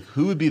somebody like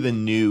who would be the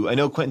new? I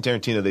know Quentin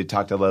Tarantino. They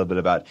talked a little bit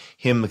about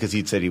him because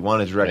he'd said he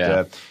wanted to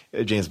direct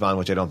James Bond,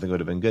 which I don't think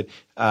would have been good.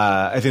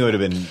 I think it would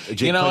have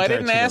been. I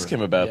didn't ask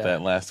him about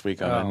that last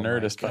week on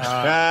Nerdist.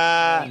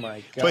 Oh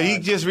my God! But he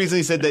just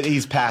recently said that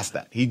he's past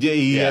that.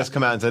 He has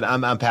come out and said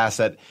I'm past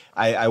that.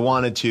 I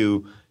wanted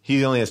to.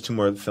 He only has 2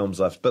 more films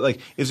left. But, like,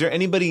 is there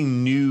anybody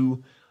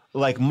new,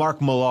 like Mark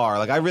Millar?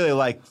 Like, I really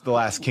liked The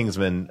Last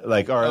Kingsman.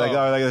 Like, or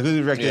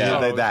who directed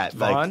that?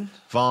 Vaughn? Like,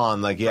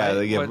 Vaughn. Like,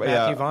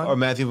 Matthew Vaughn? Or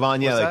Matthew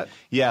Vaughn,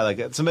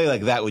 like somebody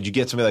like that. Would you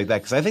get somebody like that?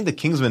 Because I think The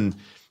Kingsman,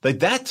 like,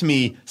 that to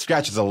me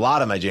scratches a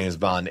lot of my James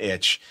Bond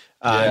itch.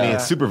 I mean,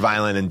 it's super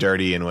violent and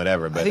dirty and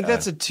whatever. But I think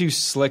that's too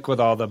slick with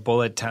all the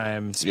bullet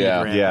time, speed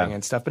ramping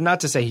and stuff. But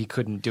not to say he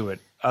couldn't do it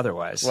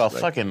otherwise. Well,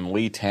 fucking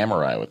Lee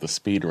Tamurai with the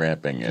speed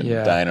ramping and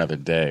Die Another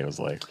Day was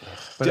like.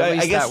 But at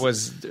least that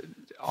was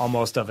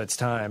almost of its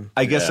time.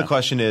 I guess the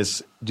question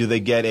is, do they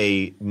get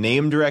a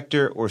name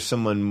director or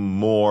someone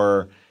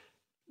more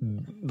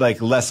like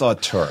less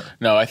auteur?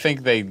 No, I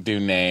think they do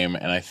name,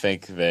 and I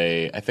think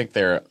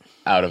they're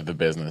out of the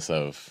business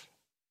of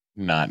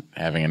not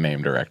having a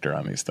name director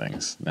on these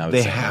things. Now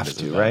they have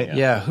to, right?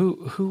 Yeah.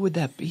 Who would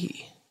that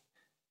be?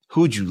 Who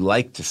would you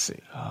like to see?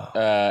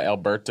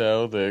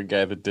 Alberto, the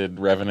guy that did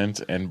Revenant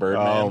and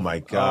Birdman. Oh my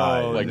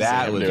God,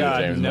 that would be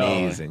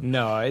amazing.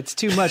 No, it's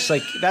too much.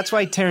 Like that's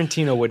why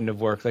Tarantino wouldn't have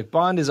worked. Like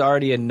Bond is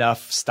already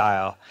enough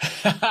style.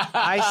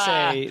 I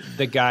say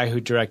the guy who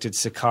directed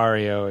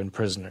Sicario and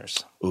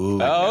Prisoners.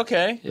 Ooh,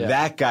 okay. Yeah.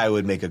 That guy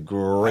would make a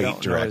great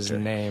director. Know his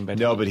name, but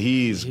but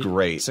he's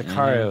great.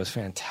 Sicario is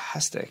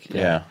fantastic.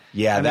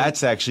 Yeah,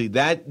 that's actually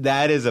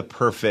that is a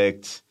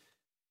perfect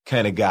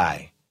kind of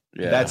guy.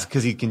 Yeah. That's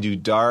because he can do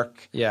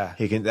dark. Yeah.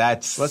 He can.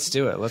 Let's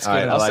do it. Let's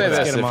get him. I'll say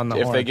this: get him on the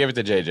if horn. they give it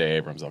to J.J.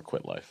 Abrams, I'll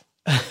quit life.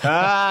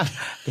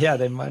 Yeah,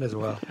 they might as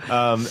well.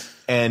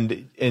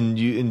 And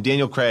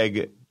Daniel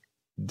Craig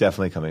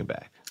definitely coming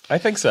back. I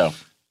think so.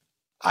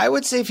 I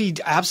would say if he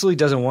absolutely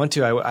doesn't want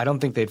to, I don't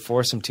think they'd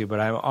force him to, but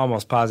I'm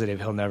almost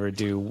positive he'll never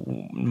do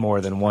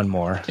more than one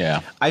more.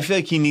 Yeah. I feel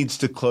like he needs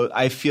to close.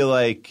 I feel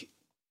like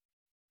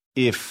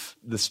if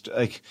this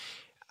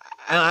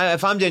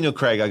if I'm Daniel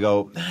Craig, I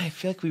go, I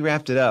feel like we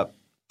wrapped it up.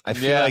 I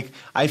feel like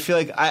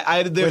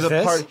there's With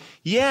a part. this?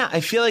 Yeah, I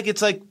feel like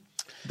it's like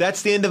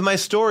that's the end of my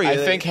story. I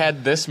think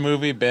had this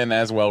movie been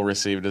as well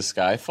received as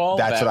Skyfall,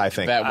 that's what I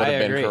think. That would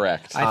have been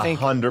correct. I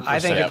think 100%. I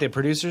think if the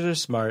producers are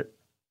smart,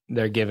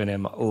 they're giving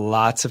him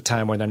lots of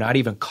time where they're not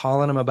even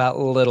calling him about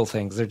little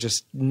things.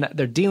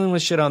 They're dealing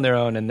with shit on their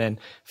own, and then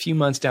a few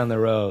months down the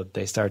road,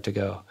 they start to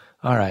go,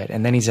 all right.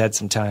 And then he's had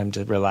some time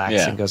to relax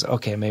and goes,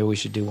 okay, maybe we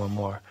should do one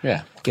more.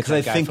 Yeah. Get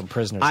that guy from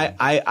Prisoners.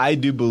 I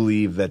do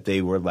believe that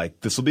they were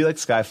like, this will be like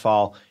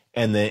Skyfall,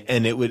 and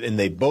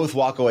they both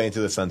walk away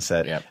into the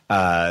sunset. Yep.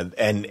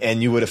 And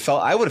I would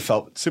have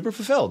felt super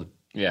fulfilled.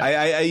 Yeah.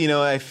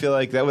 I feel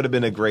like that would have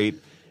been a great.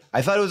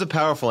 I thought it was a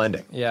powerful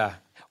ending. Yeah.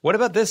 What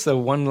about this, though?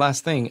 One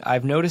last thing.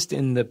 I've noticed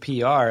in the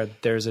PR,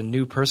 there's a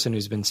new person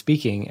who's been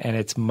speaking, and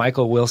it's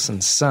Michael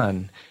Wilson's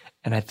son.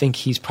 And I think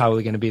he's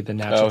probably going to be the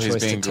natural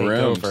choice to take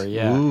over.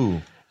 Yeah.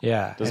 Ooh.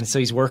 Yeah. And so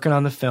he's working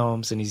on the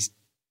films, and he's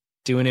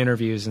doing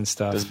interviews and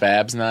stuff. Does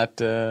Babs not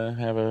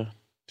have a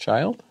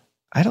child?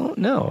 I don't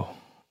know.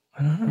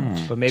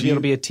 But maybe it'll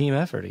be a team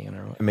effort.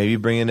 Maybe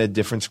bring in a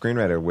different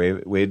screenwriter,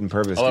 Wade and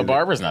Purvis. Although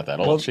Barbara's not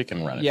that old. She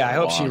can run it. Yeah, I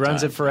hope she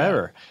runs time. it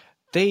forever.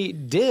 They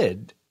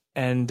did.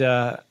 And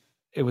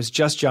it was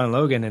just John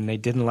Logan, and they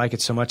didn't like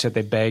it so much that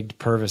they begged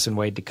Purvis and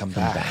Wade to come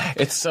back.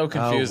 It's so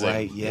confusing. Oh,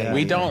 right. Yeah,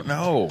 we don't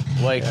know.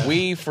 Like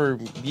we for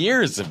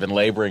years have been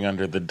laboring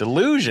under the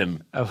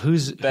delusion of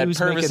who's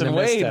Purvis and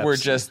Wade were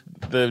just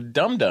the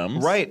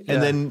dum-dums. Right.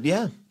 And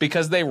then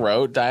because they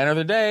wrote Die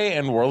Another Day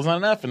and World's Not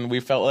Enough, and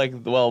we felt like,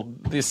 well,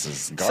 this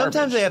is garbage.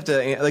 Sometimes they have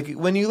to, like,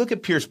 when you look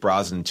at Pierce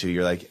Brosnan too,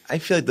 you're like, I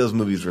feel like those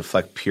movies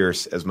reflect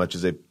Pierce as much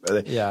as they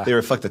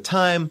reflect the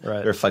time,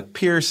 they reflect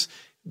Pierce.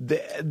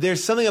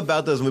 There's something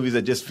about those movies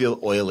that just feel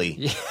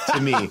oily to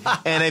me,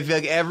 and I feel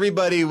like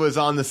everybody was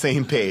on the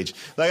same page.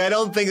 Like, I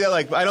don't think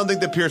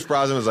that Pierce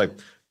Brosnan was like,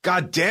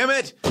 God damn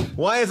it,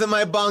 why isn't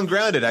my Bond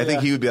grounded? I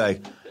think he would be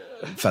like,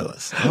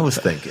 fellas, I was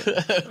thinking,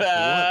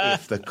 what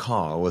if the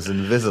car was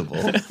invisible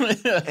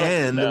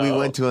and we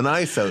went to an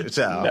ISO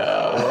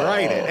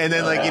write it, and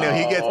then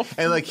he gets,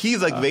 and like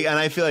he's like, and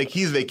I feel like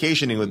he's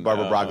vacationing with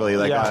Barbara Broccoli,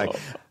 like.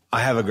 I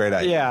have a great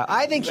idea. Yeah,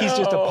 I think he's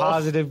just a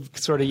positive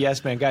sort of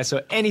yes man guy.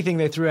 So anything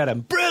they threw at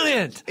him,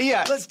 brilliant.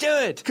 Yeah, let's do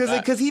it.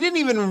 Because he didn't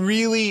even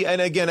really. And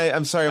again,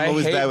 I'm sorry, I'm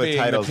always bad with titles.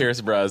 I hate being the Pierce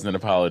Brosnan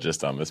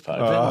apologist on this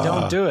podcast.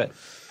 Don't do it.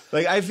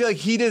 Like, I feel like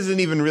he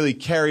doesn't even really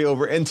carry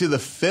over into the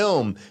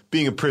film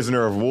being a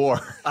prisoner of war.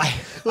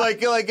 That's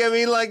like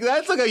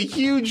a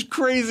huge,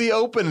 crazy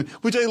open,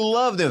 which I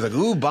loved. And it was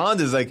like, ooh, Bond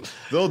is like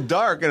a little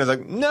dark. And I was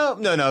like,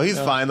 no, he's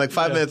fine. Like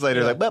 5 minutes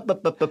later, like. But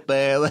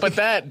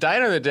that Die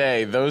Another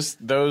Day,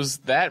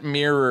 that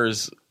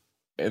mirrors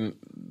in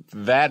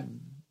that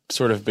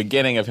sort of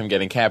beginning of him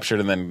getting captured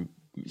and then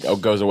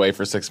goes away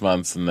for 6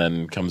 months and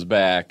then comes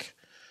back.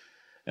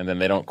 And then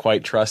they don't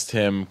quite trust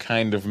him,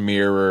 kind of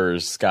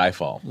mirrors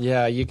Skyfall.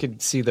 Yeah, you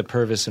could see the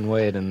Purvis and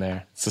Wade in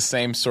there. It's the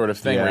same sort of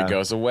thing where he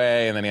goes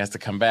away and then he has to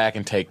come back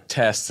and take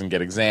tests and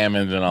get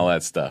examined and all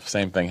that stuff.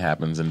 Same thing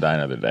happens in Die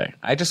Another Day.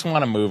 I just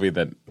want a movie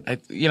that,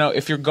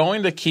 if you're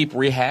going to keep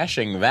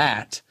rehashing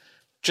that,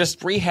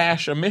 just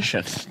rehash a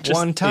mission.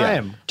 One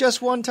time. Yeah.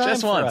 Just one time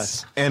just for once.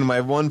 Us. And my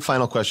one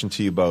final question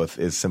to you both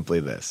is simply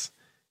this.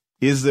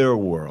 Is there a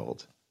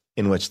world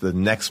in which the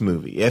next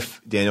movie,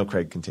 if Daniel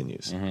Craig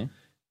continues,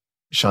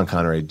 Sean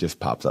Connery just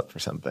pops up for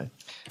something?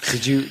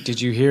 Did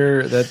you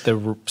hear that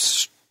the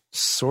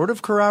sort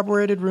of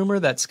corroborated rumor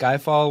that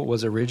Skyfall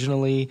was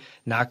originally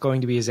not going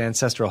to be his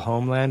ancestral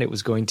homeland? It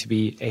was going to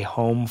be a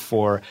home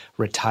for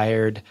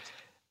retired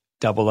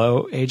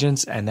 00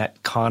 agents, and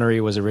that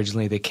Connery was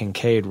originally the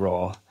Kincaid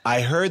role.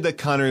 I heard that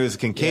Connery was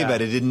Kincaid, but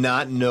I did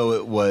not know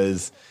it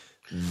was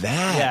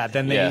that. Yeah,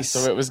 then they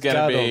so it was going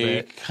to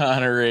be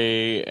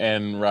Connery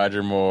and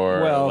Roger Moore.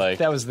 Well,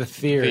 that was the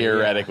theory.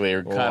 Theoretically,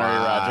 or Connery,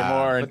 Roger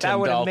Moore, and but that Tim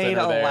would have Dalton made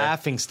a there.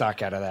 laughing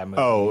stock out of that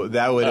movie. Oh,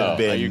 that would have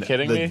been are you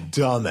kidding me?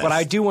 Dumbest. But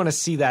I do want to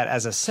see that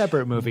as a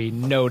separate movie,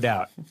 no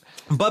doubt.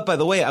 But by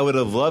the way, I would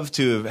have loved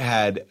to have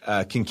had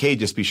Kincaid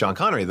just be Sean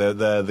Connery,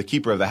 the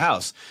keeper of the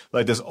house,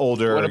 like this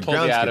older. Would have pulled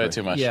you out of it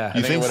too much. Yeah,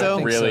 you think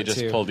so? Really,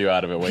 just pulled you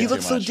out of it way too much. He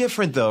looks so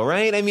different, though,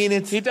 right? I mean,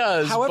 he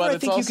does. However, but I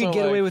think you could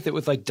get away with it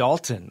with like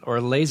Dalton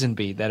or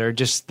Lazenby, that are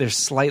just they're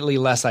slightly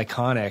less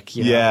iconic.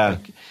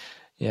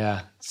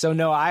 Yeah. So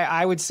no,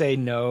 I would say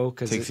no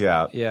because takes you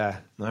out. Yeah.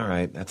 All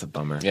right, that's a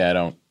bummer. Yeah, I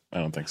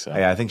don't think so.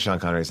 Yeah, I think Sean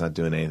Connery's not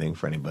doing anything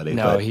for anybody.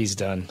 No, he's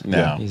done.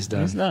 No, he's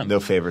done. He's done. No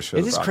favors for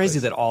It the is Broccoli. crazy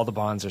that all the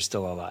Bonds are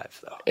still alive,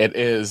 though. It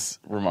is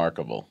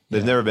remarkable.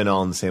 They've never been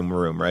all in the same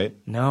room, right?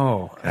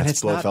 No. And That's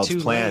it's not Blofeld's too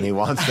plan. late. He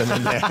wants them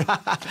in there.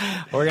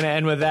 We're going to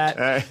end with that.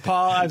 Right.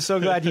 Paul, I'm so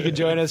glad you could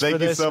join us Thank for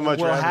this. you so much.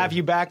 We'll have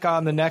you back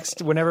on the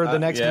next, whenever the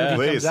next movie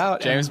please. comes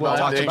out. James and we'll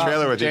Bonding. talk about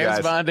trailer with you James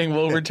guys. Bonding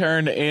will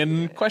return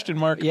in ?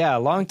 Yeah, a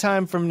long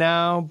time from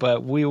now,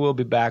 but we will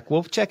be back.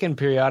 We'll check in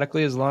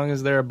periodically as long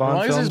as there are Bond As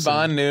long as films there's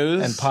Bond news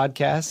and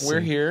podcasts. We're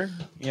here.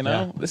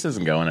 This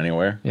isn't going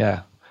anywhere.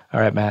 Yeah.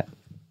 All right, Matt.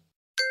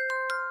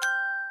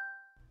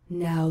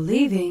 Now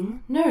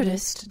leaving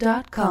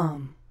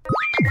Nerdist.com.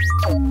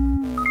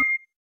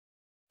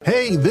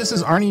 Hey, this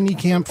is Arnie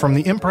Niekamp from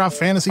the Improv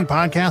Fantasy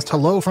Podcast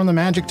Hello from the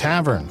Magic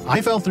Tavern.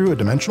 I fell through a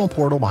dimensional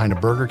portal behind a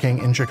Burger King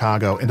in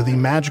Chicago into the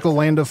magical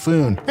land of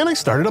Foon, and I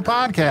started a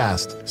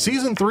podcast.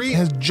 Season 3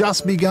 has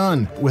just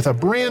begun with a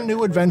brand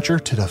new adventure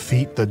to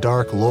defeat the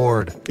Dark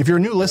Lord. If you're a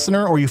new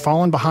listener or you've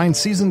fallen behind,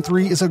 Season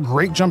 3 is a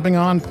great jumping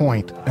on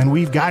point, and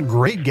we've got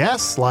great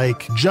guests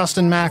like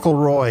Justin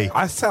McElroy.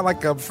 I sound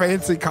like a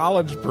fancy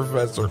college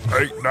professor.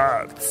 8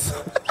 nuts.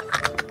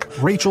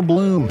 Rachel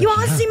Bloom. You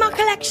want to see my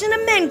collection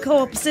of men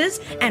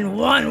corpses and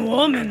one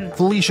woman?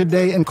 Felicia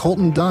Day and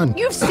Colton Dunn.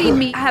 You've seen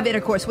me have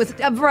intercourse with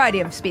a variety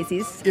of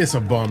species. It's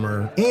a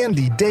bummer.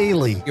 Andy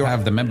Daly. You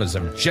have the members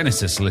of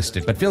Genesis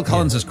listed, but Phil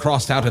Collins is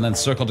crossed out and then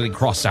circled and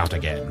crossed out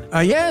again.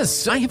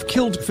 Yes, I have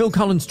killed Phil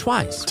Collins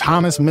twice.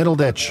 Thomas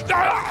Middleditch.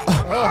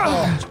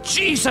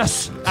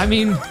 Jesus! I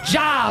mean,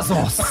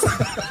 Jesus!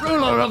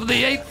 Ruler of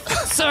the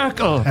 8th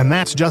circle! And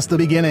that's just the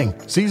beginning.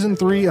 Season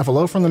 3 of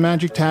Hello from the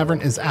Magic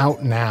Tavern is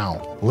out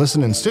now.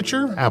 Listen in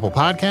Stitcher, Apple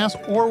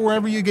Podcasts, or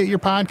wherever you get your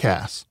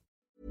podcasts.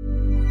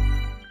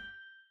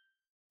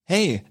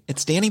 Hey,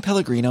 it's Danny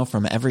Pellegrino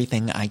from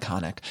Everything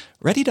Iconic.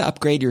 Ready to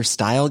upgrade your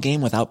style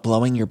game without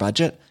blowing your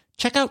budget?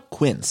 Check out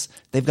Quince.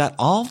 They've got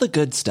all the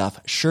good stuff,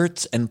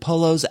 shirts and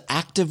polos,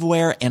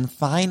 activewear, and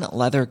fine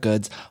leather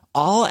goods,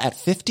 all at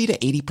 50 to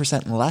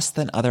 80% less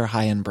than other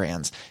high-end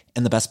brands.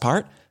 And the best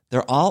part?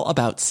 They're all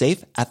about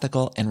safe,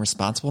 ethical, and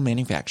responsible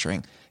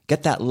manufacturing.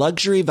 Get that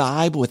luxury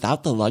vibe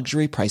without the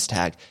luxury price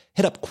tag.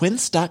 Hit up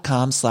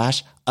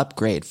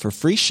quince.com/upgrade for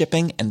free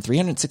shipping and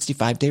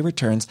 365-day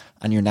returns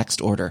on your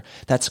next order.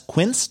 That's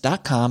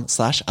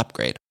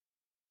quince.com/upgrade.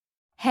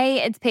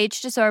 Hey, it's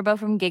Paige DeSorbo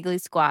from Giggly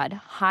Squad.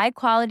 High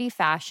quality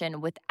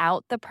fashion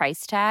without the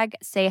price tag.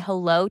 Say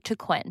hello to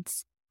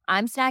Quince.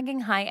 I'm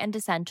snagging high-end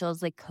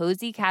essentials like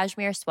cozy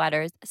cashmere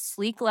sweaters,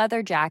 sleek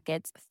leather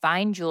jackets,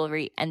 fine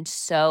jewelry, and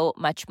so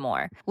much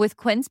more. With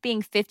Quince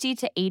being 50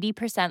 to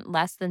 80%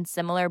 less than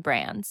similar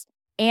brands.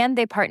 And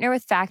they partner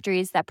with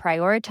factories that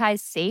prioritize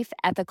safe,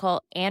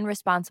 ethical, and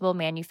responsible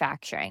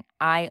manufacturing.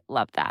 I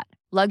love that.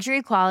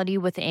 Luxury quality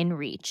within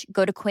reach.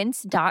 Go to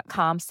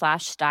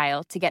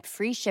quince.com/style to get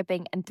free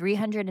shipping and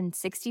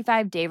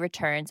 365-day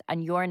returns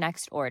on your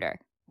next order.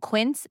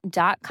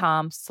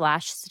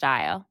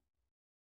 Quince.com/style.